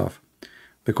fooling himself,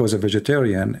 because a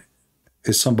vegetarian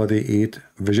is somebody eat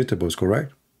vegetables,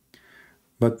 correct?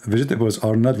 But vegetables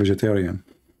are not vegetarian.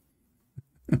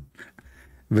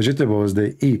 Vegetables,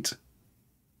 they eat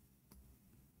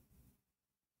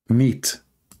meat.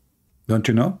 Don't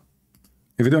you know?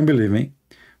 If you don't believe me,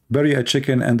 bury a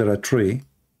chicken under a tree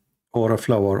or a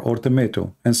flower or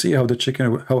tomato and see how the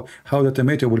chicken, how the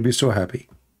tomato will be so happy.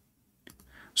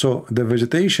 So the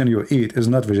vegetation you eat is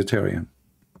not vegetarian.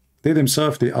 They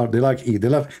themselves, they like eat,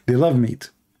 they love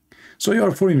meat. So you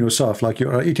are fooling yourself like you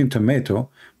are eating tomato,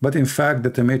 but in fact the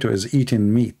tomato is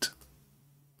eating meat.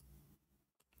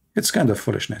 It's kind of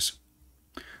foolishness.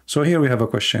 So here we have a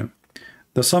question.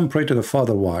 The Son prayed to the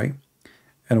Father, why?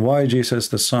 And why Jesus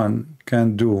the Son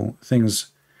can do things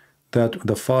that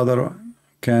the Father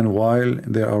can while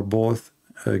they are both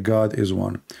God is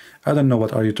one. I don't know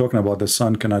what are you talking about the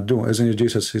Son cannot do. Isn't it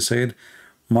Jesus, he said,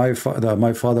 my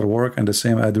Father work and the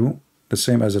same I do, the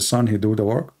same as the Son, he do the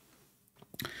work.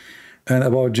 And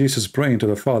about Jesus praying to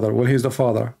the Father, well, he's the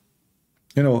Father.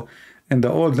 You know, in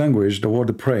the old language, the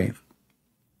word pray,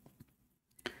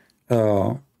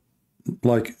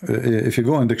 like if you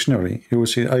go in dictionary, you will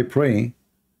see, I pray,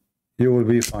 you will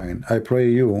be fine. I pray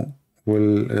you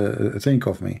will think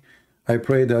of me. I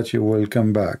pray that you will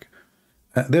come back.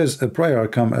 There's a prayer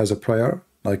come as a prayer,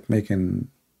 like making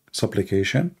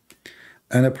supplication.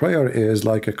 And a prayer is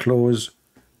like a close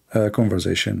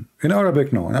conversation. In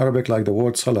Arabic, no. In Arabic, like the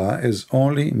word salah is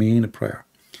only mean prayer.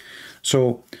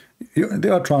 So they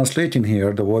are translating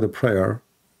here the word prayer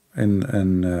in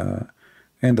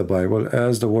the Bible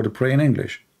as the word pray in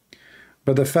English.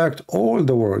 But the fact, all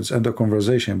the words and the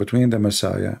conversation between the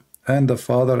Messiah and the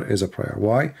Father is a prayer.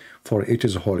 Why? For it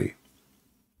is holy.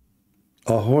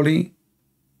 A holy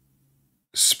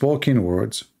spoken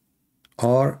words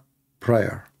are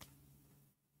prayer.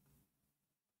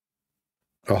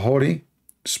 A holy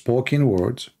spoken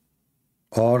words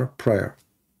are prayer.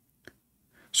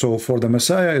 So for the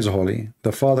Messiah is holy,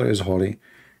 the Father is holy,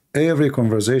 every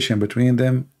conversation between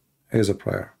them is a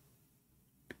prayer.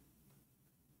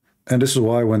 And this is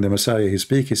why when the Messiah he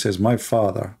speaks, he says, my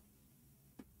Father.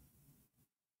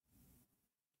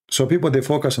 So people, they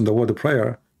focus on the word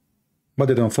prayer, but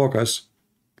they don't focus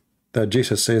that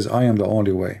Jesus says, I am the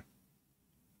only way.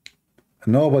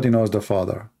 Nobody knows the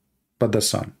Father but the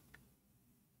Son.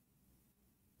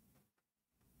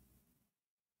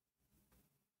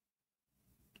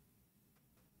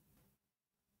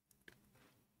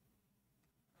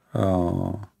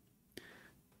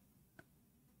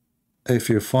 If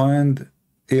you find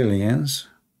aliens,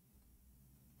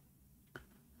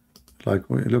 like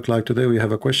we look like today, we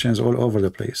have questions all over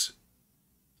the place.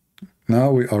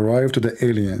 Now we arrive to the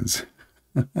aliens.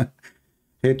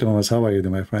 Hey Thomas, how are you,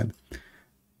 my friend?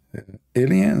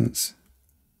 Aliens.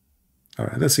 All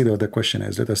right, let's see what the question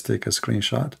is. Let us take a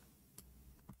screenshot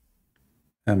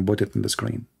and put it in the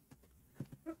screen.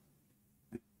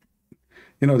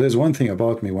 You know, there's one thing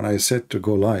about me when I said to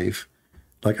go live,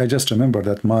 like I just remember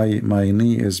that my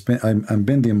knee is, I'm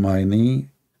bending my knee,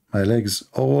 my legs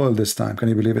all this time. Can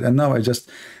you believe it? And now I just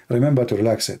remember to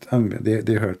relax it.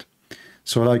 They hurt.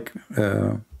 So like,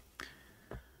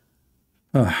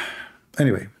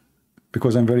 anyway,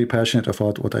 because I'm very passionate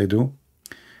about what I do.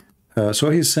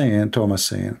 So he's saying, Thomas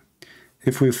saying,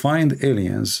 if we find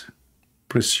aliens,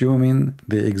 presuming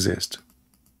they exist,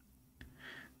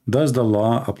 does the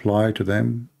law apply to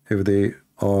them if they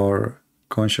are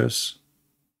conscious?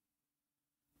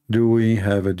 Do we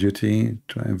have a duty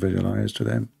to evangelize to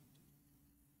them?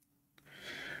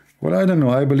 Well, I don't know.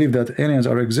 I believe that aliens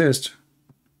exist.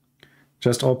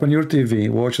 Just open your TV,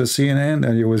 watch the CNN,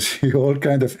 and you will see all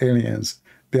kinds of aliens.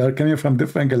 They are coming from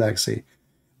different galaxies.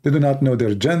 They do not know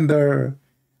their gender.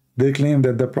 They claim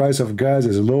that the price of gas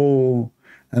is low,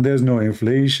 and there's no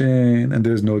inflation, and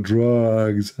there's no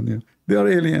drugs. And, they are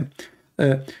alien.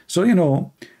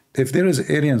 So, if there is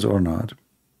aliens or not,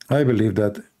 I believe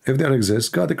that if there exists,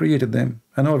 God created them.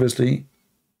 And obviously,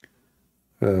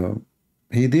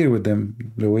 he deal with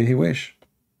them the way he wish.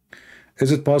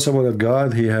 Is it possible that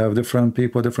God, he have different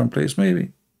people, different place?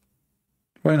 Maybe.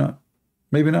 Why not?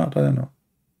 Maybe not. I don't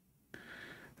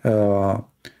know.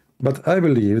 But I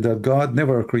believe that God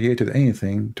never created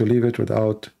anything to leave it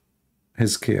without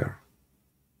his care.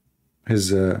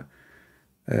 His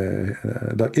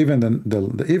that even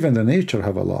the nature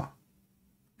have a law.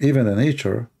 Even the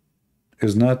nature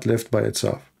is not left by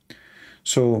itself.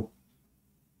 So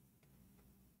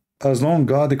as long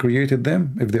God created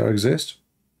them, if they exist,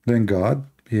 then God,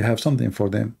 he have something for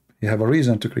them. He have a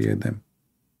reason to create them.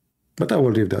 But I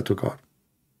will leave that to God.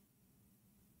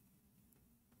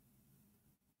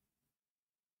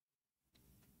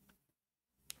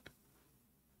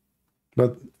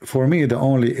 But for me, the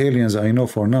only aliens I know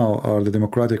for now are the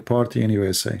Democratic Party in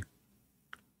USA.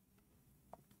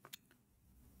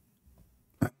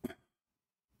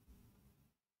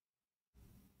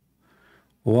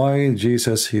 Why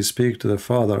Jesus, he speak to the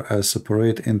Father as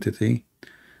separate entity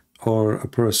or a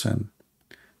person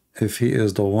if he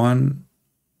is the one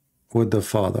with the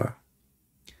Father?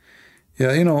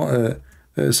 Yeah,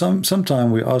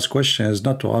 sometimes we ask questions,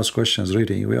 not to ask questions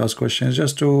really. We ask questions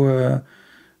just to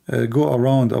go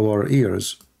around our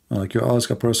ears. Like you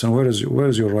ask a person, where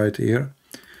is your right ear?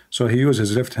 So he uses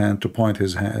his left hand to point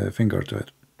his finger to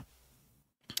it.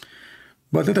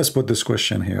 But let us put this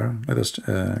question here. Let us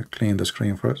clean the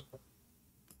screen first.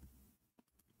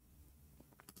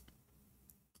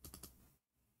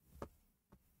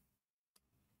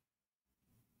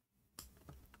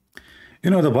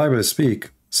 The Bible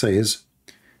says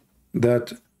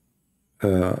that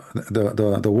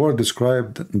the word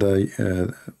described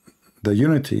the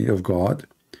unity of God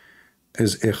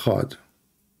is echad.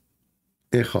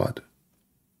 Echad.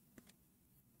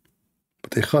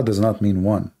 But echad does not mean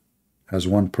one, as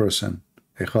one person.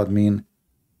 Echad mean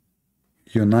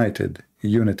united,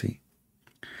 unity.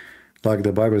 Like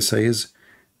the Bible says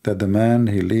that the man,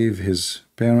 he leave his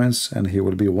parents and he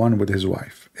will be one with his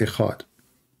wife. Echad.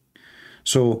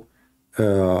 So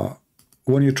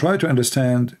when you try to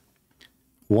understand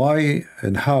why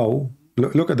and how,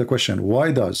 look at the question,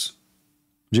 why does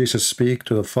Jesus speak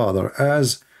to the Father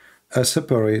as a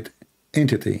separate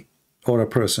entity or a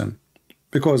person?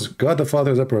 Because God the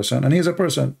Father is a person and he is a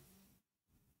person.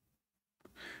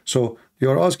 So you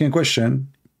are asking a question,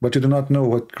 but you do not know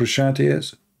what Christianity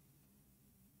is.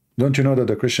 Don't you know that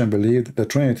the Christian believed the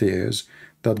Trinity is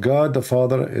that God the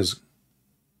Father is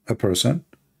a person,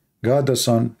 God the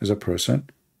Son is a person,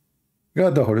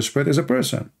 God the Holy Spirit is a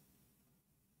person.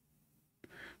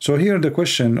 So here the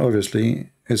question obviously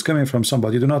is coming from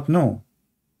somebody who do not know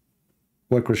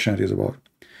what Christianity is about.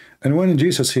 And when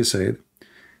Jesus, he said,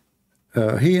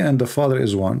 he and the Father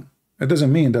is one, it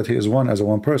doesn't mean that he is one as a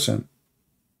one person.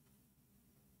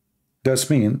 Does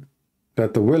mean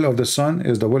that the will of the Son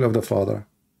is the will of the Father.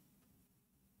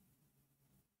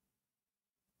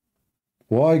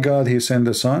 Why God he sent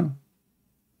the Son?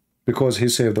 Because he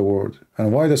saved the world.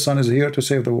 And why the Son is here? To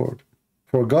save the world.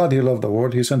 For God he loved the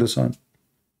world, he sent the Son.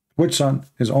 Which Son?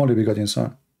 His only begotten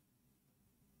Son.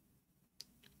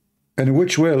 And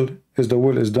which will is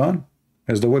done?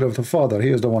 Is the will of the Father. He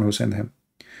is the one who sent him.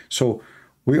 So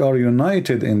we are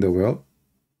united in the will.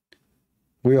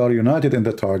 We are united in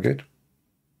the target.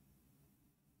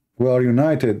 We are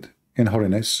united in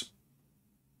holiness.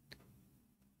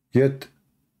 Yet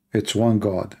it's one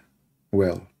God.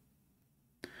 Well,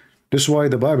 this is why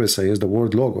the Bible says the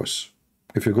word logos.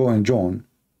 If you go in John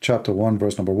chapter 1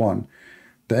 verse number 1,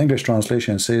 the English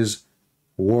translation says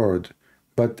word,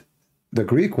 but the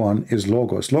Greek one is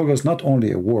logos. Logos not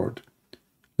only a word.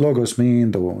 Logos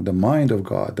mean the mind of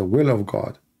God, the will of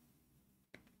God.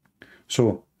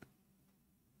 So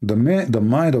the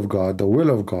mind of God, the will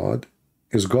of God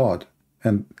is God.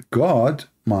 And God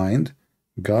mind,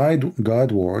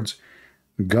 God words,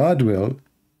 God will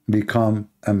become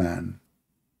a man.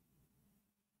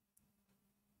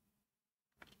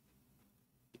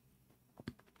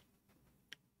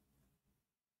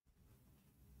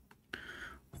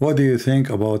 What do you think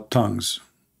about tongues?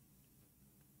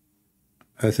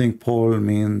 I think Paul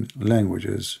mean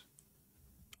languages.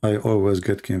 I always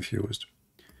get confused.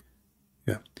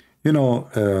 Yeah.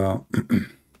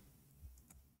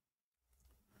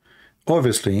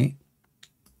 Obviously,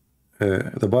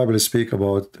 the Bible speaks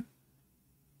about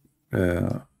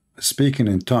speaking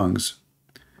in tongues.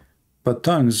 But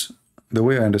tongues, the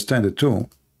way I understand it too,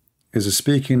 is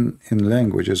speaking in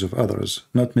languages of others,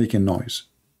 not making noise.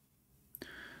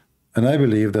 And I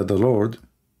believe that the Lord,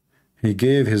 he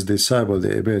gave his disciple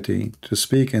the ability to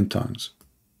speak in tongues.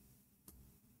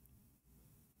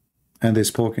 And they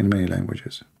spoke in many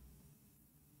languages.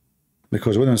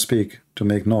 Because we don't speak to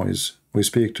make noise, we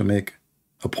speak to make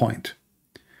a point.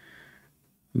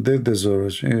 Did the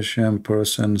Zoroastrian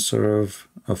person serve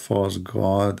a false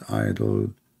god,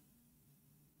 idol?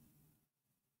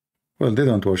 Well, they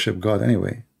don't worship God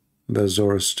anyway. The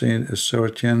Zoroastrian,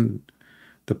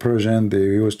 the Persian, they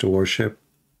used to worship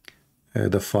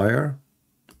the fire.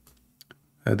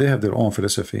 They have their own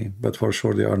philosophy, but for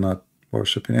sure they are not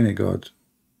worshiping any god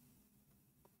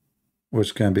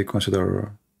which can be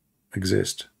considered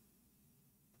exist.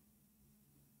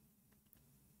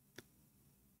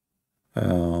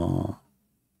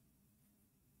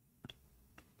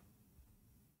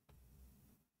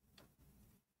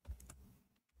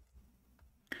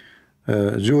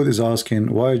 Jude is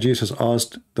asking why Jesus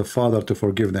asked the Father to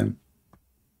forgive them.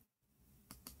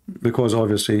 Because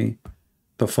obviously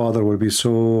the Father will be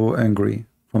so angry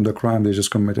from the crime they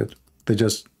just committed. They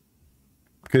just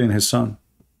killing his son.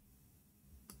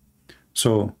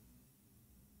 So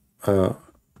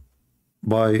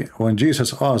when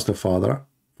Jesus asked the Father,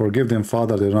 forgive them,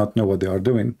 Father, they do not know what they are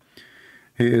doing,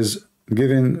 he is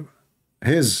giving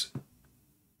his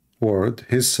word,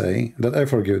 his say, that I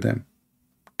forgive them.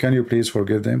 Can you please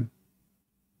forgive them?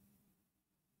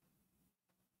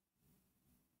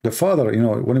 The Father, you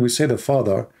know, when we say the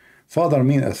Father, Father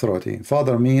mean authority.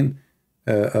 Father mean,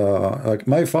 like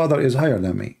my Father is higher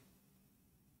than me.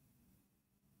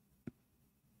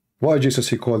 Why Jesus,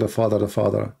 he called the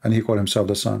Father, and he called himself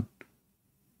the Son?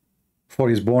 For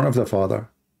he's born of the Father.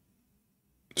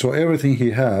 So everything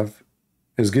he have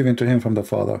is given to him from the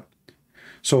Father.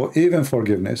 So even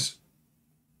forgiveness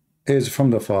is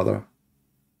from the Father,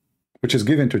 which is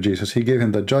given to Jesus. He gave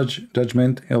him the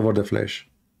judgment over the flesh.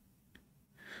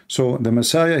 So the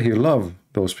Messiah, he loved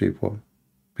those people.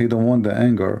 He don't want the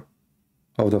anger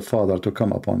of the Father to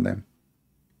come upon them.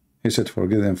 He said,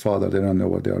 forgive them, Father, they don't know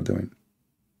what they are doing.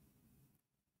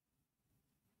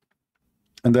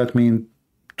 And that means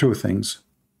two things.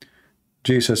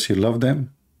 Jesus, he loved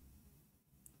them,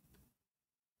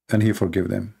 and he forgave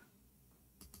them.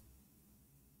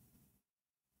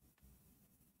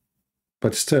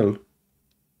 But still,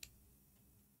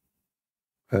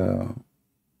 the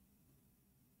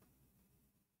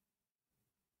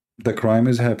crime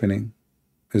is happening,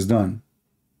 is done.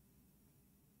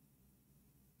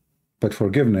 But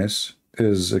forgiveness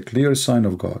is a clear sign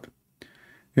of God.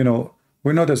 You know,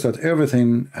 we notice that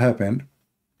everything happened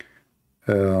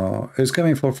is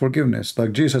coming for forgiveness.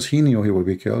 Like Jesus, he knew he would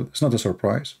be killed. It's not a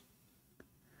surprise.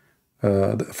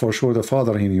 For sure, the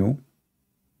Father, he knew.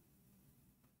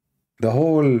 The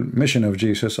whole mission of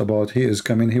Jesus about he is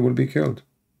coming, he will be killed.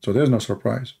 So there's no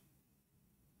surprise.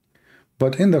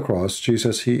 But in the cross,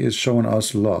 Jesus, he is showing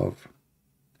us love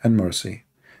and mercy.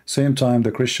 Same time,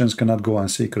 the Christians cannot go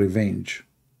and seek revenge.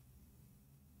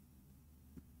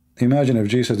 Imagine if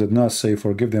Jesus did not say,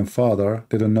 forgive them, Father,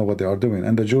 they don't know what they are doing.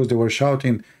 And the Jews, they were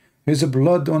shouting, his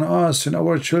blood on us and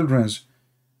our children's.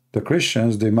 The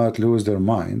Christians, they might lose their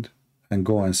mind and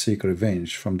go and seek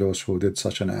revenge from those who did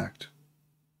such an act.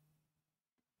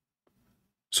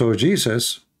 So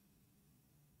Jesus,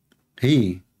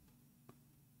 he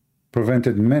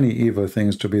prevented many evil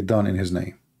things to be done in his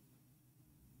name.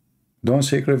 Don't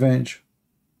seek revenge.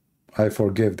 I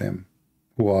forgive them.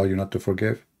 Who are you not to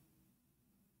forgive?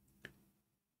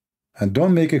 And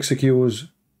don't make excuse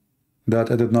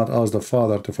that I did not ask the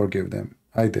Father to forgive them.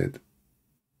 I did.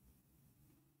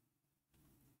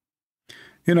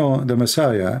 You know, the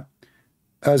Messiah,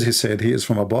 as he said, he is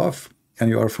from above and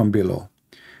you are from below.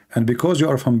 And because you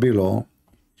are from below,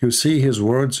 you see his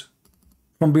words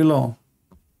from below.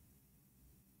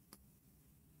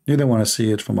 You don't want to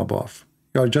see it from above.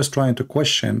 You are just trying to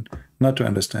question, not to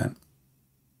understand.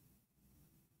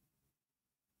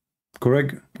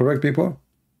 Correct, people?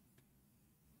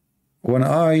 When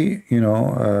I,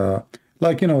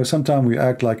 sometimes we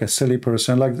act like a silly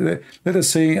person. Like, let us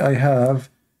say I have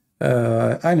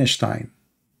Einstein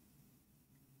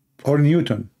or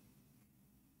Newton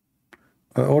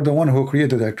or the one who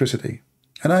created electricity.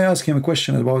 And I ask him a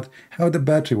question about how the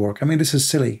battery works. I mean, this is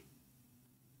silly.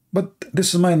 But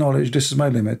this is my knowledge. This is my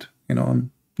limit. You know,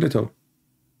 I'm little.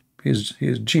 He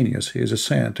is genius. He is a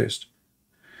scientist.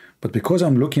 But because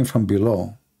I'm looking from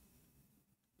below,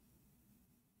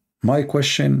 my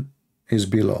question is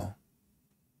below.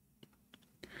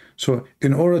 So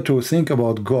in order to think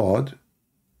about God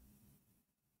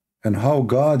and how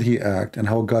God he acts and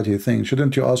how God he thinks,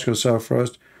 shouldn't you ask yourself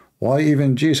first, Why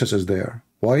even Jesus is there?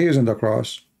 Why he is on the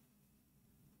cross?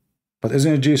 But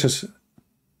isn't it Jesus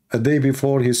a day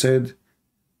before he said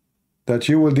that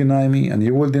you will deny me, and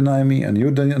you will deny me, and you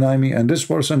deny me, and this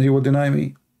person he will deny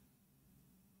me?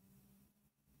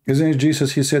 Isn't it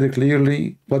Jesus? He said it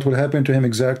clearly what will happen to him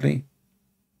exactly.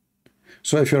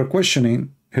 So if you're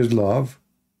questioning his love,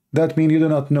 that means you do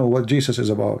not know what Jesus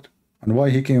is about and why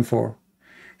he came for.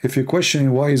 If you're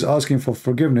questioning why he's asking for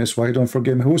forgiveness, why he don't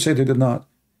forgive him, who said he did not?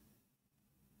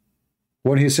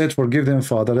 When he said forgive them,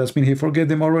 Father, that means he forgave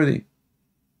them already.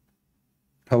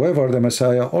 However, the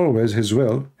Messiah always, his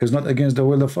will is not against the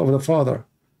will of the Father.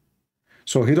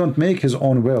 So he don't make his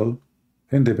own will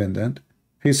independent.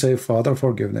 He say, Father,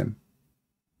 forgive them.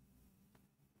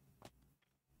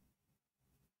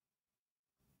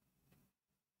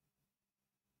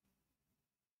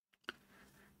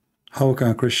 How can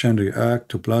a Christian react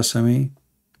to blasphemy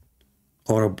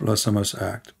or a blasphemous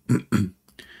act?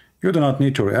 You do not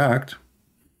need to react.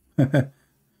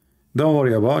 Don't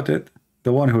worry about it.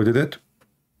 The one who did it,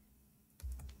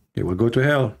 he will go to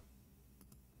hell.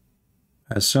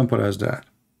 As simple as that.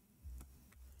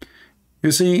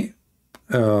 You see,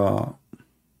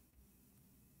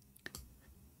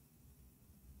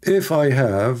 if I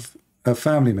have a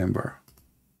family member,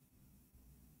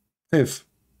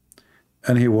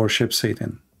 and he worships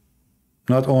Satan,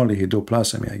 not only he do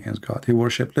blasphemy against God, he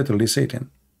worship literally Satan,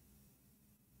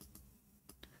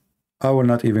 I will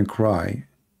not even cry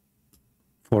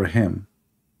for him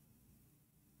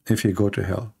if he go to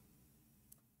hell.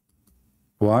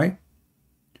 Why?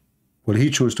 Will he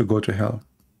choose to go to hell?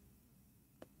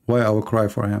 Why I will cry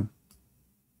for him?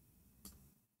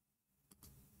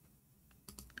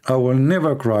 I will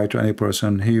never cry to any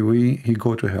person he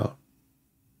go to hell.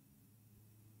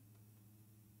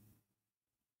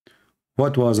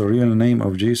 What was the real name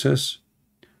of Jesus?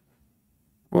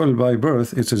 Well, by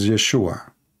birth it is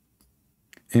Yeshua.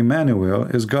 Emmanuel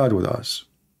is God with us.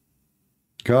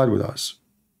 God with us.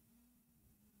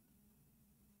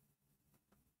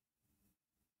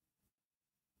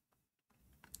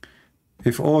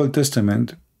 If Old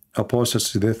Testament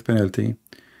apostasy death penalty,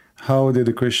 how did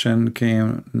the Christian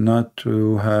came not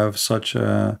to have such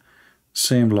a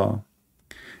same law?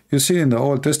 You see, in the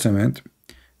Old Testament,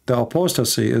 the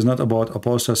apostasy is not about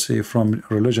apostasy from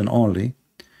religion only.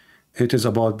 It is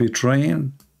about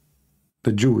betraying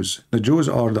the Jews. The Jews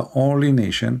are the only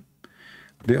nation.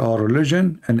 They are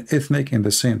religion and ethnic in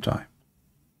the same time.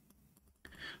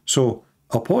 So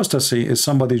apostasy is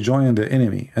somebody joining the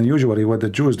enemy. And usually what the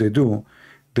Jews they do,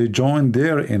 they join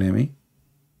their enemy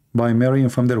by marrying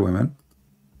from their women,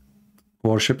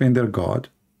 worshiping their God,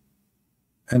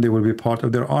 and they will be part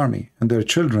of their army. And their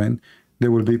children, they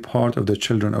will be part of the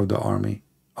children of the army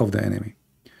of the enemy.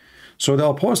 So the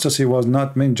apostasy was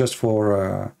not meant just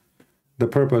for the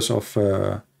purpose of,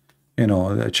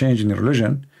 changing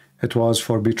religion. It was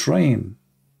for betraying.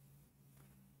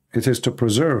 It is to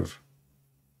preserve.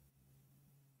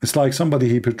 It's like somebody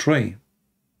he betrayed.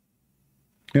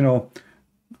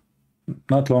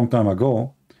 Not long time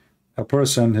ago, a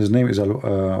person, his name is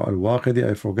Al-Waqidi,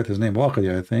 I forget his name,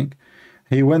 Waqidi, I think.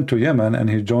 He went to Yemen and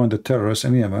he joined the terrorists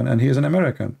in Yemen, and he is an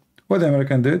American. What the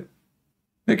American did?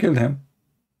 They killed him.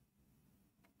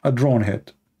 A drone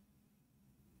hit.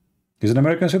 He's an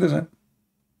American citizen.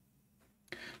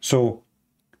 So,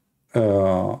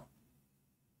 when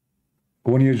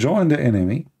you join the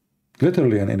enemy,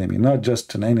 literally an enemy, not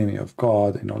just an enemy of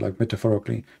God, like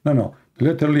metaphorically. No,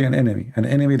 literally an enemy. An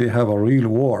enemy, they have a real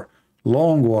war,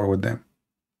 long war with them.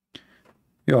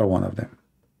 You are one of them.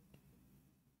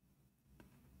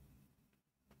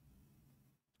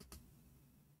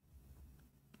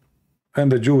 And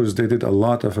the Jews, they did a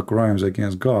lot of crimes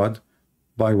against God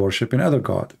by worshiping other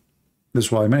God.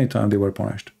 That's why many times they were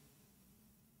punished.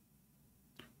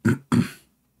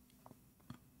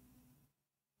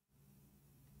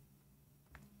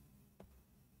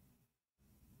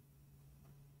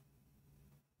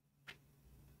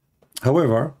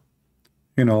 However,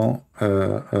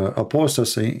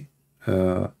 apostasy,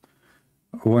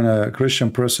 when a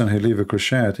Christian person he leaves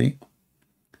Christianity,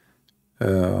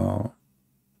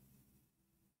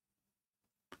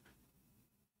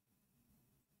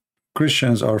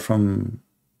 Christians are from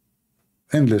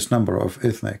endless number of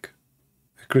ethnic.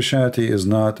 Christianity is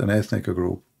not an ethnic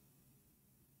group.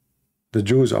 The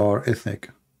Jews are ethnic.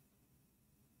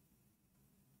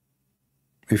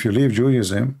 If you leave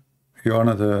Judaism, you are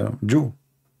not a Jew.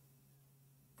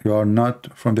 You are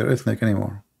not from their ethnic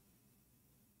anymore.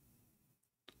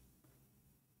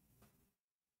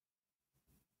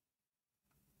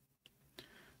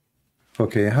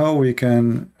 Okay, how we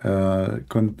can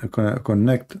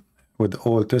connect with the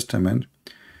Old Testament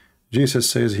Jesus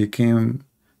says he came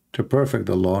to perfect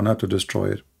the law, not to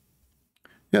destroy it.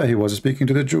 Yeah, he was speaking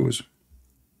to the Jews.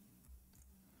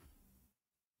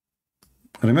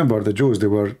 Remember, the Jews, they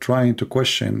were trying to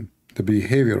question the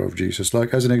behavior of Jesus.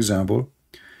 Like, as an example,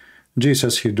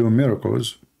 Jesus, he do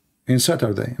miracles in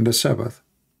Saturday, in the Sabbath.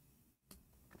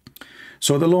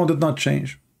 So the law did not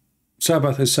change.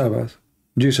 Sabbath is Sabbath.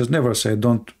 Jesus never said,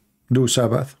 don't do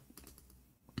Sabbath.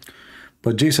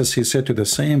 But Jesus, he said to the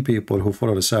same people who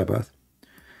follow the Sabbath,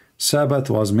 Sabbath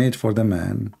was made for the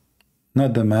man,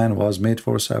 not the man was made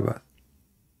for Sabbath.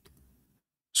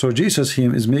 So Jesus, he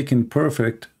is making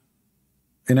perfect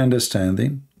in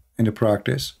understanding, in the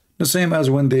practice, the same as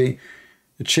when they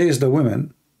chase the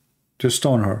women to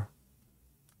stone her.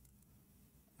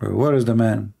 Where is the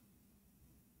man?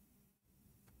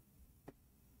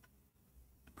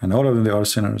 And all of them, they are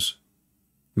sinners.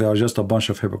 They are just a bunch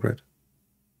of hypocrites.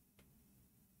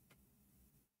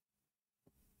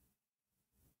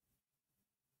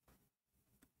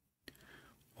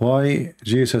 Why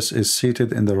Jesus is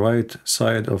seated in the right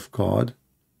side of God?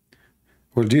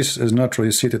 Well, Jesus is not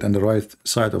really seated on the right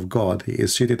side of God. He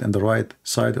is seated on the right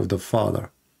side of the Father.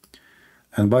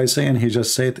 And by saying he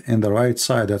just sat in the right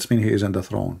side, that means he is on the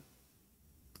throne.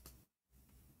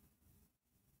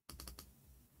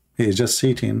 He is just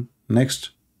sitting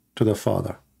next to the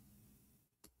Father.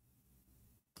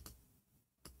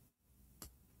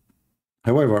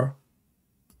 However,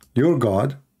 your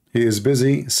God, he is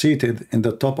busy seated in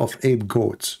the top of 8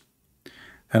 goats.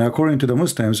 And according to the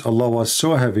Muslims, Allah was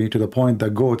so heavy to the point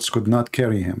that goats could not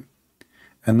carry him.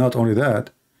 And not only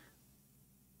that,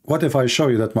 what if I show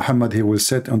you that Muhammad, he will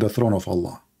sit on the throne of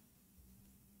Allah?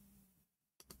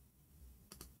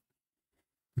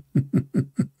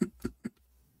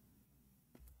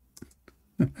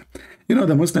 You know,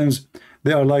 the Muslims,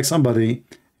 they are like somebody,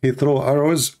 he throw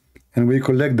arrows and we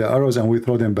collect the arrows and we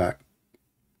throw them back.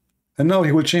 And now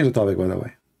he will change the topic, by the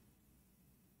way.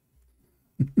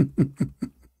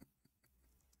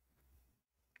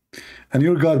 And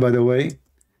your God, by the way,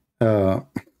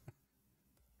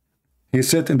 he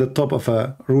sat in the top of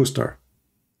a rooster.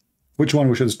 Which one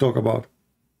we should talk about?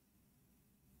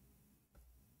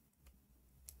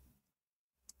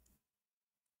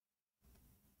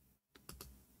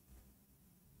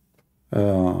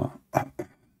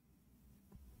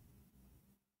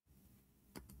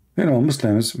 You know,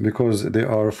 Muslims, because they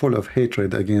are full of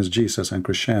hatred against Jesus and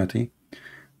Christianity,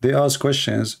 they ask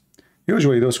questions.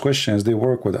 Usually those questions, they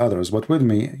work with others. But with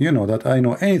me, you know that I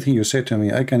know anything you say to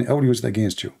me, I will use it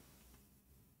against you.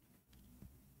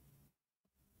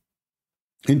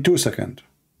 In 2 seconds.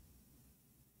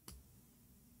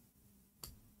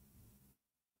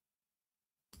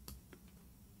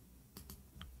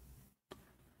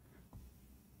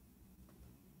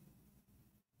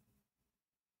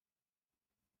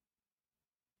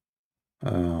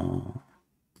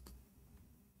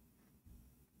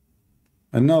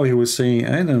 And now he was saying,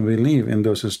 I don't believe in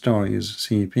those stories,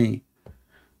 CP.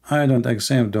 I don't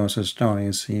accept those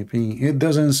stories, CP. It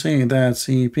doesn't say that,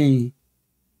 CP.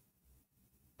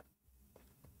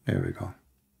 There we go.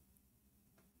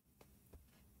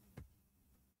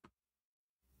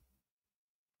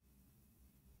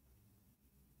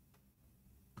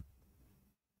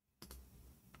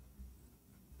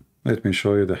 Let me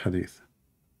show you the hadith.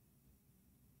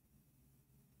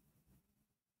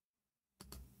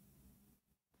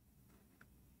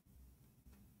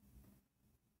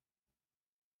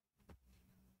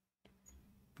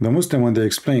 The Muslim, when they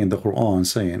explain the Quran,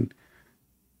 saying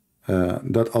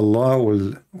that Allah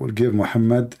will give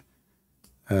Muhammad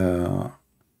a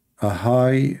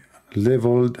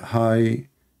high-leveled, high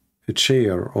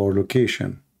chair or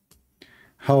location.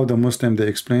 How the Muslim, they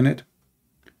explain it?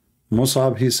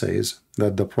 Mus'ab, he says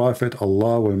that the Prophet,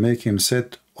 Allah will make him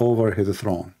sit over his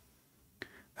throne.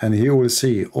 And he will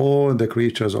see all the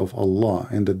creatures of Allah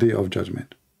in the day of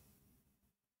judgment.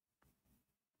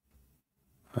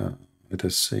 Let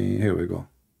us see, here we go.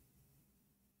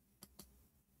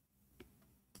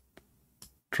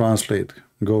 Translate,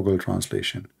 Google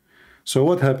translation. So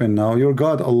what happened now? Your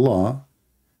God Allah,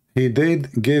 he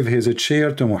did give his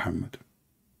chair to Muhammad.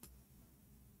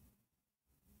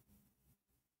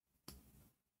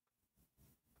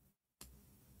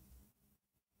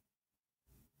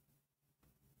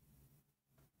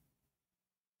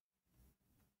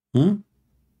 Hmm?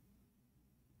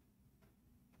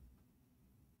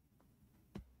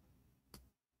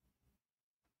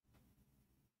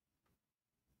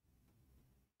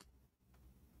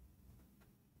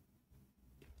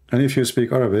 And if you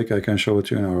speak Arabic, I can show it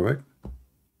to you in Arabic.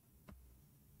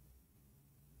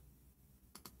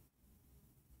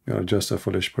 You are just a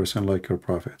foolish person like your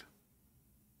prophet.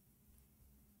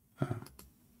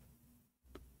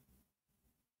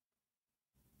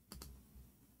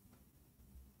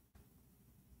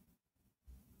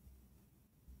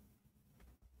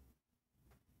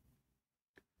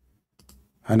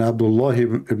 عن عبد الله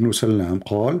بن سلام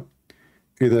قال: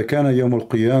 إذا كان يوم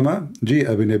القيامة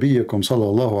جيء بنبيكم صلى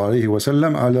الله عليه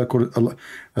وسلم على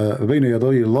بين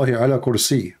يدي الله على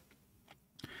كرسي،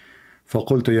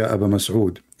 فقلت يا أبا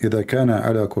مسعود إذا كان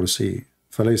على كرسي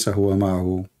فليس هو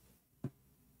معه.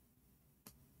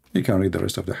 You can read the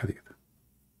rest of the hadith.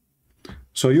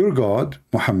 So your God,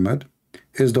 Muhammad,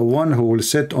 is the one who will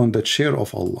sit on the chair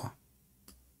of Allah.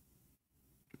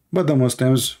 But the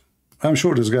Muslims, I'm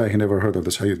sure this guy, he never heard of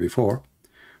this hadith before,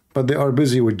 but they are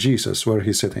busy with Jesus where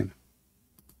he's sitting.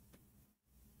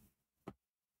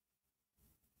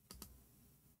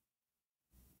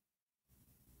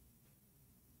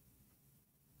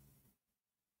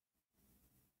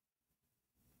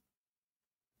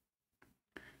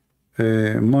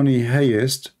 Money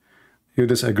Hayest, you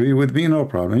disagree with me? No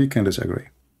problem, you can disagree.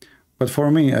 But for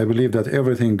me, I believe that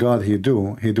everything God he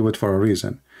do it for a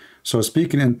reason. So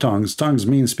speaking in tongues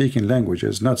means speaking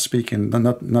languages, not speaking,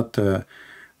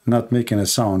 not making a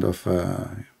sound of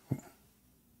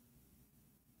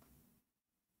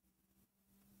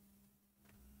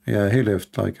yeah, he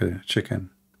left like a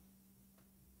chicken.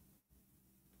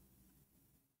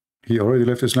 He already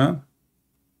left Islam?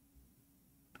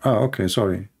 Ah, okay,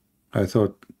 sorry. I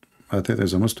thought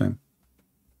he's a Muslim.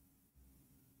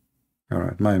 All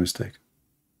right, my mistake.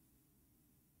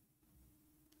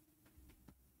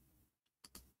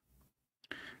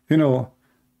 You know,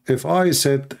 if I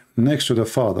sit next to the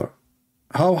Father,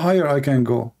 how higher I can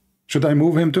go? Should I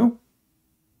move him too?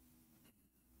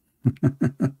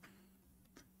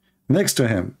 Next to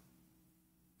him.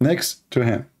 Next to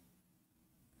him.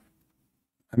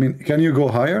 I mean, can you go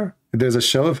higher? There's a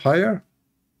shelf higher?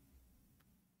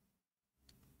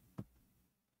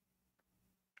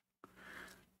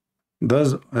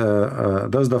 Does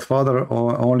the Father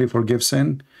only forgive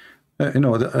sin?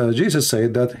 Jesus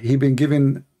said that he been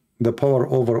given the power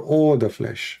over all the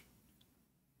flesh.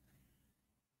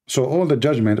 So all the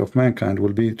judgment of mankind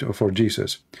will be for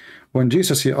Jesus. When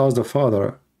Jesus, he asked the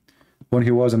Father, when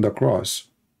he was on the cross,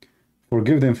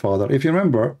 forgive them, Father. If you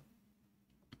remember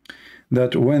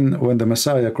that when the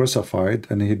Messiah crucified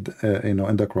and he in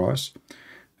the cross,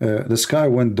 the sky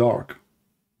went dark.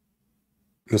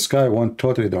 The sky went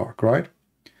totally dark, right?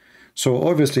 So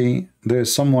obviously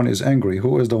there's someone is angry.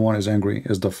 Who is the one is angry?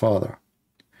 Is the Father.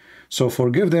 So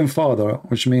forgive them, Father,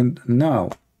 which means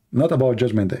now, not about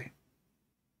Judgment Day.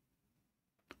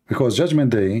 Because Judgment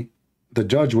Day, the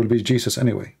judge will be Jesus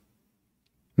anyway.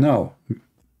 Now,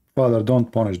 Father,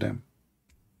 don't punish them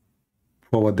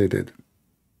for what they did.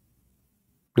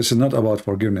 This is not about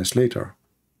forgiveness later.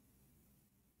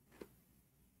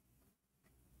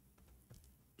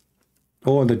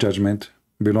 All the judgment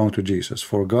belong to Jesus.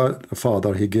 For God the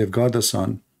Father, he gave God the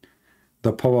Son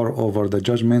the power over the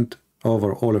judgment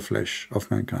over all the flesh of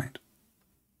mankind.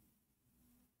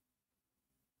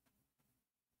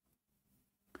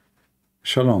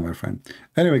 Shalom, my friend.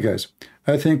 Anyway, guys,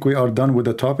 I think we are done with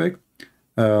the topic.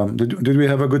 Did we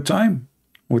have a good time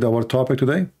with our topic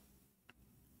today?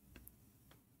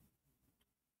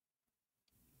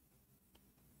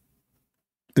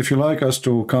 If you like us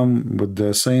to come with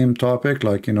the same topic,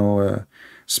 like,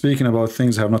 speaking about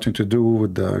things that have nothing to do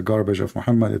with the garbage of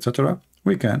Muhammad, etc.,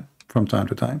 we can from time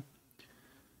to time.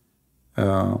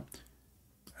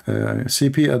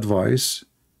 CP advice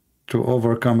to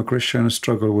overcome a Christian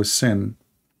struggle with sin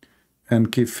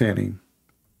and keep failing.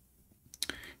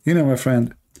 My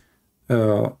friend,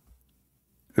 the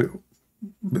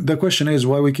question is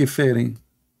why we keep failing.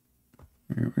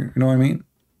 You know what I mean?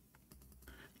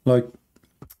 Like,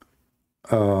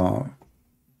 I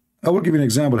will give you an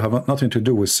example have nothing to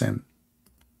do with sin.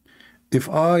 If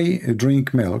I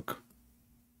drink milk,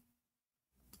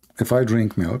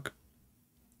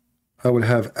 I will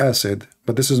have acid,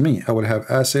 but this is me. I will have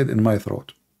acid in my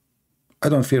throat. I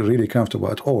don't feel really comfortable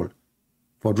at all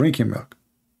for drinking milk.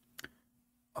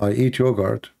 I eat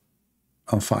yogurt,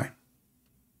 I'm fine.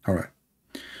 All right.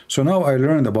 So now I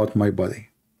learned about my body.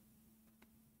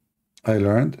 I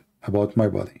learned about my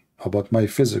body, about my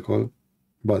physical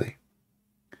body.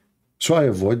 So I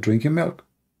avoid drinking milk.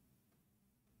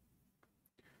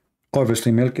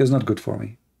 Obviously, milk is not good for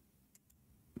me.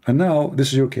 And now, this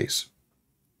is your case.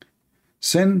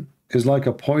 Sin is like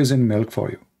a poison milk for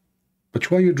you.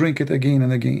 But why you drink it again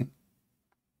and again?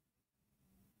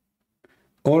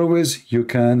 Always you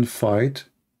can fight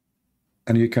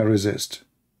and you can resist.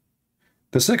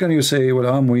 The second you say, well,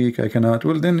 I'm weak, I cannot,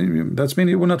 well, then that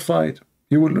means you will not fight.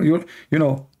 You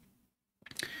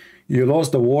You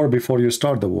lost the war before you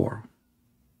start the war.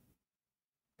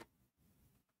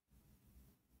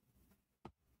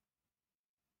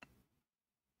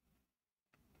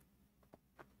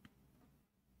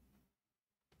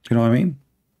 You know what I mean?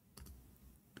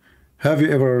 Have you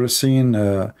ever seen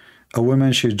a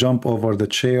woman, she jumped over the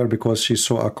chair because she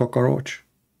saw a cockroach?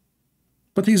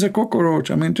 But he's a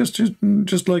cockroach. I mean,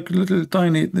 just like a little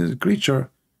tiny creature.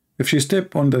 If she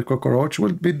step on the cockroach,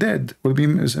 will be dead, will be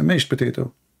a mashed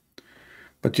potato.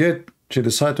 But yet she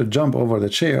decided to jump over the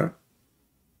chair,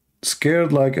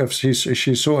 scared like if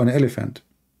she saw an elephant.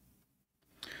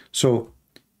 So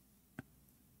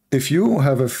if you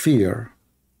have a fear,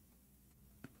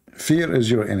 fear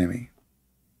is your enemy.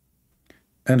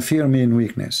 And fear means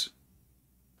weakness.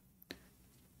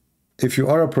 If you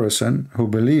are a person who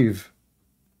believe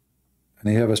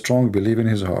and you have a strong belief in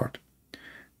his heart,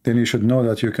 then you should know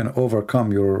that you can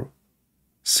overcome your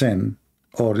sin,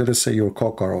 or let us say your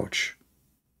cockroach.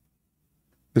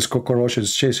 This cockroach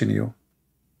is chasing you.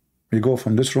 You go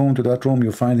from this room to that room,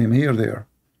 you find him here, there.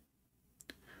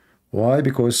 Why?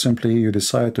 Because simply you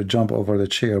decide to jump over the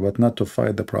chair, but not to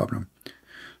fight the problem.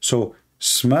 So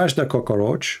smash the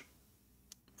cockroach,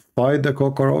 fight the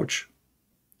cockroach,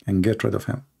 and get rid of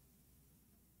him.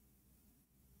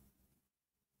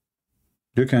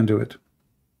 You can do it.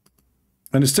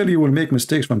 And still you will make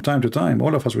mistakes from time to time.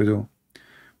 All of us will do.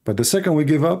 But the second we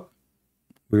give up,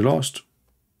 we lost.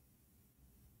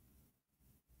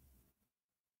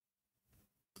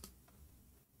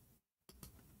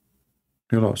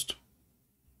 You lost.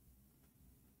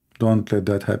 Don't let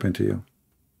that happen to you.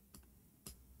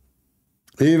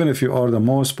 Even if you are the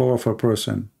most powerful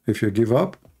person, if you give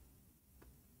up,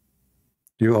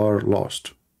 you are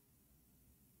lost.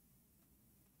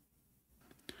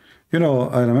 You know,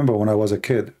 I remember when I was a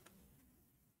kid,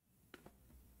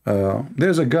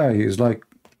 there's a guy, he's like,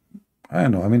 I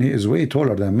don't know, I mean, he is way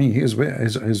taller than me. He's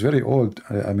very old,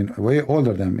 I mean, way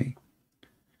older than me.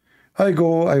 I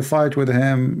go, I fight with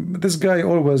him. This guy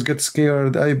always gets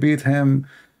scared. I beat him.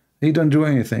 He don't do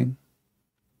anything.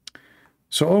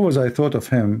 So always I thought of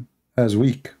him as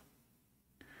weak.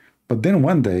 But then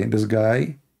one day, this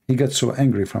guy, he got so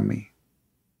angry from me.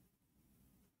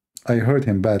 I hurt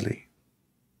him badly.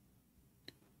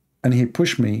 And he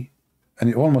pushed me, and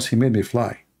he made me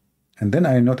fly. And then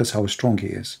I noticed how strong he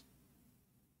is.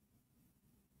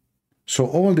 So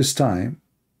all this time,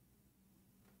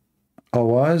 I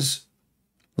was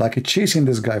like chasing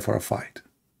this guy for a fight.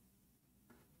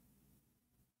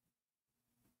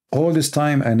 All this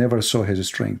time, I never saw his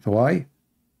strength. Why?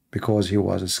 Because he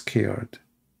was scared.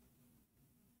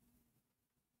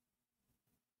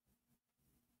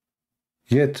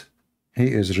 Yet,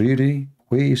 he is really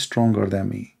way stronger than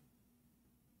me.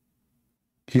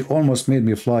 He almost made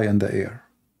me fly in the air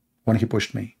when he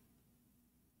pushed me.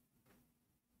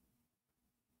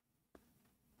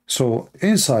 So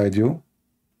inside you,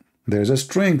 there's a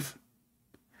strength,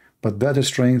 but that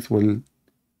strength will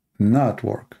not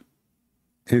work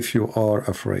if you are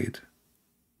afraid.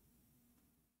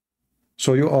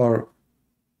 So you are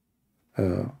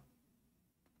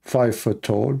 5 foot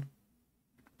tall.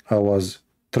 I was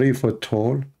 3 foot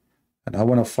tall, and I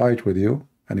want to fight with you,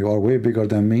 and you are way bigger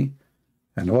than me,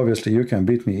 and obviously you can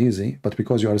beat me easy, but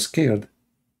because you are scared,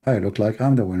 I look like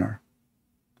I'm the winner,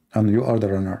 and you are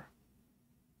the runner.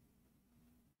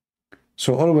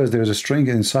 So always there's a strength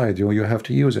inside you, you have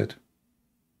to use it.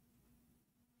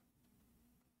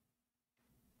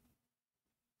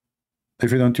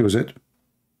 If you don't use it,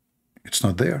 it's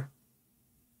not there.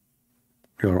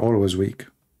 You are always weak.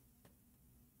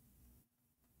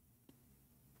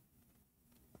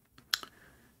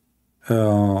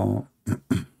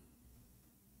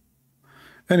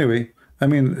 Anyway, I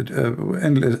mean,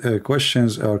 endless,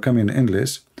 questions are coming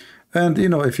endless. And, you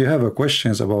know, if you have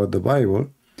questions about the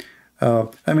Bible,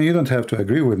 I mean, you don't have to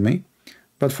agree with me.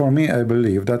 But for me, I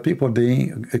believe that people,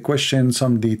 they question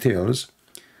some details,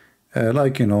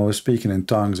 like, you know, speaking in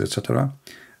tongues, etc.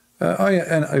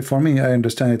 For me, I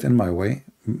understand it in my way.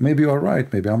 Maybe you're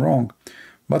right, maybe I'm wrong.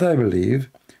 But I believe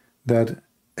that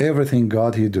everything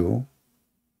God He do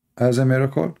as a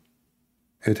miracle,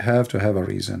 it have to have a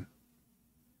reason.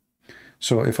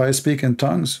 So if I speak in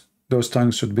tongues, those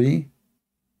tongues should be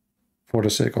for the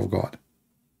sake of God,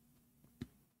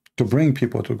 to bring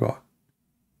people to God,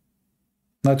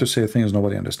 not to say things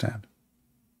nobody understands.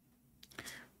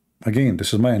 Again,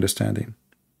 this is my understanding.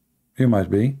 You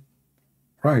might be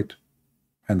right,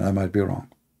 and I might be wrong.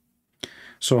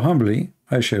 So humbly,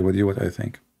 I share with you what I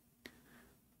think.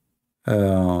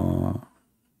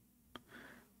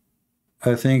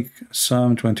 I think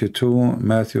Psalm 22,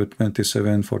 Matthew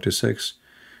 27:46,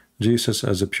 Jesus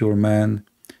as a pure man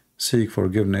seek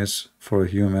forgiveness for a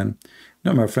human.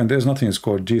 No, my friend, there's nothing that's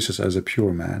called Jesus as a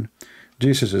pure man.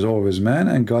 Jesus is always man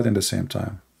and God in the same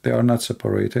time. They are not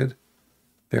separated.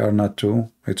 They are not two.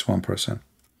 It's one person.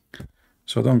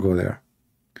 So don't go there.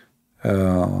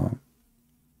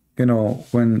 You know,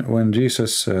 when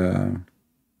Jesus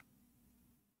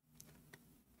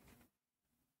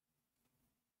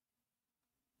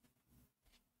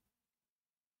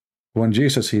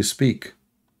he speak,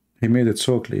 he made it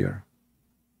so clear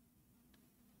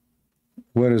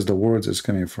where is the words is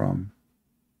coming from.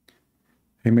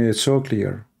 He made it so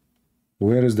clear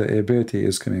where is the ability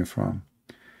is coming from.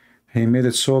 He made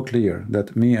it so clear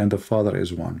that me and the Father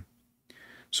is one.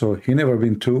 So he never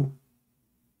been two.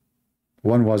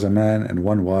 One was a man and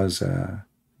one was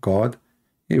God.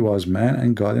 He was man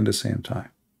and God in the same time.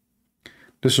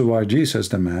 This is why Jesus,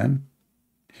 the man,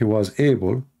 he was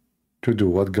able to do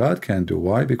what God can do.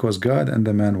 Why? Because God and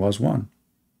the man was one,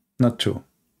 not two.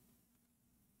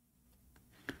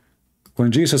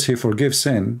 When Jesus, he forgives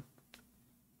sin,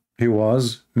 he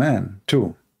was man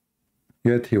too,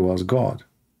 yet he was God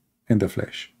in the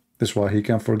flesh. That's why he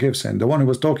can forgive sin. The one who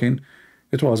was talking,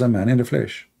 it was a man in the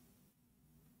flesh.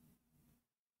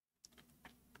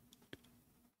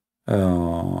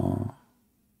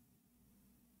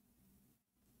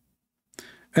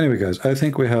 Anyway, guys, I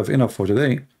think we have enough for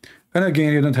today. And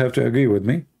again, you don't have to agree with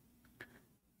me.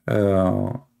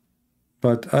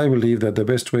 But I believe that the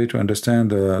best way to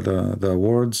understand the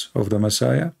words of the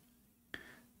Messiah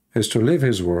is to live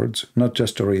his words, not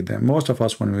just to read them. Most of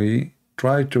us, when we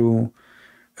try to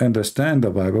understand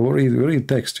the Bible, we read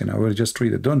text, you know, we just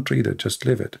read it. Don't read it, just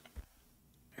live it.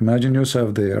 Imagine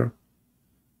yourself there.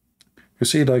 You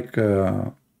see, like,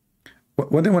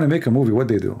 when they want to make a movie, what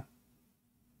they do?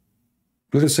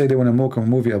 Let us say they want to make a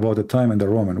movie about the time in the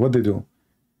Roman. What they do?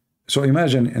 So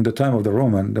imagine in the time of the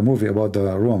Roman, the movie about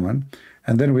the Roman,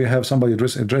 and then we have somebody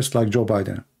dressed like Joe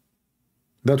Biden.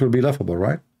 That would be laughable,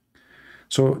 right?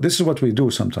 So this is what we do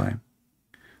sometimes.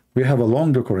 We have a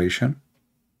long decoration.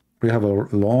 We have a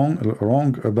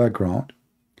wrong background.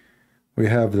 We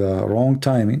have the wrong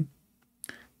timing.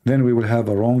 Then we will have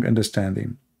a wrong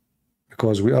understanding,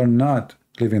 because we are not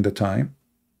living the time.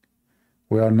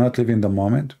 We are not living the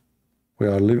moment. We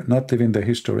are not living the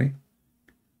history.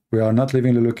 We are not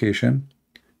living the location.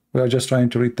 We are just trying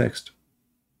to read text.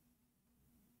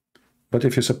 But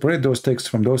if you separate those texts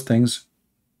from those things,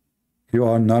 you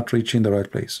are not reaching the right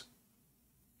place.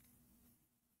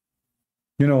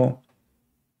 You know,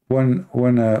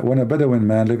 when a Bedouin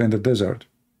man live in the desert,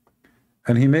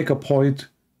 and he make a point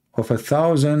of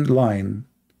 1,000 line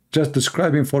just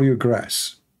describing for you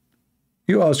grass,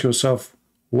 you ask yourself,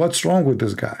 what's wrong with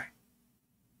this guy?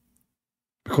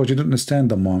 Because you don't understand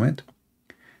the moment,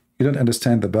 you don't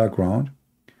understand the background,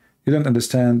 you don't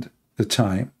understand the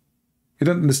time, you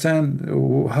don't understand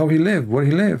how he lived, where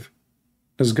he lived.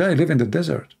 This guy lived in the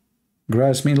desert.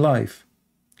 Grass mean life.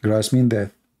 Grass mean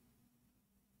death.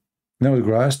 No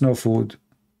grass, no food.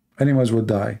 Animals would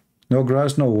die. No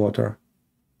grass, no water.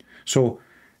 So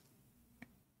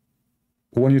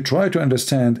when you try to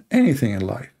understand anything in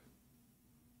life,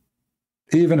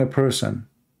 even a person,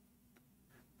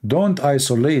 don't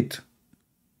isolate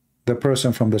the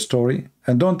person from the story,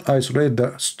 and don't isolate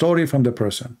the story from the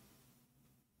person.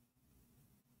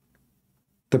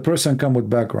 The person comes with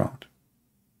background,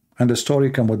 and the story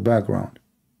comes with background.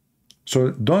 So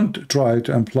don't try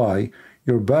to imply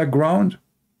your background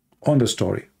on the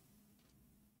story.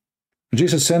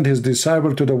 Jesus sent his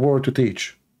disciples to the world to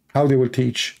teach. How they will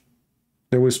teach?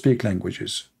 They will speak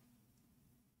languages.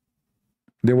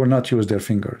 They will not use their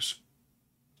fingers.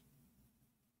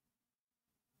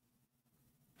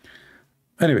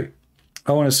 Anyway,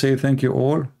 I want to say thank you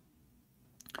all.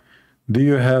 Do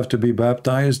you have to be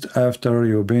baptized after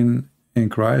you've been in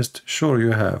Christ? Sure,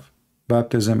 you have.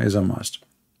 Baptism is a must.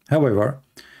 However,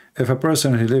 if a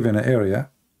person who lives in an area,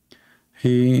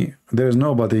 there's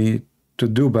nobody to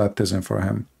do baptism for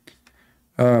him.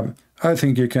 I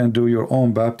think you can do your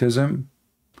own baptism,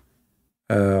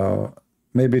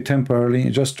 maybe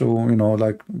temporarily, just to, you know,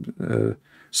 like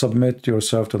submit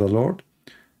yourself to the Lord.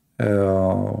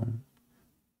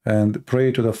 And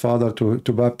pray to the Father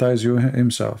to baptize you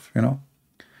himself, you know.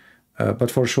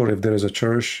 But for sure, if there is a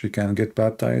church, you can get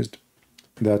baptized.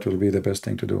 That will be the best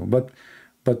thing to do.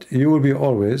 But you will be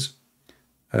always,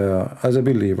 as a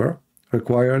believer,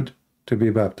 required to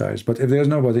be baptized. But if there's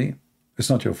nobody,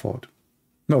 it's not your fault.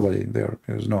 Nobody there.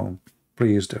 There's no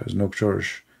priest, there's no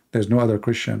church, there's no other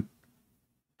Christian.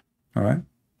 All right?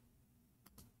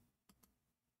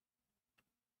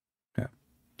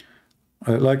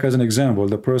 Like as an example,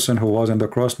 the person who was on the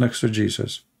cross next to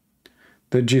Jesus,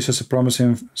 Did Jesus promise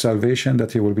him salvation,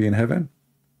 that he will be in heaven?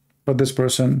 But this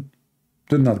person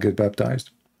did not get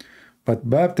baptized. But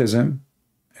baptism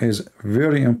is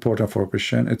very important for a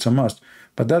Christian. It's a must.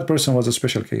 But that person was a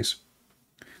special case.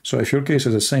 So if your case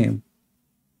is the same,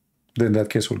 then that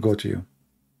case will go to you.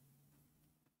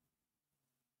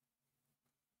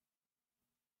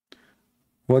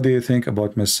 What do you think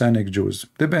about Messianic Jews?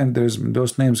 Depend.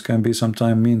 Those names can be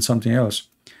sometimes mean something else.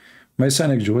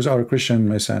 Messianic Jews are Christian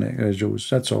Messianic Jews.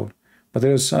 That's all. But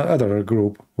there is another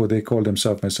group who they call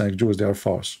themselves Messianic Jews. They are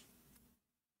false.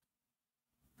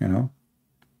 You know,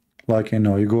 like, you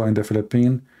know, you go in the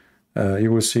Philippines,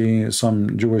 you will see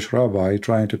some Jewish rabbi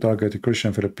trying to target the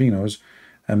Christian Filipinos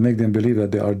and make them believe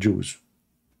that they are Jews.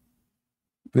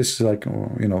 This is like,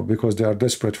 you know, because they are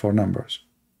desperate for numbers.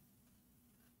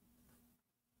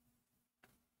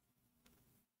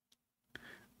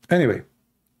 Anyway,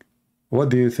 what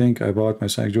do you think about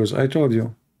Messianic Jews? I told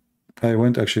you, I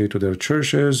went actually to their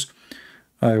churches.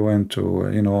 I went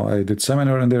to, you know, I did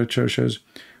seminar in their churches.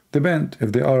 Depend.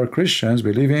 If they are Christians,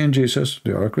 believing in Jesus,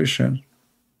 they are Christians.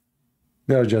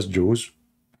 They are just Jews,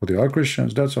 but they are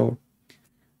Christians, that's all.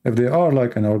 If they are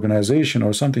like an organization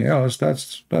or something else,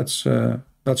 that's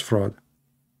fraud.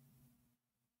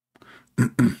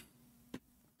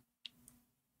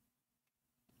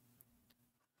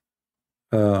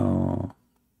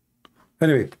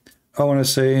 Anyway, I want to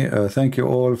say thank you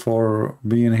all for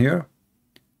being here.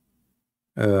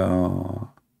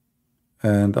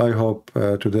 And I hope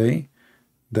today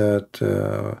that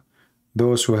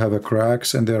those who have a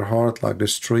cracks in their heart like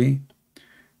this tree,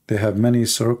 they have many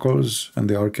circles and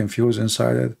they are confused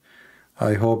inside it.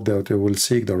 I hope that they will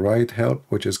seek the right help,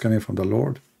 which is coming from the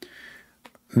Lord.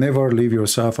 Never leave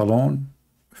yourself alone.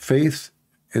 Faith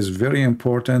is very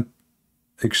important,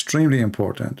 extremely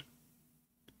important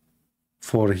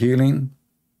for healing,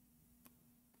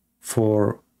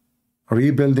 for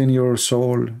rebuilding your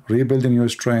soul, rebuilding your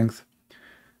strength.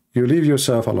 You leave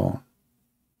yourself alone,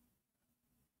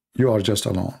 you are just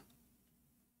alone.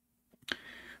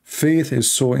 Faith is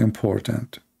so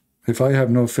important. If I have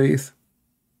no faith,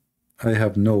 I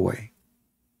have no way.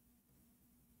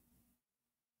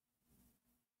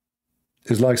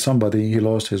 It's like somebody, he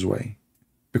lost his way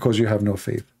because you have no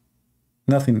faith.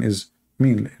 Nothing is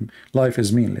meaningless. Life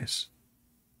is meaningless.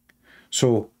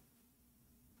 So,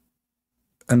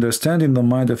 understanding the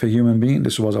mind of a human being,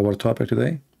 this was our topic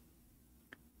today.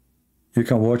 You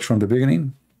can watch from the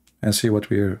beginning and see what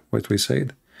we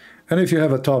said. And if you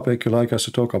have a topic you like us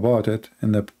to talk about it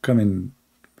in the coming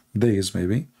days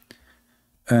maybe,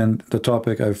 and the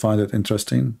topic I find it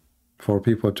interesting for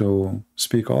people to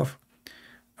speak of,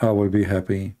 I will be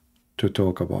happy to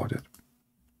talk about it.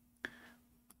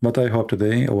 But I hope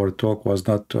today our talk was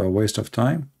not a waste of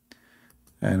time,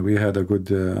 and we had a good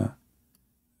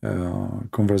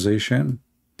conversation.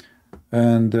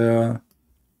 And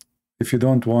if you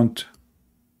don't want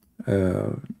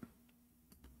to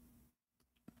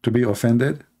be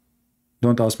offended,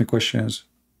 don't ask me questions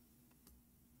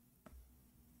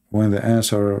when the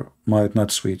answer might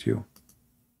not suit you.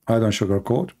 I don't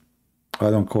sugarcoat. I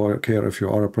don't care if you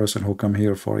are a person who come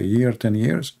here for a year, 10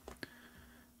 years.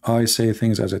 I say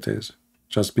things as it is.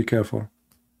 Just be careful.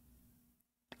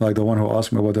 Like the one who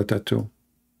asked me about the tattoo.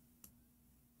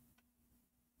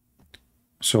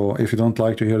 So if you don't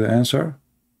like to hear the answer,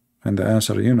 and the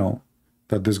answer, you know,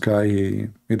 that this guy, he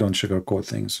don't sugarcoat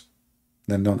things,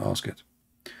 then don't ask it.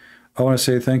 I want to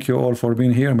say thank you all for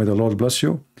being here. May the Lord bless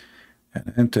you.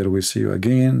 And until we see you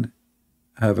again,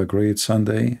 have a great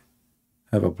Sunday.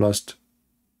 Have a blessed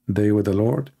day with the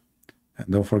Lord. And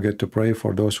don't forget to pray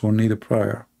for those who need a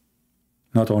prayer.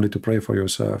 Not only to pray for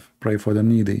yourself, pray for the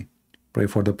needy, pray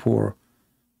for the poor,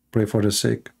 pray for the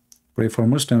sick, pray for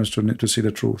Muslims to see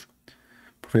the truth.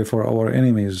 Pray for our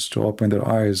enemies to open their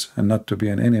eyes and not to be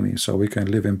an enemy, so we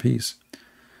can live in peace.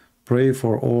 Pray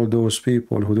for all those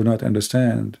people who do not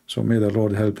understand, so may the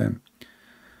Lord help them.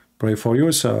 Pray for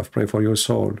yourself, pray for your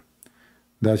soul,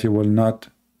 that you will not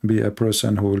be a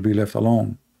person who will be left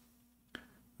alone.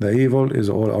 The evil is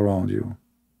all around you,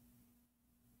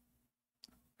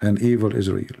 and evil is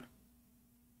real.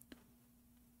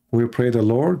 We pray the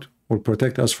Lord will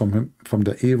protect us from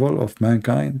the evil of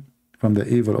mankind, from the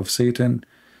evil of Satan,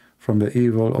 from the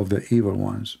evil of the evil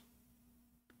ones.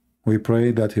 We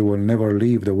pray that he will never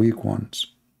leave the weak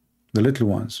ones, the little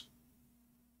ones,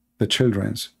 the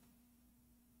children's.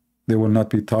 They will not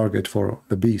be target for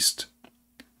the beast.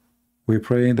 We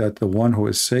pray that the one who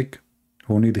is sick,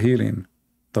 who need healing,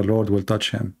 the Lord will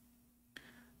touch him.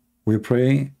 We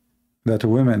pray that a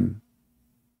woman,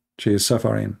 she is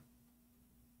suffering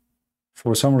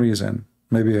for some reason,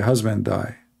 maybe a husband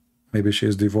died, maybe she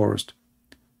is divorced,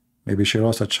 Maybe she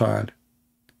lost a child.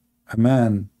 A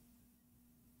man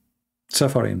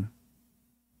suffering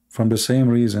from the same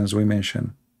reasons we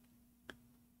mentioned.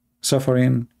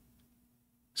 Suffering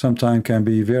sometimes can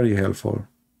be very helpful.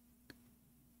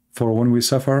 For when we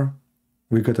suffer,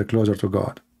 we get closer to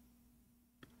God.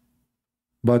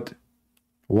 But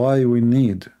why we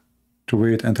need to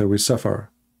wait until we suffer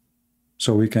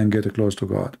so we can get close to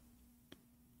God?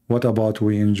 What about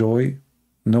we enjoy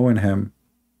knowing Him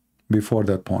before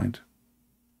that point?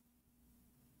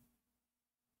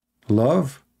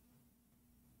 Love,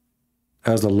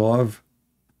 as the love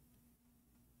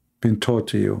been taught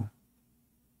to you.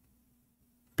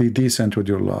 Be decent with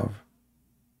your love.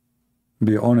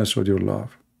 Be honest with your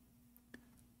love.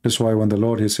 That's why when the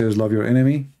Lord, He says, love your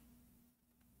enemy,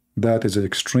 that is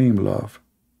extreme love.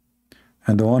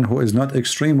 And the one who is not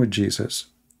extreme with Jesus,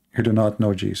 he do not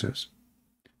know Jesus.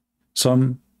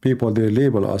 Some people, they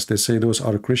label us, they say those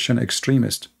are Christian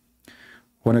extremists.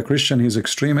 When a Christian is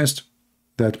extremist,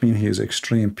 that means he is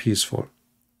extreme peaceful,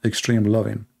 extreme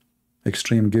loving,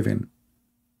 extreme giving,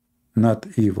 not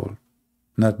evil,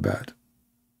 not bad.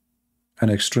 An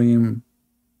extreme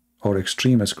or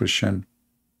extremist Christian,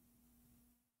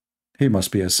 he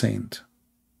must be a saint.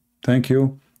 Thank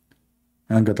you,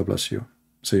 and God bless you.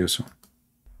 See you soon.